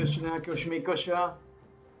som si ešte nejakého šmíkoša.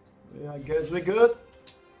 I guess we good.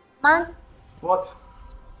 Man, What?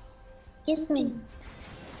 kiss me.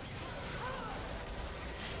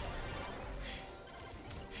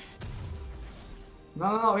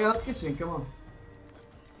 No, we are not kissing, come on.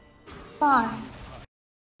 Fine.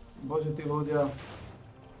 Bože, tí ľudia.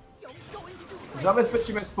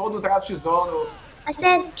 Zabezpečíme spodnú tratšiu zónu. I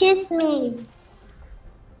said kiss me.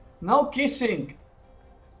 No kissing.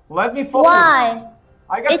 Let me focus. Why?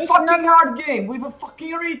 I got It's fucking not- hard game with a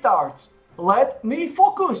fucking retard. Let me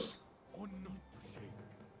focus.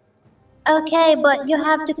 Okay, but you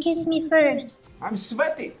have to kiss me first. I'm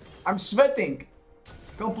sweating. I'm sweating.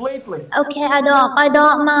 Completely. Okay, I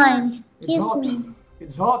don't mind. It's Kiss hot. me.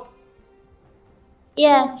 It's hot.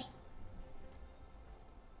 Yes.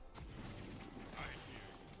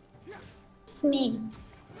 Kiss me.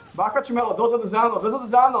 Bacha Cmelo, dozadu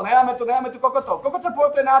za mnou, nejáme tu kokotov. Kokot sa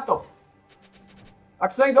portuje na top.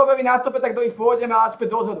 Ak sa ich dobaví na tope, tak do ich pôjdeme a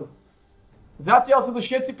späť dozadu. Zatiaľ sú tu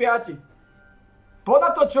všetci piati. Poď na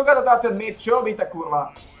to, čo ga dá ten mid, čo robí tá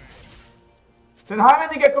kurva. Ten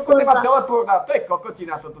Hymenik je kokot, nemá teleport a to je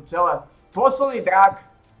kokotina toto celé. Posledný drak.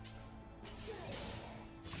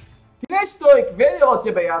 Ty nestojk, vedel o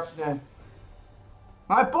tebe jasne.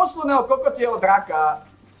 Máme posledného kokotieho draka.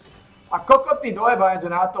 A kokotný dojebanec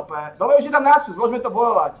je na tope. Dobre, už je tam nasus, môžeme to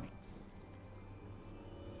bojovať.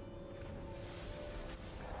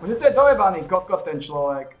 Možno to je dojebaný kokot ten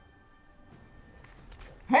človek.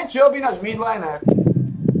 Hej, čo robí náš midlaner?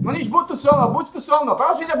 No nič, buď tu so mnou,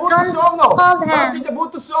 prosím ťa, buď tu so mnou. Prosím ťa, buď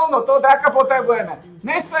tu so mnou, toho draka potrebujeme.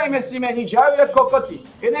 Nespravíme si nič, hajú jak kokoti.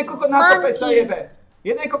 Jeden kokot na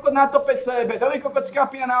tope sa jebe. Druhý kokot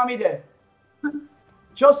skrapí na nám ide.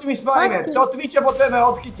 Čo si my spravíme? To Twitcha potrebujeme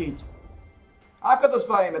odchytiť. Ako to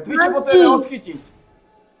spravíme? Twitcha potrebujeme odchytiť.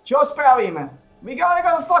 Čo spravíme? We got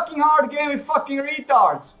a fucking hard game with fucking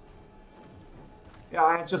retards. Ja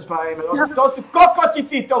neviem, čo spravíme. To sú kokoti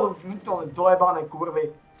títo dojebané kurvy.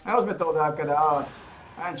 Nemôžeme toho dráka dávať.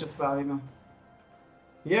 Ja neviem, čo spravíme.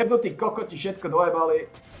 Jebnutí kokoti všetko dojebali.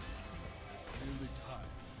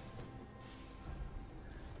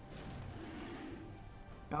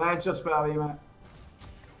 Ja neviem, čo spravíme.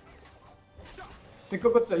 Ten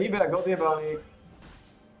kokot sa hýbe jak odjebaný.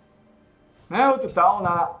 Nemajú tu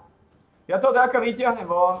Talona. Ja toho dráka vytiahnem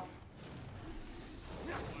von.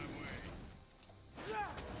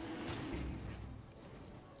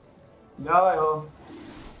 Dávaj ho.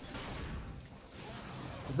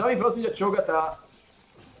 Zabij prosím ťa Čogata.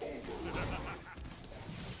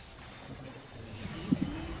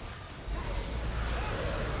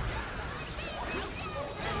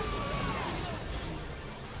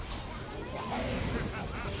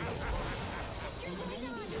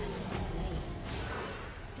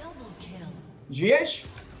 Žiješ?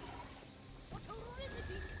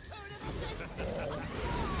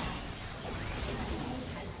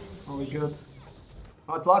 Oh, we good.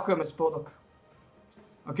 Ale tlakujeme spodok.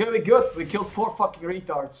 Okay, we good. We killed 4 fucking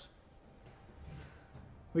retards.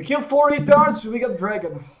 We killed 4 retards, we got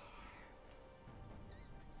dragon.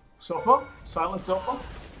 Sofa? Silent sofa?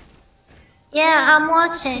 Yeah, I'm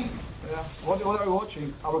watching. Yeah. What are you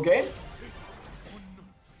watching? Our game?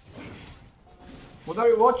 What are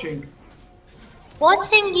you watching?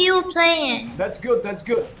 Watching you playing. That's good, that's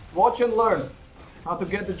good. Watch and learn how to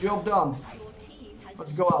get the job done.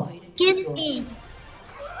 Let's go up. Kiss me.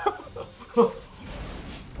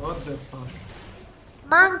 What the fuck?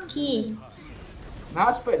 Monkey.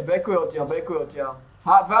 Naspäť, backuj odtiaľ.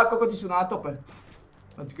 Dva kokoti sú na tope.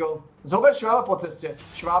 Let's go. Zober švába po ceste.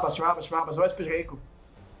 Švába, zabezpeč rieku.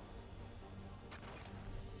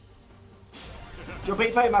 Čo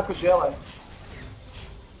prípravím ako žele?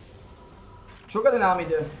 Čo kade nám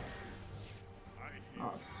ide?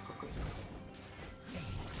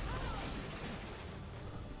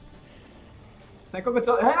 Ten kokot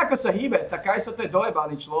sa, hej ako sa hýbe, tak aj sa to je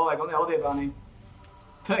dojebaný človek, on je odjebaný.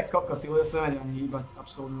 To je kokot, tí ľudia sa nevedia ani hýbať,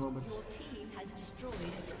 absolútne vôbec.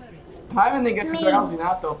 Hymenik si to razí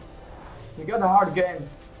na to. We got a hard game.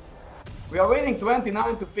 We are winning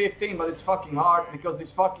 29-15, but it's fucking hard, because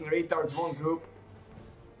these fucking retards won group.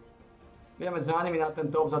 Ideme za nimi na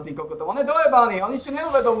ten top, za tým kokotom. On je dojebaný, oni si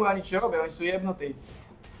neuvedomujú ani čo robia, oni sú jebnutí.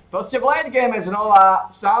 Proste v late game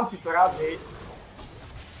znova, sám si to razí.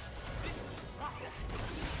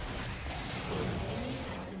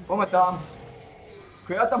 Poďme tam.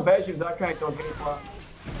 Ja tam bežím v záchrane toho gripla.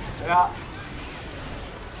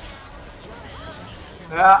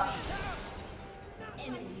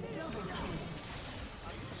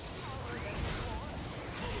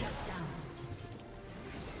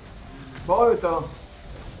 Bojuj to.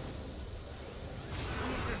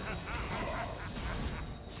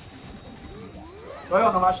 To je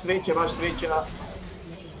ono, máš Twitche.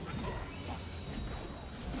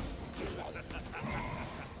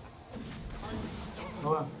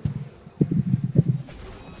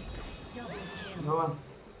 Dobre.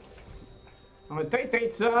 Máme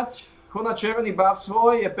 3:30. Chod na červený buff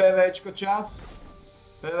svoj, je PVčko čas.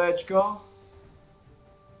 PVčko.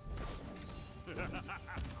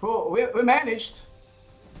 We managed.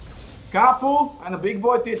 Kapu and a big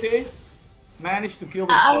boy Titi managed to kill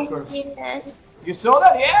the stalkers. Yes. You saw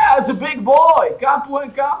that? Yeah, it's a big boy! Kapu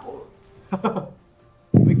and Kapu.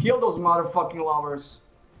 We killed those motherfucking lovers.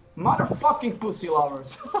 Motherfucking pussy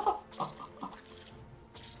lovers.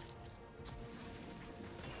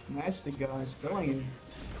 Nasty guys, telling you.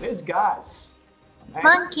 These guys. Nasty.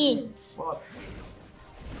 Monkey. What?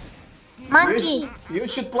 Monkey. You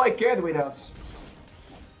should play cat with us.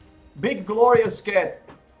 Big glorious cat.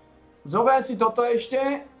 Zober si toto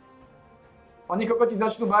ešte. Oni kokoti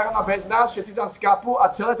začnú barona bez nás, všetci tam skapu a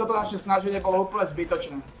celé toto naše snaženie bolo úplne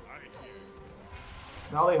zbytočné.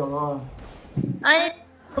 Dali ho, no. I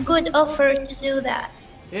a good offer to do that.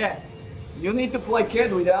 Yeah. You need to play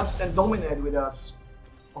cat with us and dominate with us.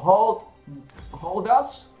 Hold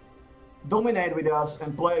us, dominate with us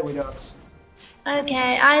and play with us.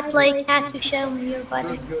 Okay, I play cat to show me your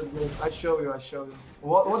body. Good. I show you.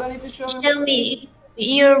 What I need to show you? Show me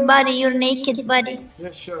your body, your naked body. Yeah,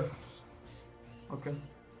 sure. Okay.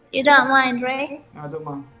 You don't mind, right? I don't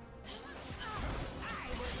mind.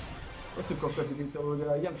 To sú kokoti títo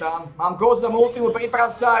ľudia, idem tam. Mám ghost na multimu, priprav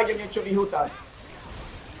sa, idem niečo vyhútať.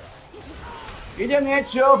 Idem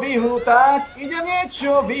niečo vyhútať.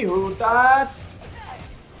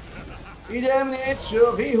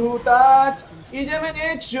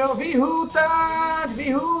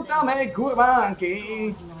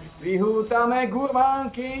 Vyhútame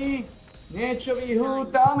kurvánky. Niečo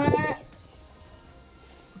vyhútame.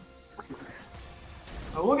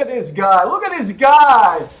 Oh, look at this guy!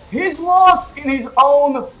 He's lost in his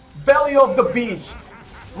own belly of the beast.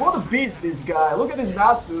 What a beast, this guy. Look at his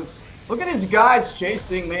Nasus. Look at these guys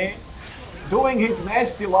chasing me. Doing his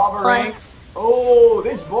nasty lovering. Oh,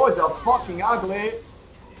 these boys are fucking ugly.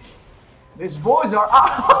 These boys are...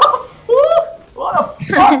 What a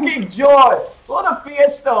fucking joy! What a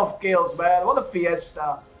fiesta of kills, man. What a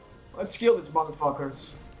fiesta. Let's kill these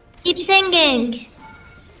motherfuckers. Keep singing.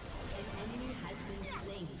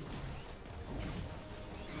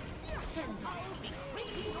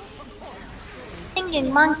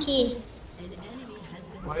 Singing monkey.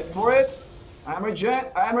 Wait for it. I'm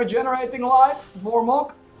regenerating life.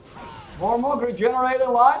 Vormog,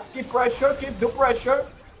 regenerating life. Keep pressure. Do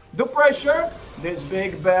pressure. This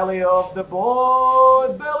big belly of the boy.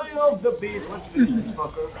 Belly of the beast. Let's finish this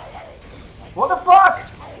fucker. What the fuck?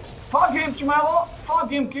 Fuck him, Cmelo.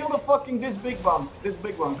 Fuck him. Kill the fucking this big one.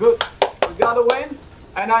 Good. We gotta win.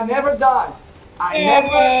 And I never died.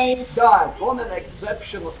 Never died. What an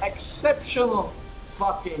exceptional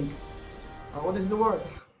fucking... what is the word?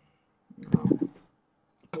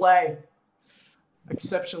 Play.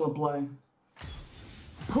 Exceptional play.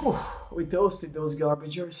 Whew, we toasted those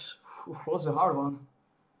garbagers. Whew, was a hard one.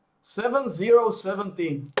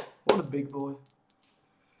 7-0-17. What a big boy.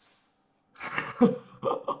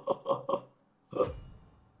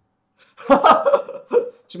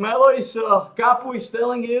 Cmelo is... Kapu is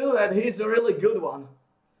telling you that he's a really good one.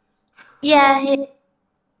 Yeah,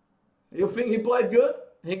 You think he played good?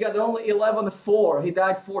 He got only 11-4. He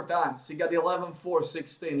died 4 times. He got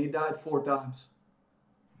 11-4-16. He died 4 times.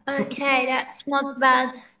 Okay, that's not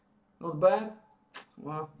bad. Not bad?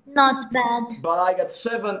 Well, Not bad. but I got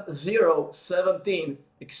 7-0-17.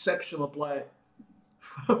 Exceptional play.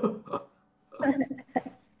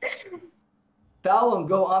 Talon,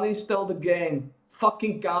 go uninstall the game.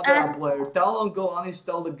 Fucking counter player. Talon, go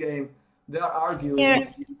uninstall the game. They are arguing. You're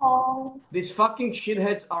asshole. These fucking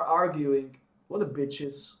shitheads are arguing. What a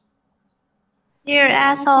bitches. You're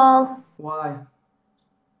asshole. Why?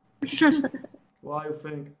 Why you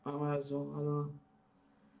think I'm an asshole? I don't know.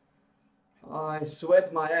 I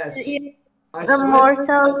sweat my ass.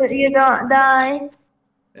 Immortal, you don't die.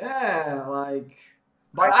 Yeah, like...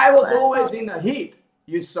 But I was always in the heat.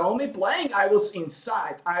 You saw me playing? I was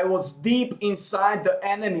inside. I was deep inside the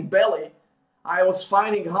enemy belly. I was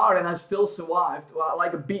fighting hard and I still survived,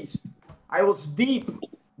 like a beast. I was deep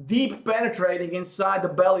penetrating inside the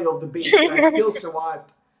belly of the beast and I still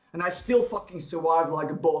survived. And I still fucking survived like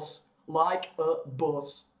a boss. Like a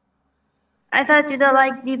boss. I thought you don't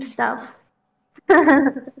like deep stuff.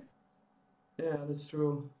 Yeah, that's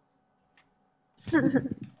true.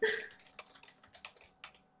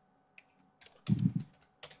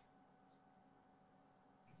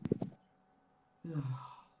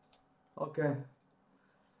 Okay.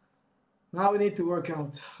 Now we need to work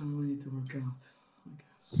out. I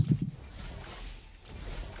guess.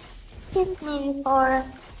 Kiss me before.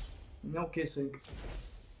 No kissing.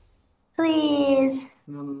 Please.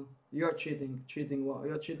 No. You're cheating. Cheating what?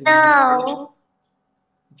 You're cheating. No.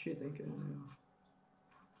 Cheating.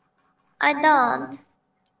 I don't.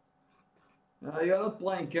 You're not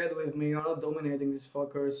playing cat with me. You're not dominating these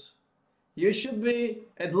fuckers. You should be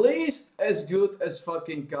at least as good as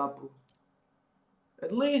fucking Kapu.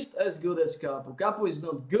 At least as good as Kapu. Kapu is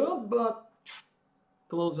not good, but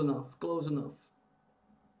close enough. Close enough.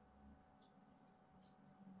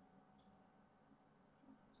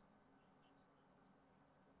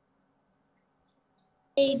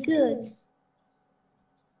 Hey, good.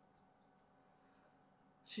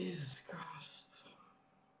 Jesus Christ.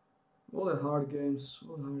 What a hard games.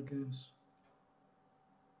 What a hard games.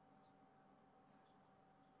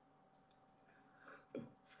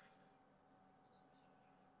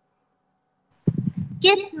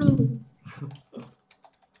 Kiss me.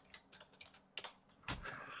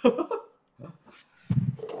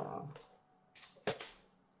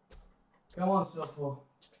 Come on, Sofo.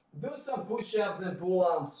 Do some push-ups and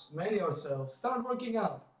pull-ups. Man yourself. Start working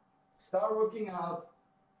out. Start working out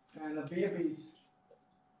and be a beast.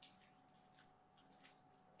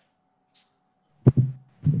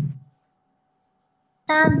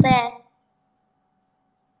 Stand there.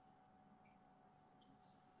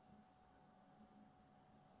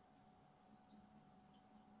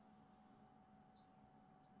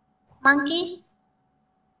 Monkey.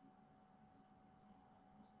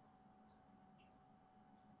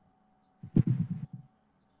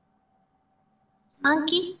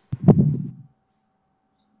 Monkey.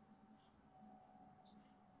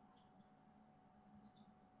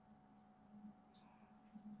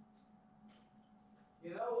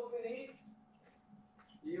 You know what we need?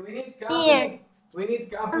 We need Here. Kapu. We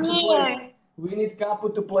need Kapu I'm to play. here. We need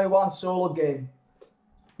Kapu to play one solo game.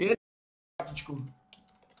 You need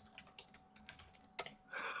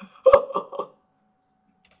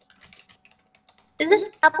Is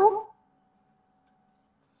this couple?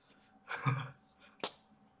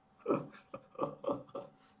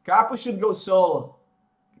 Kapu should go solo.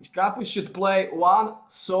 Kapu should play one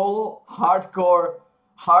solo hardcore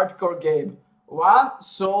game. One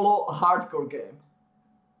solo hardcore game.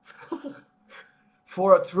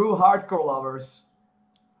 For a true hardcore lovers.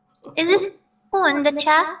 Is this who in the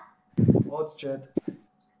chat? What chat?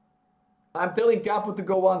 I'm telling Kapu to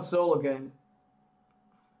go one solo game.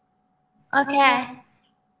 Okay.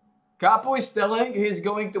 Kapu is telling he's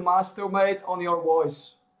going to masturbate on your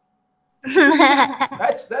voice.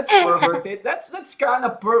 That's perverted. That's kind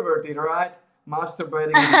of perverted, right?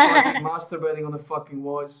 Masturbating on the fucking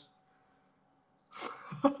voice.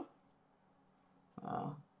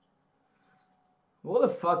 What a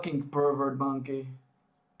fucking pervert monkey.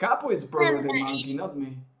 Kapu is perverted monkey, not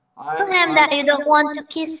me. Tell him that you don't want to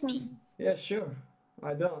kiss me. Yeah, sure.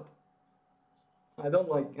 I don't. I don't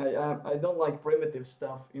like primitive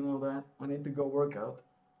stuff. You know that. I need to go work out.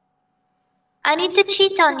 I need to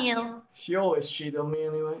cheat on you. She always cheat on me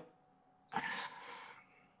anyway.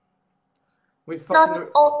 We Not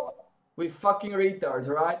fucking all. we fucking retards,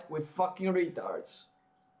 right? We fucking retards.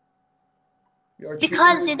 You're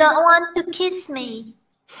Because cheating. you don't want to kiss me.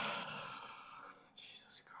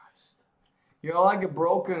 Jesus Christ. You're like a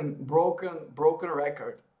broken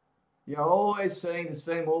record. You're always saying the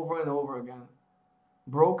same over and over again.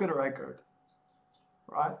 Broken record.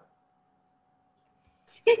 Right?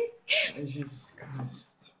 Jesus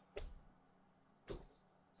Christ.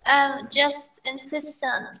 Just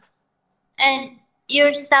insistent. And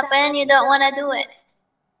you're stubborn, you don't want to do it.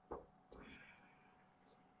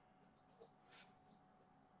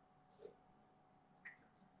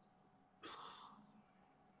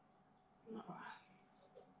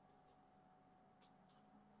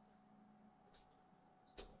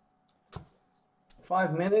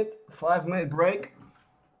 Five minute break.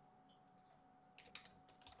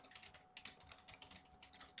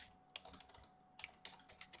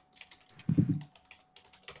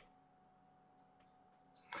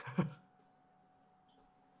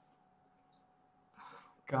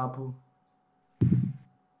 Kapu.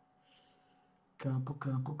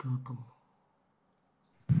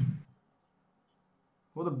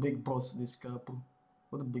 What a big boss, this Kapu.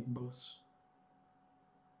 What a big boss.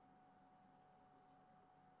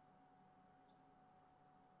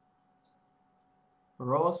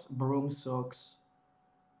 Ross broom socks.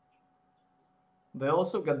 They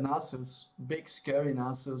also got Nasus. Big scary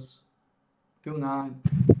Nasus. 2-9.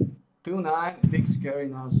 2-9, big scary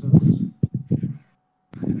Nasus.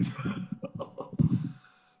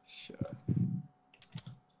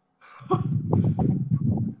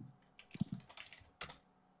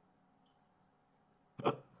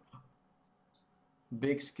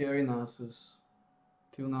 Big scary Nasus.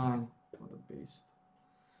 2-9. What a beast.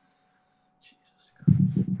 Jesus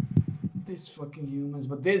Christ. These fucking humans.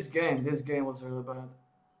 But this game was really bad.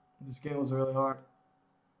 This game was really hard.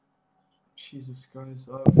 Jesus Christ.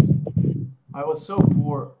 I was so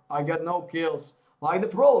poor. I got no kills. Like, the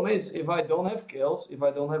problem is, if I don't have kills, if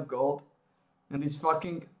I don't have gold, and these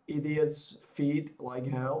fucking idiots feed like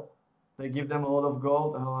hell, they give them a lot of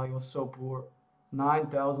gold. Oh, I was so poor.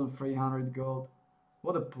 9,300 gold.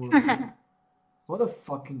 What a poor fuck. What a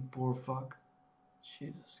fucking poor fuck.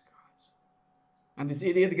 Jesus Christ. And this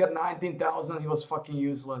idiot got 19,000. He was fucking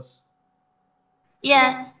useless.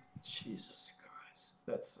 Yes. Jesus Christ.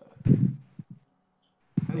 That's sad.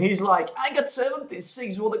 And he's like, I got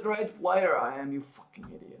 76. What a great player I am. You fucking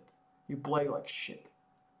idiot. You play like shit.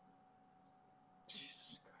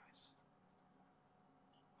 Jesus Christ.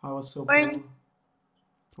 I was so poor.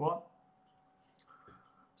 What?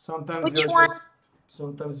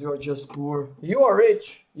 Sometimes you're just poor. You are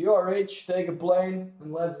rich. You are rich. Take a plane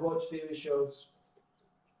and let's watch TV shows.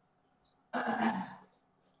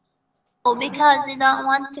 Oh, because you don't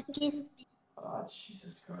want to kiss me. Oh,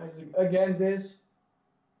 Jesus Christ. Again this?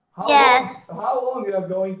 Yes. How long you are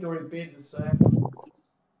going to repeat the same?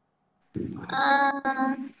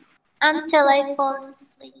 Until I fall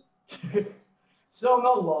asleep. So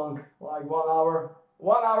not long. Like 1 hour.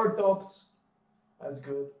 1 hour tops. That's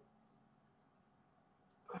good.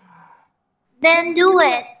 Then do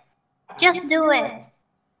it. Just do it.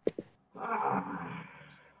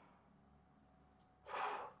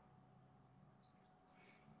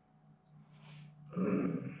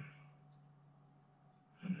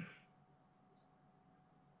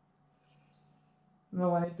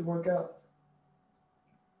 No, I need to work out.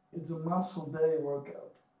 It's a muscle day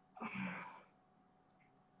workout.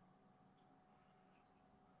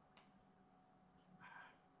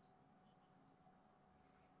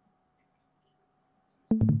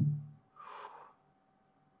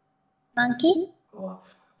 Monkey?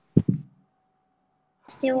 What?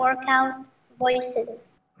 Still workout voices.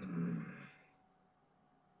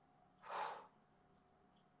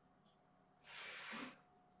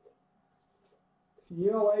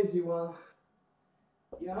 You're a lazy one.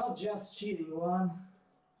 You're not just cheating one.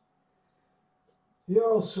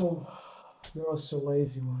 You're also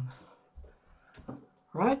lazy one.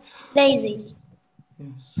 Right? Lazy.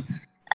 Yes.